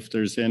and see if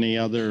there's any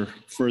other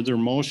further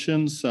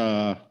motions.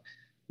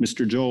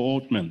 Mr. Joe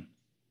Oatman.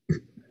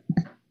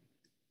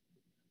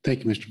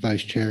 Thank you, Mr.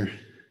 Vice Chair.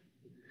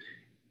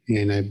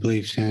 And I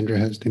believe Sandra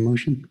has the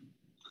motion.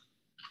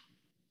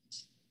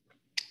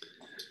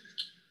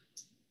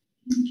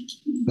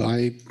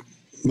 I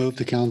move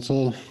the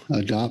council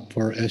adopt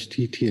for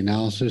STT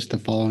analysis the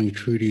following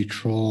Trudy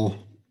Troll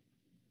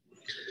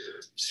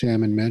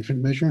salmon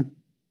management measure.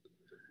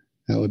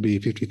 That would be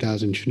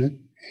 50,000 Chinook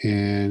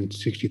and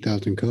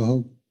 60,000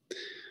 coho.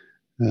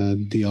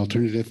 The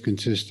alternative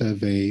consists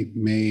of a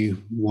May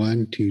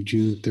 1 to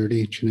June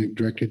 30 Chinook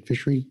directed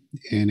fishery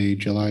and a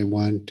July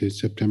 1 to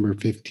September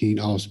 15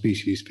 all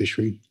species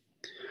fishery.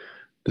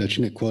 The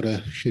Chinook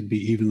quota should be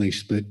evenly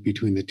split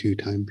between the two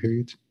time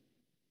periods.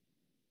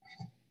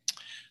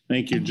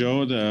 Thank you,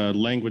 Joe. The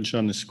language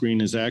on the screen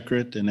is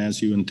accurate and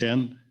as you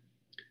intend.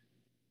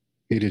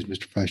 It is,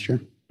 Mr. Vice Chair.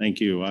 Thank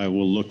you. I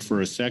will look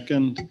for a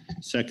second.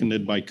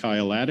 Seconded by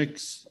Kyle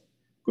Addix.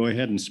 Go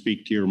ahead and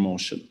speak to your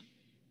motion.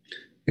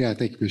 Yeah,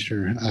 thank you,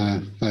 Mr.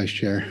 Vice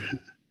Chair.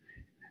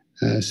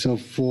 So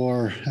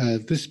for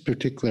this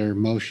particular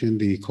motion,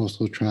 the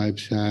coastal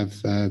tribes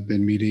have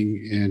been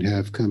meeting and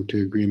have come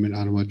to agreement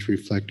on what's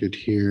reflected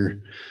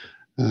here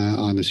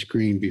on the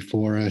screen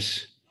before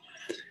us.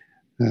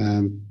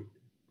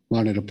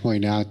 Wanted to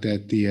point out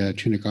that the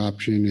Chinook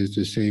option is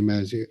the same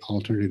as the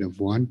alternative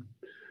 1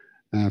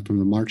 from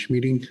the March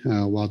meeting,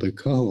 while the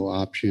coho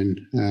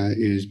option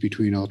is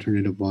between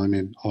alternative 1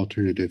 and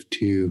alternative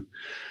 2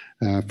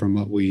 from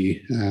what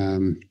we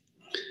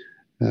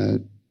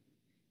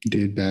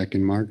did back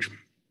in March.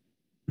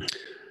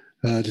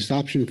 This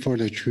option for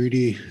the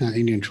treaty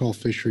Indian troll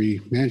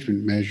fishery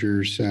management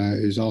measures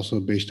is also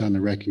based on the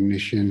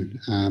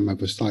recognition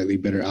of a slightly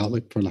better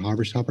outlook for the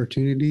harvest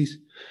opportunities,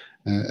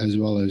 as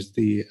well as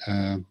the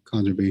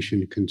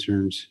conservation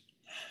concerns.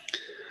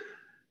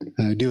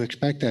 I do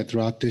expect that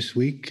throughout this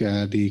week,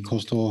 the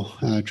coastal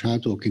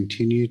tribes will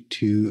continue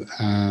to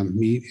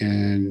meet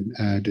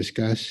and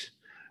discuss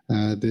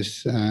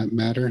this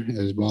matter,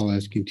 as well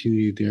as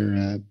continue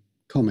their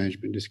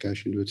co-management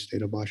discussion with the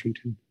state of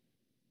Washington.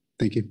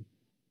 Thank you.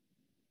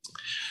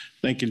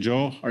 Thank you,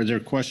 Joe. Are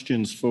there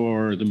questions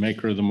for the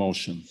maker of the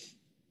motion?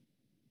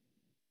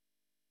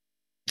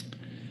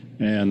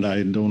 And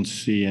I don't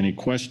see any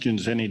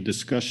questions. Any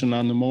discussion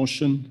on the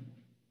motion?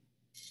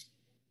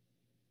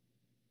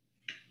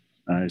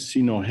 I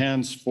see no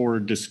hands for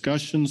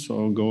discussion,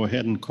 so I'll go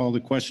ahead and call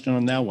the question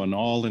on that one.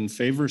 All in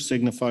favor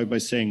signify by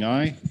saying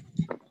aye.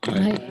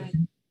 Aye.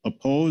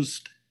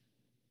 Opposed?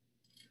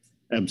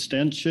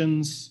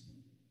 Abstentions?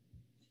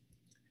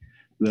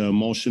 The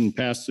motion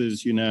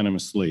passes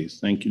unanimously.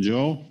 Thank you,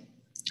 Joe.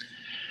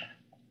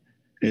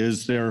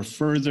 Is there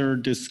further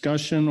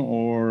discussion,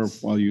 or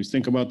while you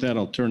think about that,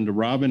 I'll turn to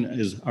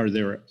Robin. Are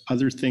there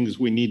other things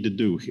we need to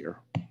do here?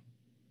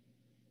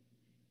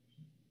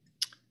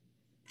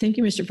 Thank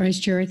you, Mr. Vice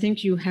Chair. I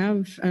think you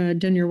have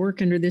done your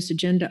work under this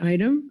agenda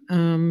item.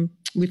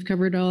 We've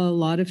covered a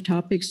lot of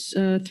topics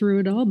through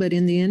it all, but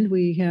in the end,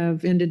 we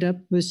have ended up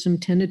with some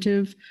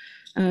tentative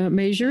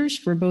measures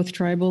for both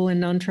tribal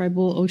and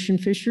non-tribal ocean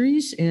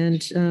fisheries,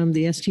 and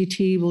the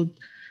STT will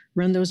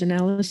run those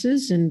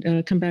analyses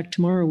and come back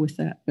tomorrow with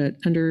that. But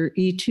under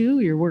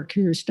E2, your work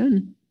here is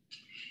done.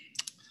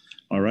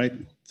 All right.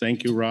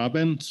 Thank you,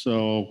 Robin.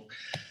 So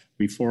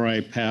before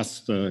I pass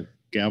the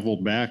gavel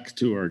back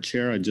to our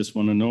chair, I just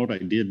want to note I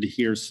did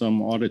hear some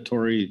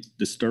auditory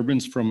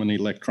disturbance from an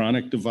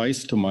electronic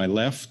device to my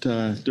left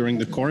during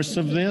the course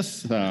of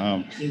this.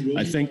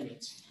 I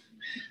think,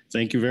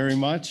 thank you very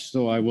much.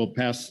 So I will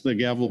pass the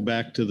gavel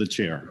back to the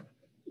chair.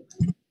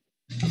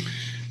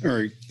 All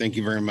right, thank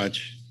you very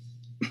much,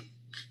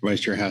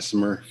 Vice Chair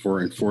Hassemer,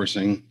 for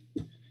enforcing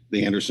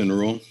the Anderson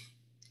rule.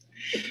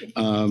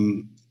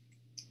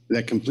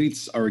 That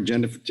completes our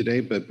agenda for today,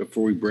 but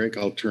before we break,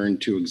 I'll turn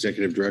to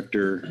Executive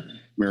Director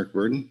Merrick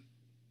Burden.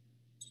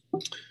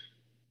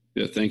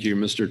 Yeah, thank you,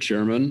 Mr.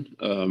 Chairman.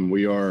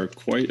 We are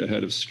quite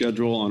ahead of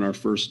schedule on our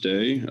first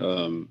day.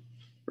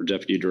 Our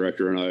Deputy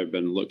Director and I have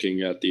been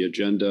looking at the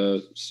agenda,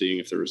 seeing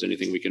if there was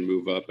anything we can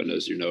move up. And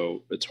as you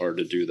know, it's hard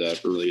to do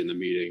that early in the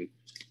meeting.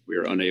 We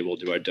are unable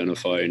to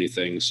identify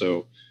anything.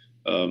 So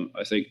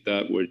I think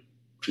that would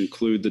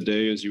conclude the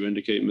day, as you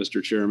indicate,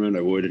 Mr. Chairman.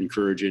 I would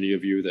encourage any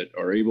of you that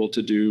are able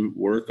to do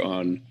work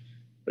on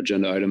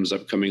agenda items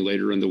upcoming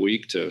later in the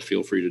week to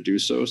feel free to do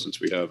so, since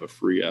we have a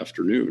free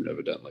afternoon,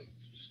 evidently.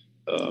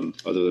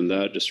 Other than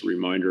that, just a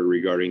reminder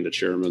regarding the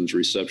chairman's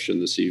reception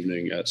this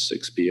evening at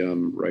 6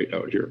 p.m. right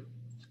out here.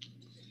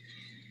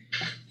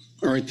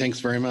 All right,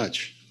 thanks very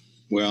much.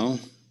 Well,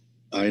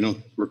 I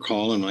don't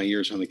recall in my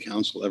years on the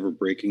council ever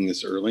breaking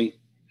this early,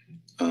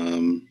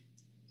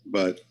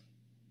 but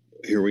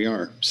here we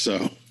are.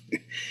 So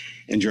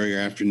enjoy your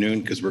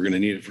afternoon, because we're going to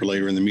need it for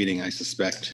later in the meeting, I suspect.